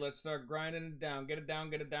right, let's start grinding it down. Get it down,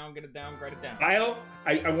 get it down, get it down, grind it down.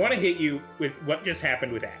 I want to hit you with what just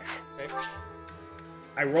happened with Ash. Okay.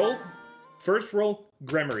 I rolled first roll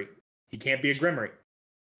Grimory. He can't be a Grimory.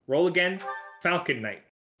 Roll again, Falcon Knight.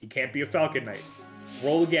 He can't be a Falcon Knight.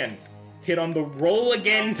 Roll again. Hit on the roll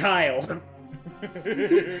again tile.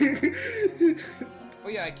 Oh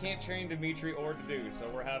yeah, I can't train Dimitri or Dedu, so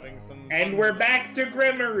we're having some... And we're back to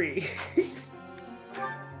Grimory.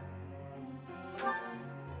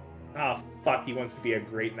 Oh, fuck, he wants to be a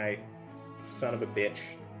great knight. Son of a bitch.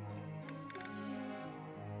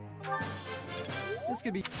 This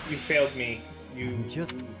could be... You failed me. You...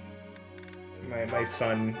 My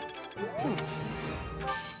son.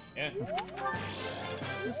 Yeah.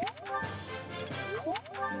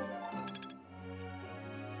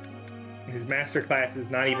 His master class is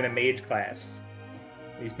not even a mage class.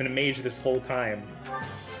 He's been a mage this whole time.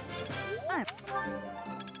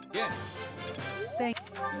 Yeah.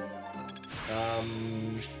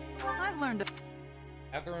 I've learned.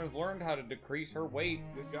 Everyone's learned how to decrease her weight.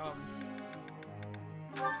 Good job.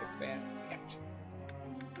 Get fat. Catch.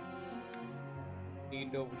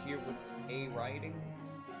 Need over here with A writing.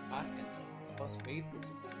 And plus faith, which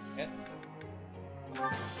is get.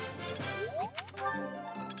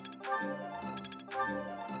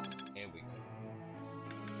 There we go.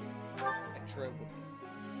 Extra.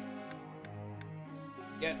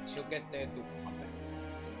 Yeah, she'll get there to combat.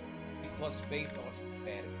 Plus faith, or she'll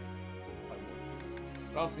better.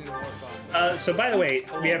 But also need to work on. So by the way,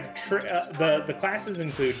 we have the classes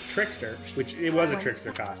include Trickster, which it was a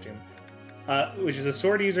Trickster costume, which is a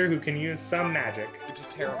sword user who can use some magic. Which is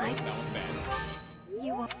terrible. That was bad.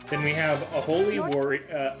 Then we have a holy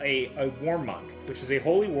warrior, a war monk, which is a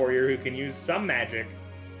holy warrior who can use some magic.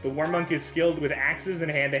 The war monk is skilled with axes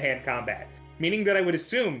and hand-to-hand combat, meaning that I would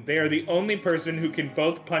assume they are the only person who can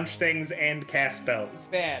both punch things and cast spells.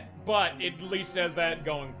 Bad, but it at least has that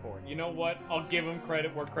going for it. You know what? I'll give him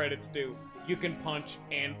credit where credit's due. You can punch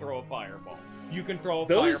and throw a fireball. You can throw a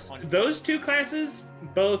fire punch. Those two classes,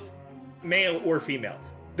 both male or female.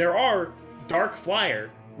 There are Dark Flyer,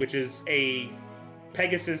 which is a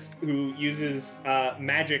Pegasus who uses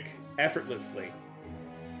magic effortlessly.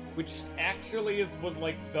 Which actually was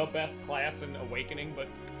like the best class in Awakening, but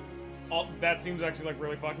that seems actually like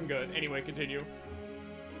really fucking good. Anyway, continue.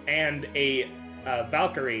 And a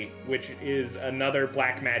Valkyrie, which is another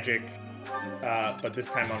black magic, but this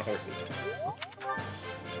time on horses.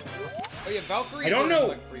 Oh yeah, Valkyries. I don't know.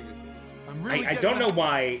 Like previously. I don't know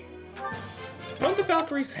why. Don't the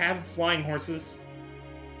Valkyries have flying horses?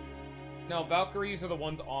 No, Valkyries are the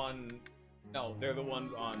ones on. No, they're the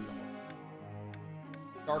ones on.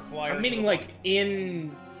 Dark Flyer. I'm meaning like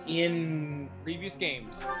in previous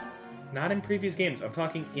games. Not in previous games. I'm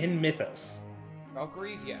talking in Mythos.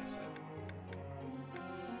 Valkyries, yes.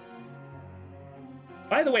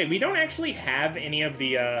 By the way, we don't actually have any of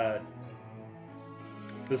the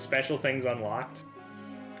special things unlocked.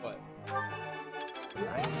 What?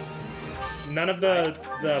 None of the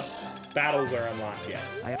battles are unlocked yet.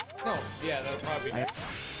 No, yeah, that'll probably be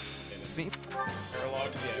See?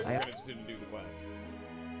 Paralogs, yeah, we're gonna just didn't do the quest.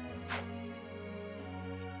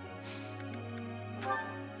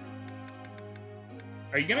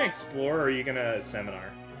 Are you gonna explore or are you gonna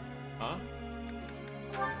seminar? Huh?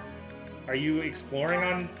 Are you exploring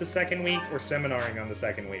on the second week or seminaring on the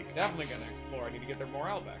second week? Definitely gonna explore. I need to get their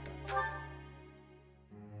morale back up.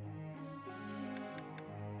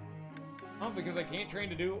 Oh, because I can't train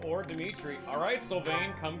Dedu or Dimitri. Alright,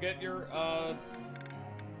 Sylvain, come get your,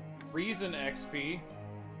 Reason XP.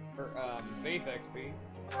 Or, Faith XP.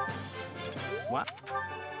 What?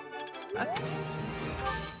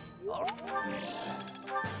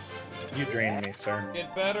 You drained me, sir.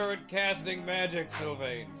 Get better at casting magic,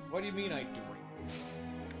 Sylvain. What do you mean I drain?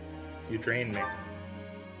 You drained me.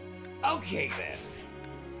 Okay, then.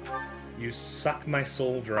 You suck my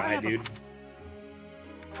soul dry, dude.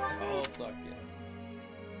 Oh, suck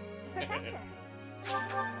yet. Professor.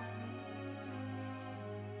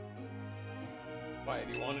 Why,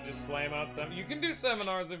 do you want to just slam out some? You can do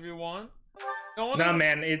seminars if you want. No one Nah, else-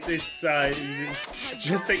 man, it's just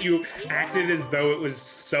that you acted as though it was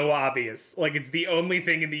so obvious. Like, it's the only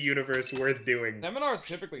thing in the universe worth doing. Seminars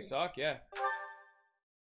typically suck, yeah.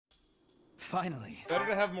 Finally. Better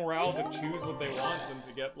to have morale to choose what they want than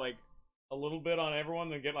to get, like, a little bit on everyone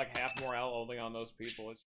than get, like, half morale only on those people.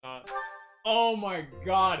 It's not... Oh my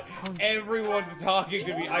god! Everyone's talking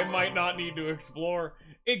to me. I might not need to explore.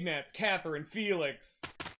 Ignatz, Catherine, Felix.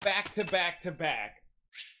 Back to back to back.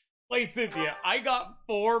 Play Cynthia. I got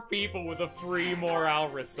 4 people with a free morale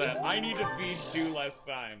reset. I need to feed 2 less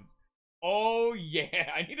times. Oh yeah,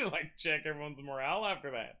 I need to, like, check everyone's morale after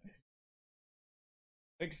that.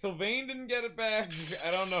 Like, Sylvain didn't get it back. I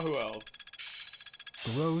don't know who else.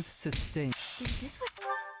 Growth sustained. Is this what?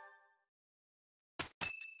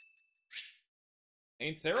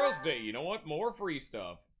 Ain't Sarah's Day. You know what? More free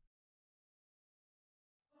stuff.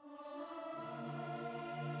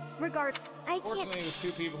 Regard. I can't. Fortunately, there's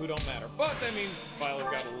 2 people who don't matter. But that means Violet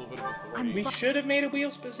got a little bit of authority. We should have made a wheel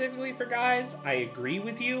specifically for guys. I agree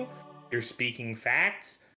with you. You're speaking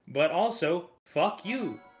facts. But also, fuck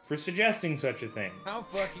you for suggesting such a thing. How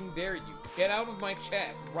fucking dare you? Get out of my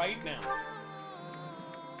chat right now.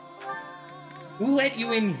 Who let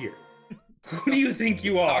you in here? Who do you think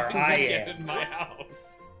you are? How I did you get am. in my house?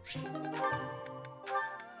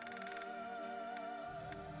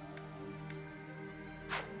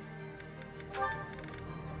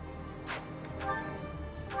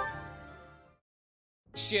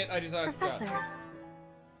 Shit, I just Professor.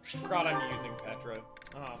 forgot I'm using Petra.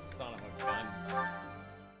 Oh, son of a gun.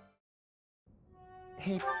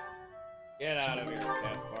 Hey. Get out of here,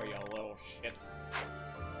 Caspar, you little shit.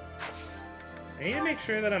 I need to make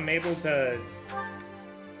sure that I'm able to...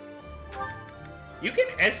 You can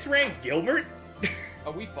S-rank Gilbert?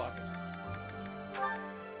 Oh, we fucking.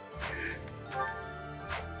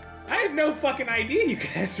 I had no fucking idea you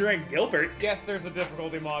can S-rank Gilbert. Yes, there's a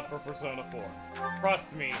difficulty mod for Persona 4.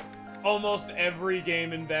 Trust me, almost every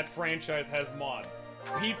game in that franchise has mods.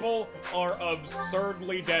 People are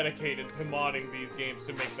absurdly dedicated to modding these games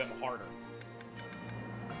to make them harder.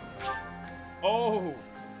 Oh,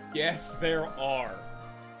 yes, there are.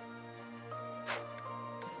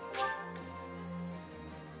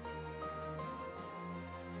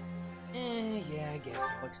 Yeah, I guess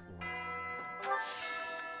I'll explore.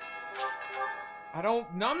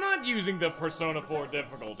 I'm not using the Persona 4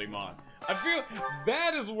 difficulty mod. I feel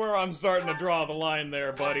that is where I'm starting to draw the line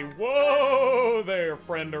there, buddy. Whoa there,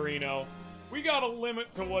 frienderino. We got a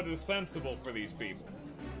limit to what is sensible for these people.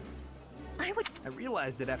 I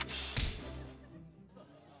realized it after.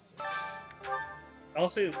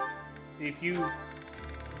 Also, if you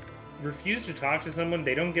refuse to talk to someone,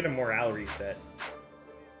 they don't get a morale reset.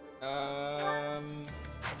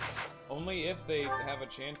 Only if they have a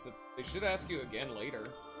chance to. They should ask you again later.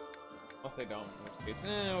 Unless they don't, in which case,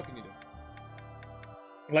 what can you do?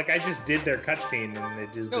 Like, I just did their cutscene and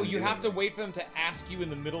it just No, didn't you do have to anything. wait for them to ask you in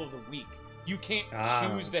the middle of the week. You can't Ah.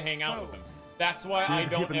 choose to hang out with them. That's why I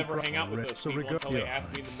You've don't given ever hang out with proper those so people rego- until they yeah.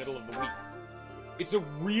 ask me in the middle of the week. It's a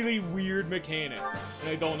really weird mechanic, and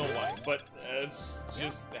I don't know why, but it's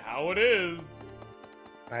just how it is.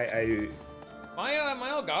 My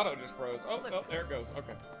Elgato just froze. Oh, there it goes.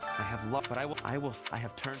 Okay. I have luck, but I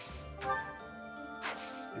have turned.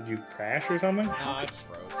 Did you crash or something? No, I just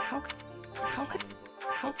froze. How could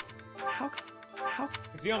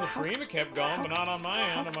See, on the stream it kept going, but not on my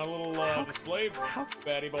end, on my little display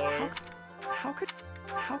batty boy.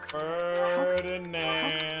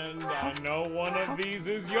 Ferdinand, I know one of these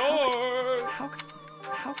is yours. How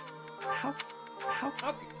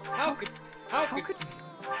could?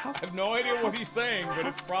 I have no idea what he's saying, but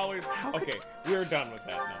it's probably okay. We're done with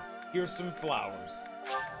that now. Here's some flowers.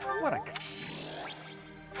 What a.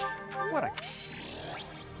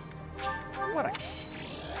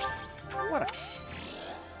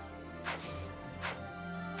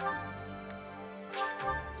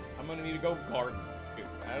 I'm gonna need to go garden. Dude,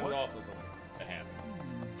 that is also something to have.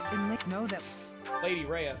 Didn't they know that? Lady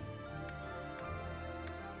Rhea.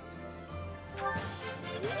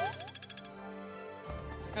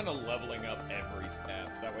 Kind of leveling up every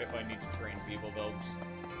stats. That way, if I need to train people, they'll just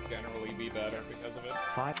generally be better because of it.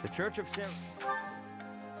 5. The Church of Sarah.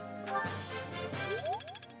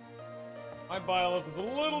 My Byleth is a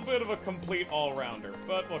little bit of a complete all-rounder,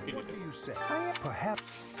 but what can you What do? do you say?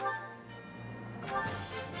 Perhaps.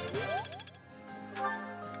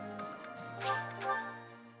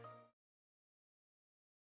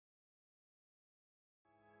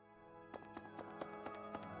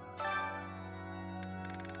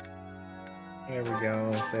 There we go,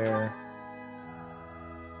 there.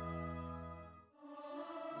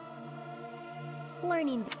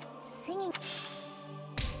 Learning, singing.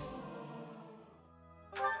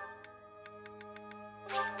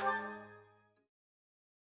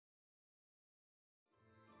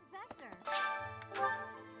 Professor.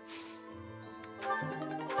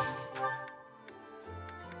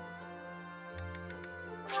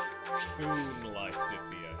 Soon,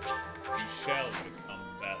 Lysithia, you shall become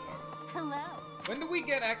better. Hello. When do we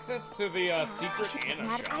get access to the secret Anna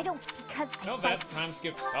Mad, shop? I don't because I know that's time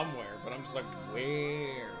skip somewhere, but I'm just like,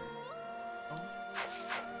 where? Oh.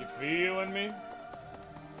 You feeling me?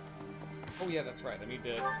 Oh yeah, that's right. I need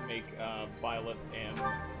to make Violet and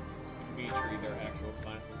Dimitri their actual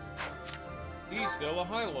classes. He's still a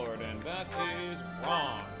High Lord, and that is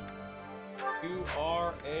wrong. You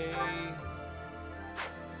are a...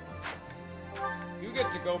 You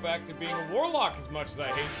get to go back to being a warlock as much as I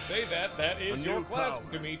hate to say that. That is your class,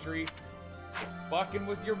 Dimitri. It's fucking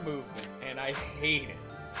with your movement, and I hate it.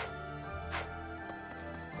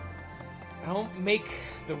 I don't make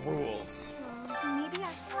the rules. Maybe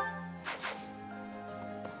I.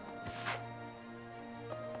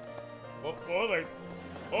 Oh there.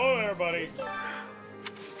 Oh there, buddy.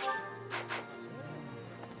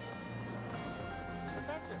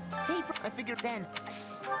 Professor, They I figured then.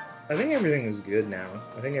 I think everything is good now.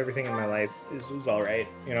 I think everything in my life is all right.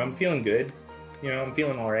 You know, I'm feeling good. You know, I'm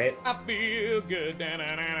feeling all right. I feel good. Na,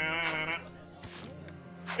 na, na, na, na, na.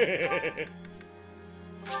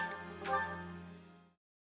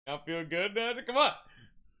 I feel good. Come on.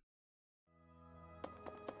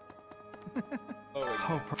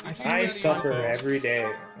 Oh, I suffer every day.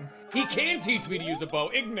 He can teach me to use a bow.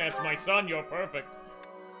 Ignatz, my son, you're perfect.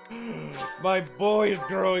 My boy is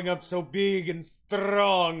growing up so big and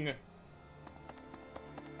strong.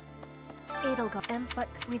 It'll go, but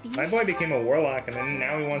with you. My boy became a warlock, and then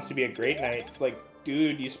now he wants to be a great knight. It's like,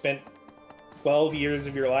 dude, you spent 12 years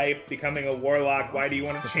of your life becoming a warlock. Why do you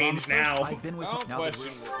want to change now? I've been with I don't now question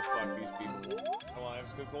what the fuck these people do in their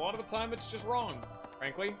lives, because a lot of the time it's just wrong,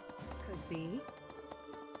 frankly. Could be.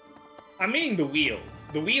 I mean the wheel.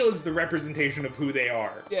 The wheel is the representation of who they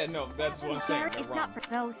are. Yeah, no, that's what I'm saying. They're If wrong. not for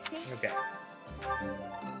those states. Okay.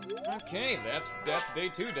 Okay, that's day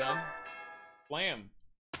 2 done. Blam.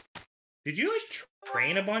 Did you, like,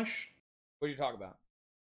 train a bunch? What are you talking about?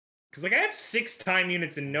 Because, like, I have 6 time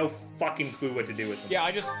units and no fucking clue what to do with them. Yeah,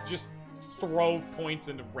 I just throw points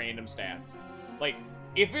into random stats. Like,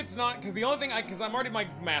 if it's not, because the only thing because I'm already my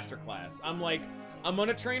master class. I'm like, I'm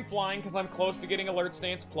gonna train flying because I'm close to getting alert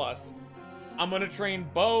stance plus. I'm gonna train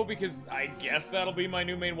bow because I guess that'll be my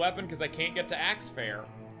new main weapon because I can't get to axe fair.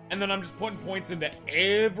 And then I'm just putting points into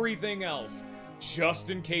everything else just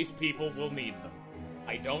in case people will need them.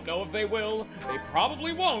 I don't know if they will. They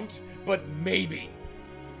probably won't, but maybe.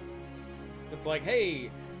 It's like,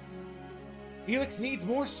 hey, Felix needs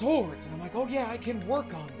more swords. And I'm like, oh yeah, I can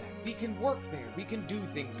work on that. We can work there. We can do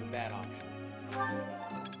things with that option.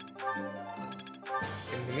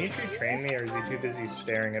 Can Dimitri train me, or is he too busy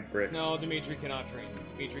staring at bricks? No, Dimitri cannot train.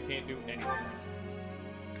 Dimitri can't do anything.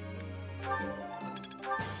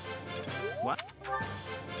 What?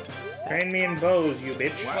 Train me in bows, you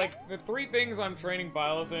bitch. Like, the 3 things I'm training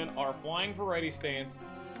Violet in are flying for ready stance,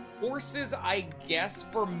 horses, I guess,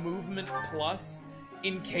 for movement plus,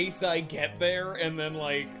 in case I get there, and then,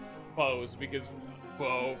 like, bows, because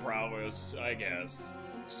bow prowess, I guess.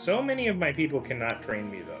 So many of my people cannot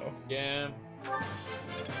train me, though. Yeah.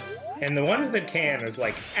 And the ones that can is,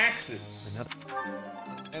 like, axes.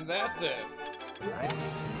 And that's it.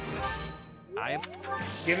 I am.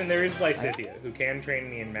 Given there is Lysithia, who can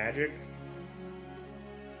train me in magic.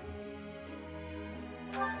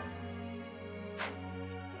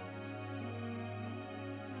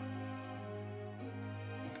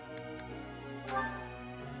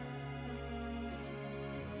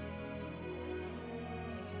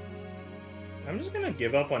 I'm just gonna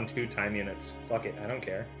give up on 2 time units. Fuck it, I don't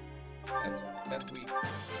care. That's weak.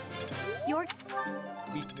 Your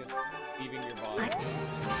Weakness leaving your body.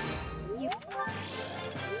 you.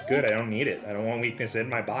 Good, I don't need it. I don't want weakness in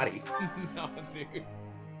my body. No, dude.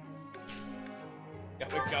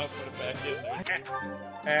 Gotta put it back in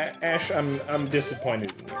there. Ash, I'm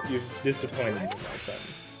disappointed in you. You've disappointed me, my son.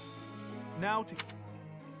 Now to.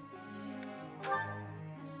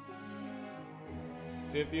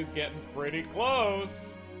 Cynthia's getting pretty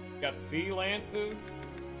close. Got sea lances.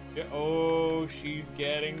 Yeah, oh, she's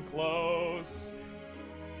getting close.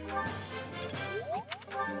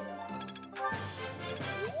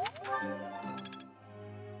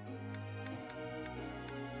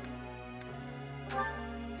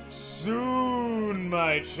 Soon, Soon,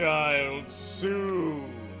 my child, soon.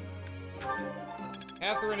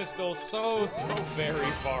 Catherine is still so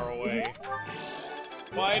very far away.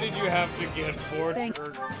 Why did you have to get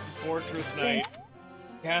Fortress Knight?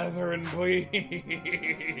 Catherine,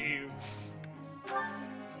 please.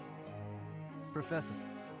 Professor.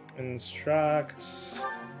 Instruct.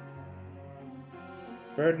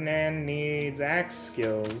 Ferdinand needs axe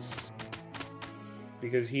skills.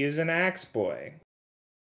 Because he is an axe boy.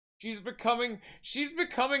 She's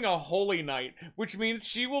becoming a holy knight, which means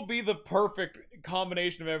she will be the perfect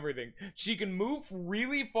combination of everything. She can move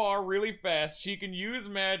really far, really fast. She can use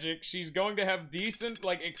magic. She's going to have decent,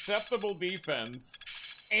 like, acceptable defense.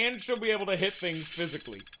 And she'll be able to hit things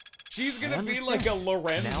physically. She's gonna be like a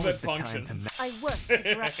Lorenz that functions. I worked to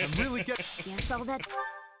correct I'm really good. Guess all that.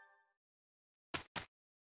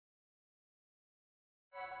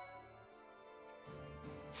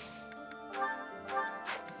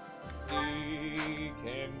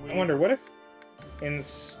 I wonder, what if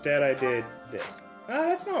instead I did this?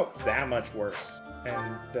 That's not that much worse,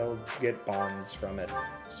 and they'll get bonds from it,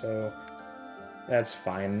 so that's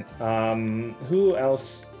fine. Who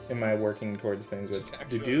else am I working towards things with?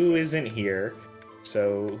 Dudu isn't here,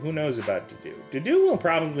 so who knows about Dudu? Dudu will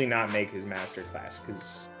probably not make his master class,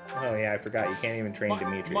 because, oh yeah, I forgot, you can't even train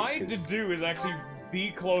Dimitri. My Dudu is actually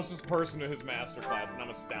the closest person to his master class, and I'm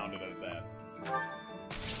astounded at that.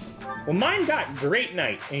 Well, mine got Great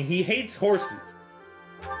Knight, and he hates horses.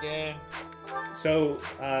 Yeah. So,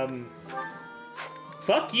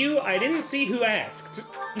 fuck you, I didn't see who asked.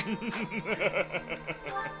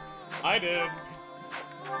 I did.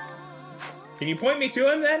 Can you point me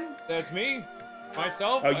to him, then? That's me.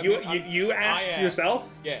 Myself. Oh, you asked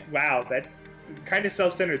yourself? Yeah. Wow, that kind of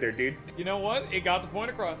self-centered there, dude. You know what? It got the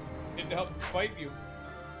point across. It helped spite you.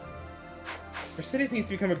 Mercedes needs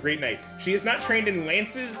to become a Great Knight. She is not trained in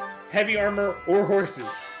lances, heavy armor, or horses.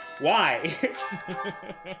 Why?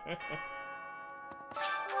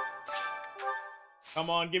 Come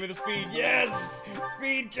on, give me the speed. Yes!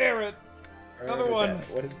 Speed carrot! Another one.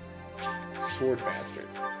 What is Swordmaster?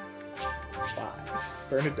 Why?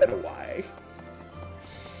 Bernadetta, why?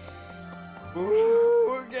 Ooh,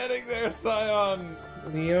 we're getting there, Scion!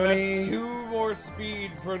 Leone. That's 2 more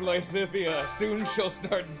speed for Lysithia. Soon she'll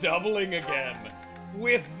start doubling again.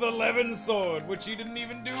 With the Levin Sword, which she didn't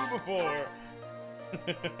even do before.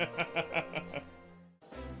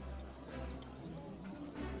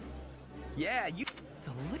 Yeah, you.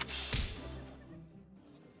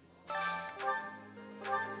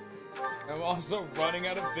 I'm also running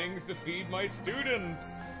out of things to feed my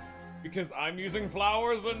students. Because I'm using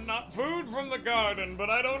flowers and not food from the garden, but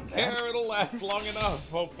I don't care, it'll last long enough,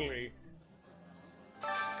 hopefully.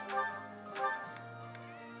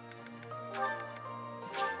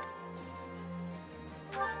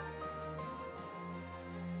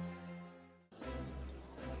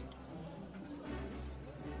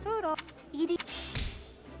 Food or eating.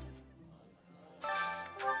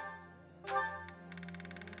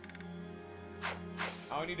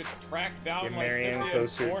 I need to track down Get my Marianne Cynthia and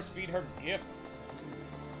closer. force feed her gifts.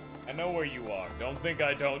 I know where you are. Don't think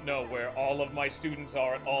I don't know where all of my students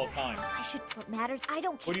are at all times. I should put matters. I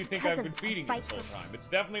don't care. What do you think because I've been of feeding you fight this for- whole time? It's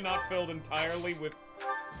definitely not filled entirely with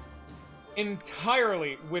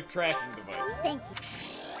tracking devices. Thank you.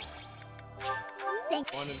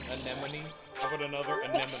 Thank you. One anemone? How about another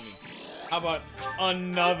anemone? How about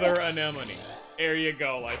another anemone? There you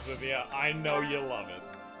go, Lysithia. I know you love it.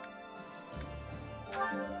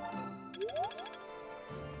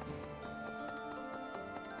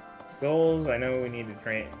 Goals, I know we need to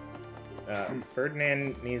train.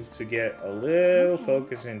 Ferdinand needs to get a little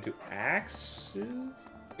focus into axes.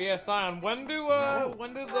 Yeah, Scion, when do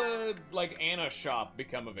the, like, Anna shop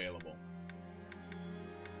become available?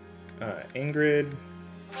 Ingrid.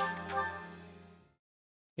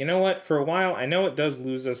 You know what? For a while, I know it does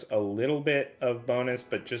lose us a little bit of bonus,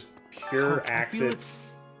 but just pure axes.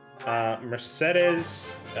 Mercedes,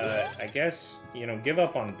 I guess, you know, give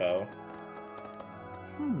up on bow.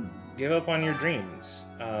 Give up on your dreams.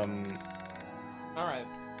 Alright.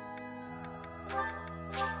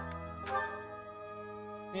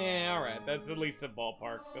 Yeah, alright. That's at least a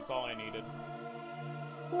ballpark. That's all I needed.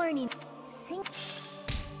 Learning. Sing.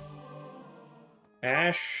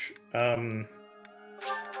 Ash, so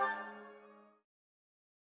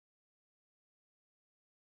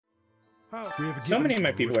many of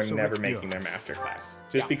my people are never making their master class.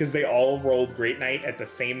 Just because they all rolled Great Knight at the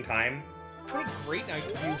same time. How many Great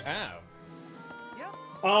Knights do you have?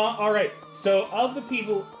 Alright, so of the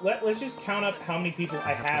people, let's just count up how many people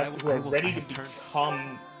I have who are ready to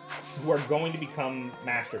become, who are going to become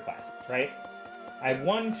master classes, right? I have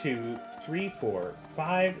 1, 2, 3, 4,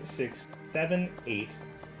 5, 6, 7, 8.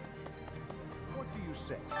 What do you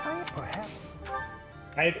say? Perhaps.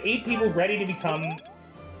 I have 8 people ready to become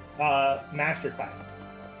master class.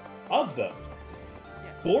 Of those,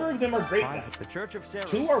 4 of them are Great Knight. The Church of Sarah.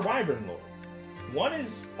 2 are Wyvern Lord. 1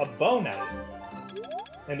 is a Bow Knight.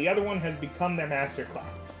 And the other one has become their master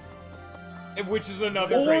class. Which is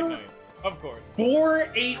another Great Knight, of course. 4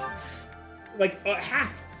 8s, like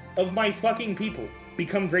half of my fucking people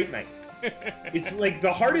become Great Knights. It's like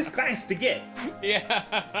the hardest class to get.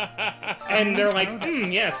 Yeah. And they're like,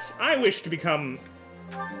 yes, I wish to become...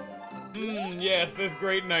 Yes, this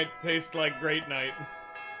Great Knight tastes like Great Knight.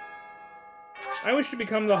 I wish to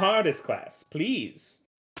become the hardest class, please.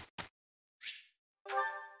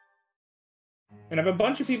 And I have a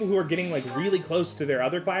bunch of people who are getting like really close to their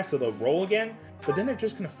other class, so they'll roll again, but then they're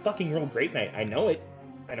just gonna fucking roll Great Knight. I know it.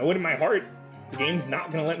 I know it in my heart. The game's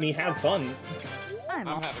not gonna let me have fun. I'm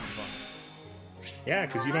having fun. Yeah,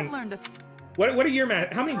 because you I've don't... learned a What are your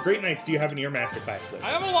how many Great Knights do you have in your master class list? I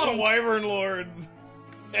have a lot of Wyvern Lords.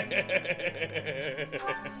 I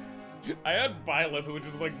had Byleth, which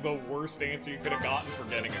is like the worst answer you could have gotten for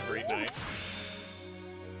getting a Great Knight.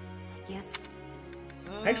 I guess.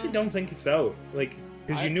 I actually don't think so. Like,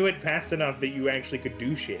 because you knew it fast enough that you actually could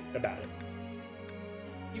do shit about it.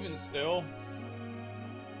 Even still.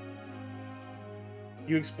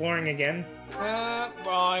 You exploring again? Well,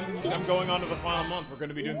 I'm going on to the final month. We're going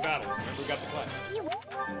to be doing battles. Remember, we got the class.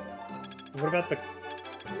 What about the...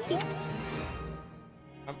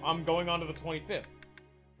 I'm going on to the 25th.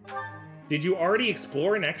 Did you already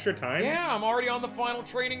explore in extra time? Yeah, I'm already on the final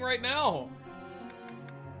training right now.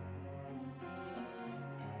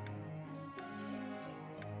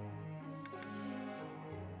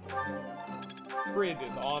 Grid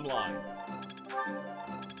is online.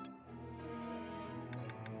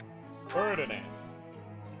 Ferdinand.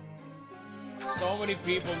 So many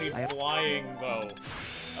people need flying, though.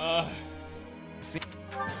 I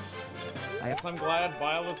guess I'm glad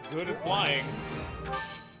Violet's good at flying.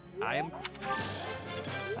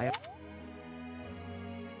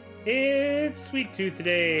 It's Sweet Tooth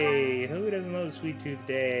Day. Who doesn't love Sweet Tooth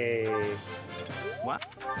Day? What?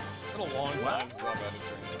 It's been a long time since I've had a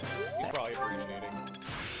drink. He's probably appreciating.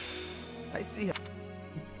 I see him.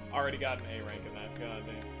 He's already got an A rank in that. God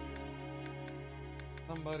damn.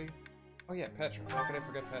 Somebody. Oh yeah, Petra. How could I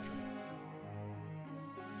forget Petra?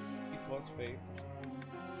 E plus faith.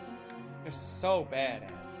 Just so bad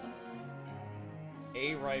at it.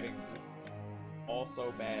 A writing.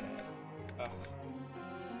 Also bad at it. Ugh.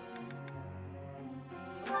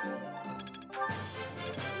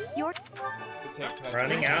 You're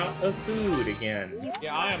Running out of food again.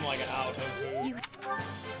 Yeah, I am like out of food.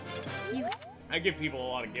 I give people a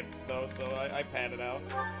lot of gifts though, so I pad it out.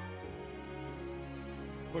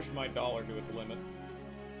 Push my dollar to its limit.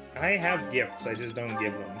 I have gifts, I just don't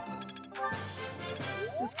give them.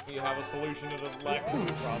 You have a solution to the lack of food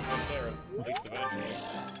problem there, at least eventually.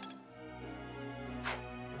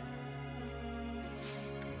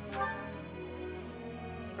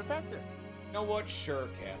 Professor. You know what? Sure,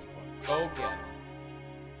 Casper. Go get it.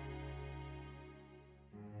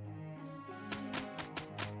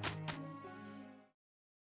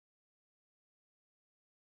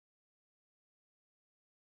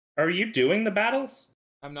 Are you doing the battles?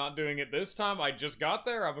 I'm not doing it this time. I just got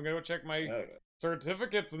there. I'm gonna go check my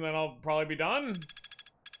certificates and then I'll probably be done.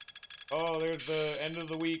 Oh, there's the end of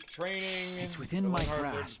the week training. It's within my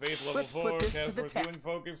grasp. Let's put this to the test. Doing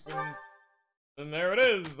focus and there it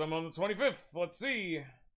is. I'm on the 25th. Let's see.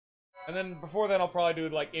 And then before that, I'll probably do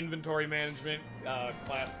like inventory management,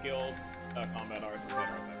 class skill, combat arts,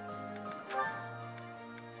 etc.,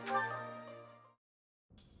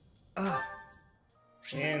 etc.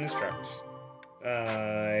 Instruct.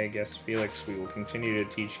 I guess, Felix, we will continue to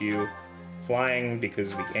teach you flying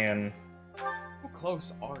because we can. How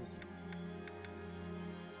close are you?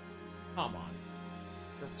 Come on.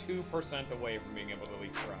 You're 2% away from being able to at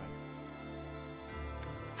least try.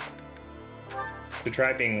 To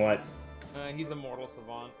try being what? He's a mortal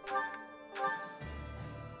savant.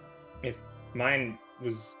 If mine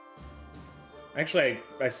was... Actually,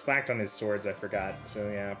 I slacked on his swords, I forgot. So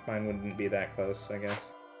yeah, mine wouldn't be that close, I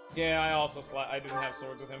guess. Yeah, I also I didn't have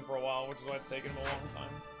swords with him for a while, which is why it's taken him a long time.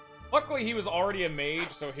 Luckily, he was already a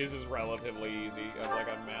mage, so his is relatively easy as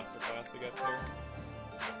like a master class to get to.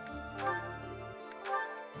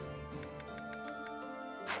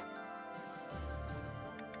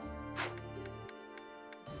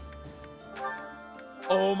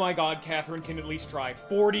 Oh my god, Catherine can at least try.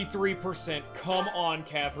 43%. Come on,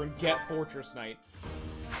 Catherine. Get Fortress Knight.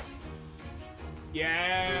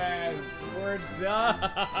 Yes! We're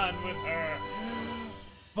done with her.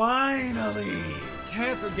 Finally!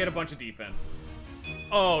 Catherine, get a bunch of defense.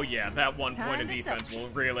 Oh yeah, that 1 point of defense will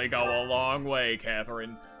really go a long way,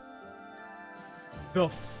 Catherine. The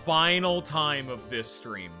final time of this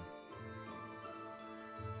stream.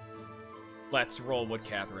 Let's roll with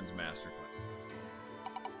Catherine's masterclass.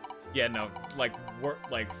 Yeah, no, like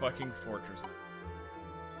fucking Fortress Knight.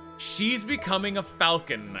 She's becoming a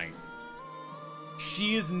Falcon Knight.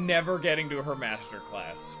 She is never getting to her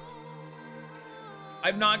masterclass.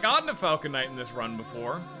 I've not gotten a Falcon Knight in this run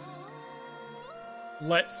before.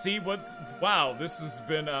 Let's see what... Wow, this has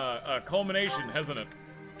been a culmination, hasn't it?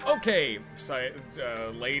 Okay,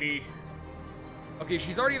 lady. Okay,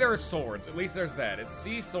 she's already there with swords. At least there's that. It's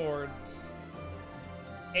C swords.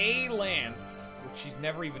 A lance, which she's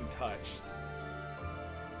never even touched.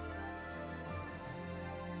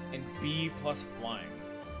 And B plus flying.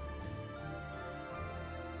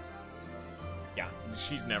 Yeah,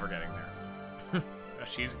 she's never getting there.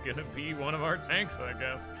 She's gonna be one of our tanks, I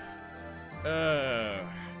guess.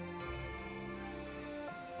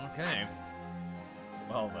 Okay.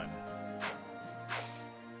 Well then.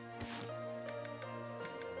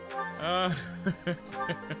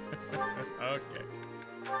 Okay.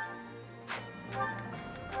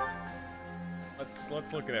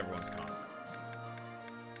 Let's look at everyone's comment.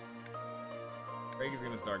 Craig is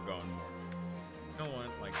gonna start going more. You don't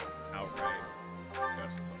want like outright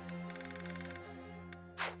just look.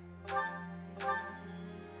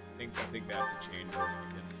 I think they have to change what we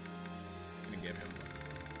did. I'm gonna give him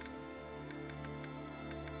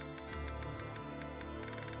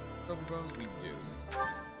double bows. We do.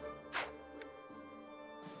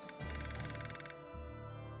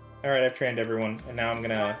 Alright, I've trained everyone, and now I'm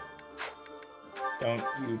gonna... Don't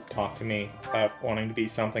you talk to me about wanting to be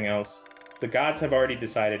something else. The gods have already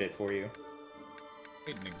decided it for you.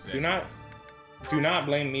 Do not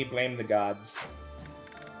blame me, blame the gods.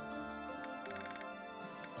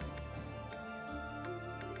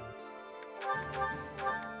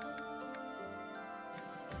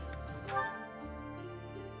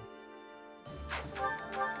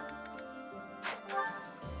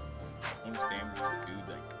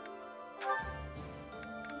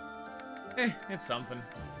 It's something.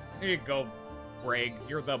 Here you go, Greg.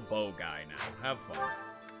 You're the bow guy now. Have fun.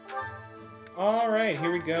 Alright,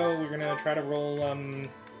 here we go. We're gonna try to roll,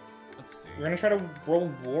 Let's see. We're gonna try to roll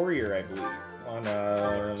Warrior, I believe, on,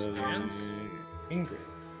 Ingrid.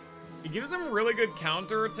 It gives him really good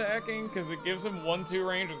counter-attacking, because it gives him 1-2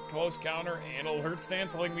 range with close counter and alert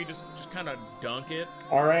stance, letting me just kind of dunk it.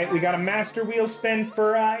 Alright, we got a Master Wheel spin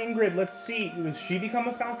for, Ingrid. Let's see. Does she become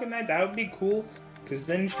a Falcon Knight? That would be cool. Because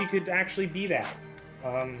then she could actually be that.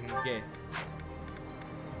 Yeah.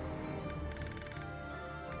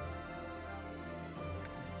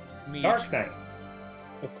 Dark Knight.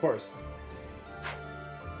 Of course.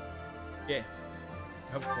 Yeah.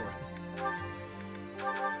 Of course.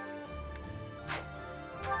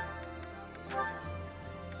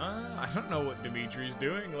 I don't know what Dimitri's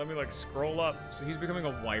doing. Let me, like, scroll up. So he's becoming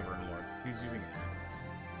a Wyvern Lord. He's using...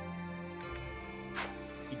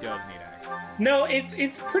 He does need action. No,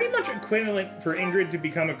 it's pretty much equivalent for Ingrid to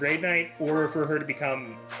become a Great Knight or for her to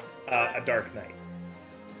become a Dark Knight.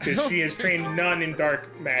 Because she has trained none in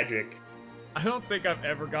dark magic. I don't think I've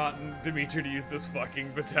ever gotten Dimitri to use this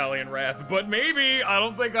fucking Battalion Wrath, but maybe. I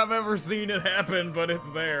don't think I've ever seen it happen, but it's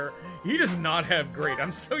there. He does not have great.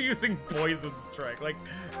 I'm still using Poison Strike. Like,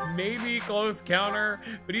 maybe close counter,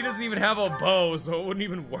 but he doesn't even have a bow, so it wouldn't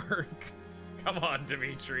even work. Come on,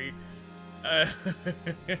 Dimitri.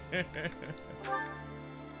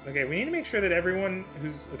 Okay, we need to make sure that everyone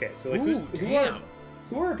who's... Okay, so like,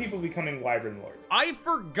 who are people becoming Wyvern Lords? I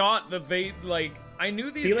forgot that they, like... I knew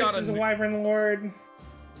these Felix is a Wyvern Lord.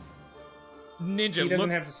 Ninja, he doesn't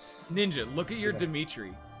have... Ninja, look at your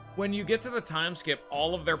Dimitri. When you get to the time skip,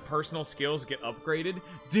 all of their personal skills get upgraded.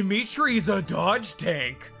 Dimitri's a dodge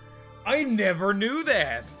tank! I never knew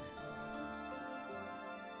that!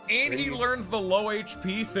 And he learns the low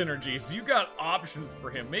HP synergy, so you got options for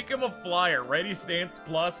him. Make him a flyer. Ready stance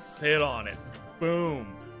plus, sit on it.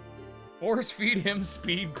 Boom. Force feed him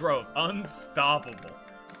speed growth. Unstoppable.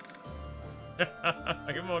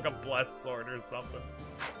 Give him like a blessed sword or something.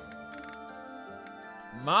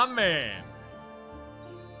 My man.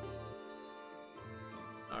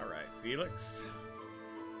 Alright, Felix.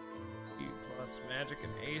 E plus magic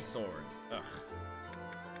and A swords. Ugh.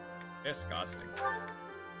 Disgusting.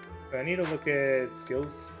 I need to look at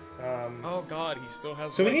skills. Oh god, he still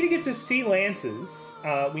has... So we need to get to C lances.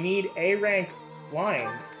 We need A rank flying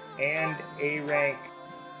and A rank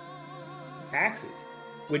axes,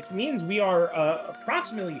 which means we are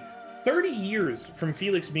approximately 30 years from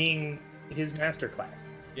Felix being his master class.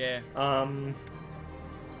 Yeah.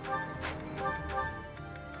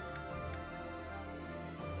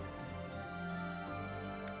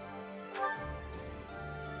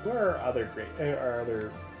 Where are other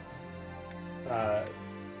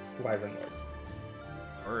Wyvern Lords?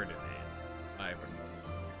 Ferdinand. Wyvern.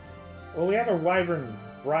 Well, we have a Wyvern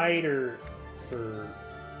Rider for...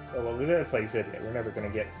 Oh, well, that's Lycidia. We're never going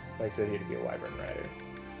to get Lycidia to be a Wyvern Rider.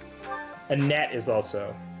 Annette is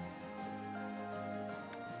also...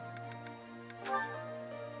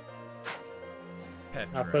 Petra.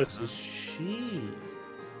 How close is she?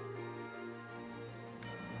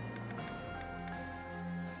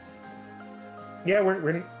 Yeah,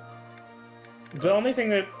 we're the only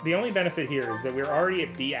benefit here is that we're already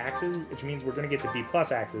at B axes, which means we're going to get to B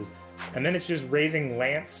plus axes, and then it's just raising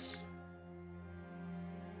Lance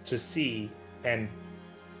to C and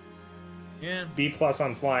B plus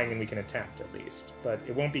on flying, and we can attempt at least, but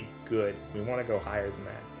it won't be good. We want to go higher than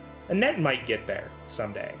that. Annette might get there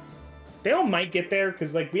someday. They all might get there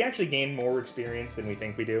because like we actually gain more experience than we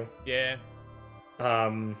think we do. Yeah.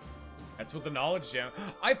 That's what the knowledge gem.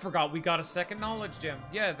 I forgot we got a second knowledge gem.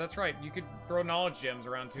 Yeah, that's right. You could throw knowledge gems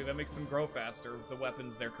around too. That makes them grow faster. The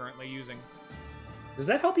weapons they're currently using. Does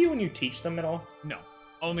that help you when you teach them at all? No,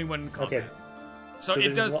 only when combat. Okay. So it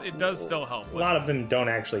does. It does still help. A lot of them don't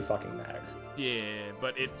actually fucking matter. Yeah,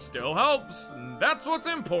 but it still helps. And that's what's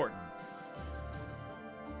important.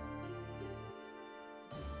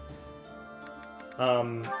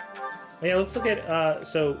 Yeah, let's look at,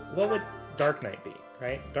 so what would Dark Knight be,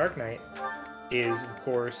 right? Dark Knight is, of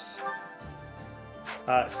course,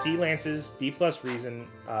 C Lances, B plus Reason,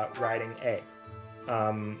 Riding A.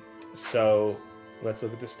 So, let's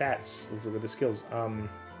look at the stats. Let's look at the skills.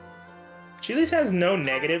 Chiles has no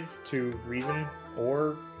negative to Reason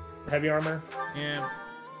or Heavy Armor. Yeah.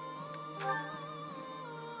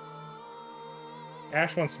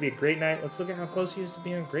 Ash wants to be a Great Knight. Let's look at how close he is to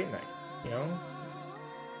being a Great Knight, you know?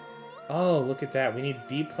 Oh, look at that. We need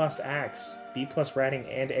B plus Axe, B plus Riding,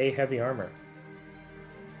 and A Heavy Armor.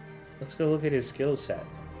 Let's go look at his skill set.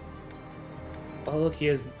 Oh, look, he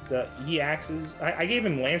has the E Axes. I gave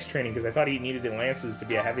him Lance training because I thought he needed the Lances to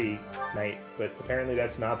be a Heavy Knight, but apparently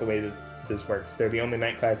that's not the way that this works. They're the only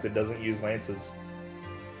Knight class that doesn't use Lances.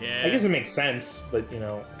 Yeah. I guess it makes sense, but, you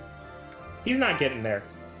know, he's not getting there.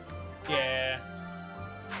 Yeah.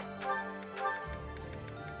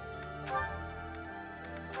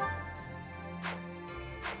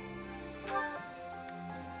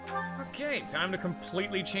 Okay, time to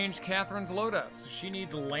completely change Catherine's loadout. So she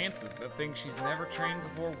needs lances, the thing she's never trained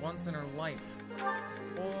before once in her life.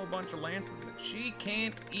 A whole bunch of lances that she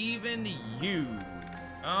can't even use.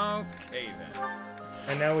 Okay then.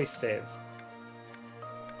 And now we save.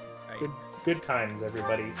 Yikes. Good times,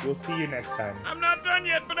 everybody. We'll see you next time. I'm not done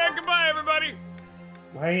yet, but goodbye, everybody.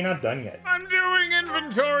 Why are you not done yet? I'm doing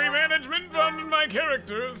inventory management on my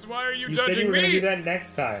characters. Why are you You judging said you were me? going to do that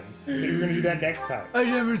next time. You said you were going to do that next time. I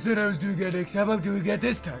never said I was doing that next time. I'm doing that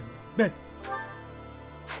this time. Man.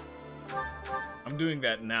 I'm doing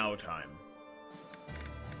that now time.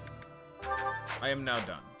 I am now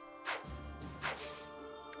done.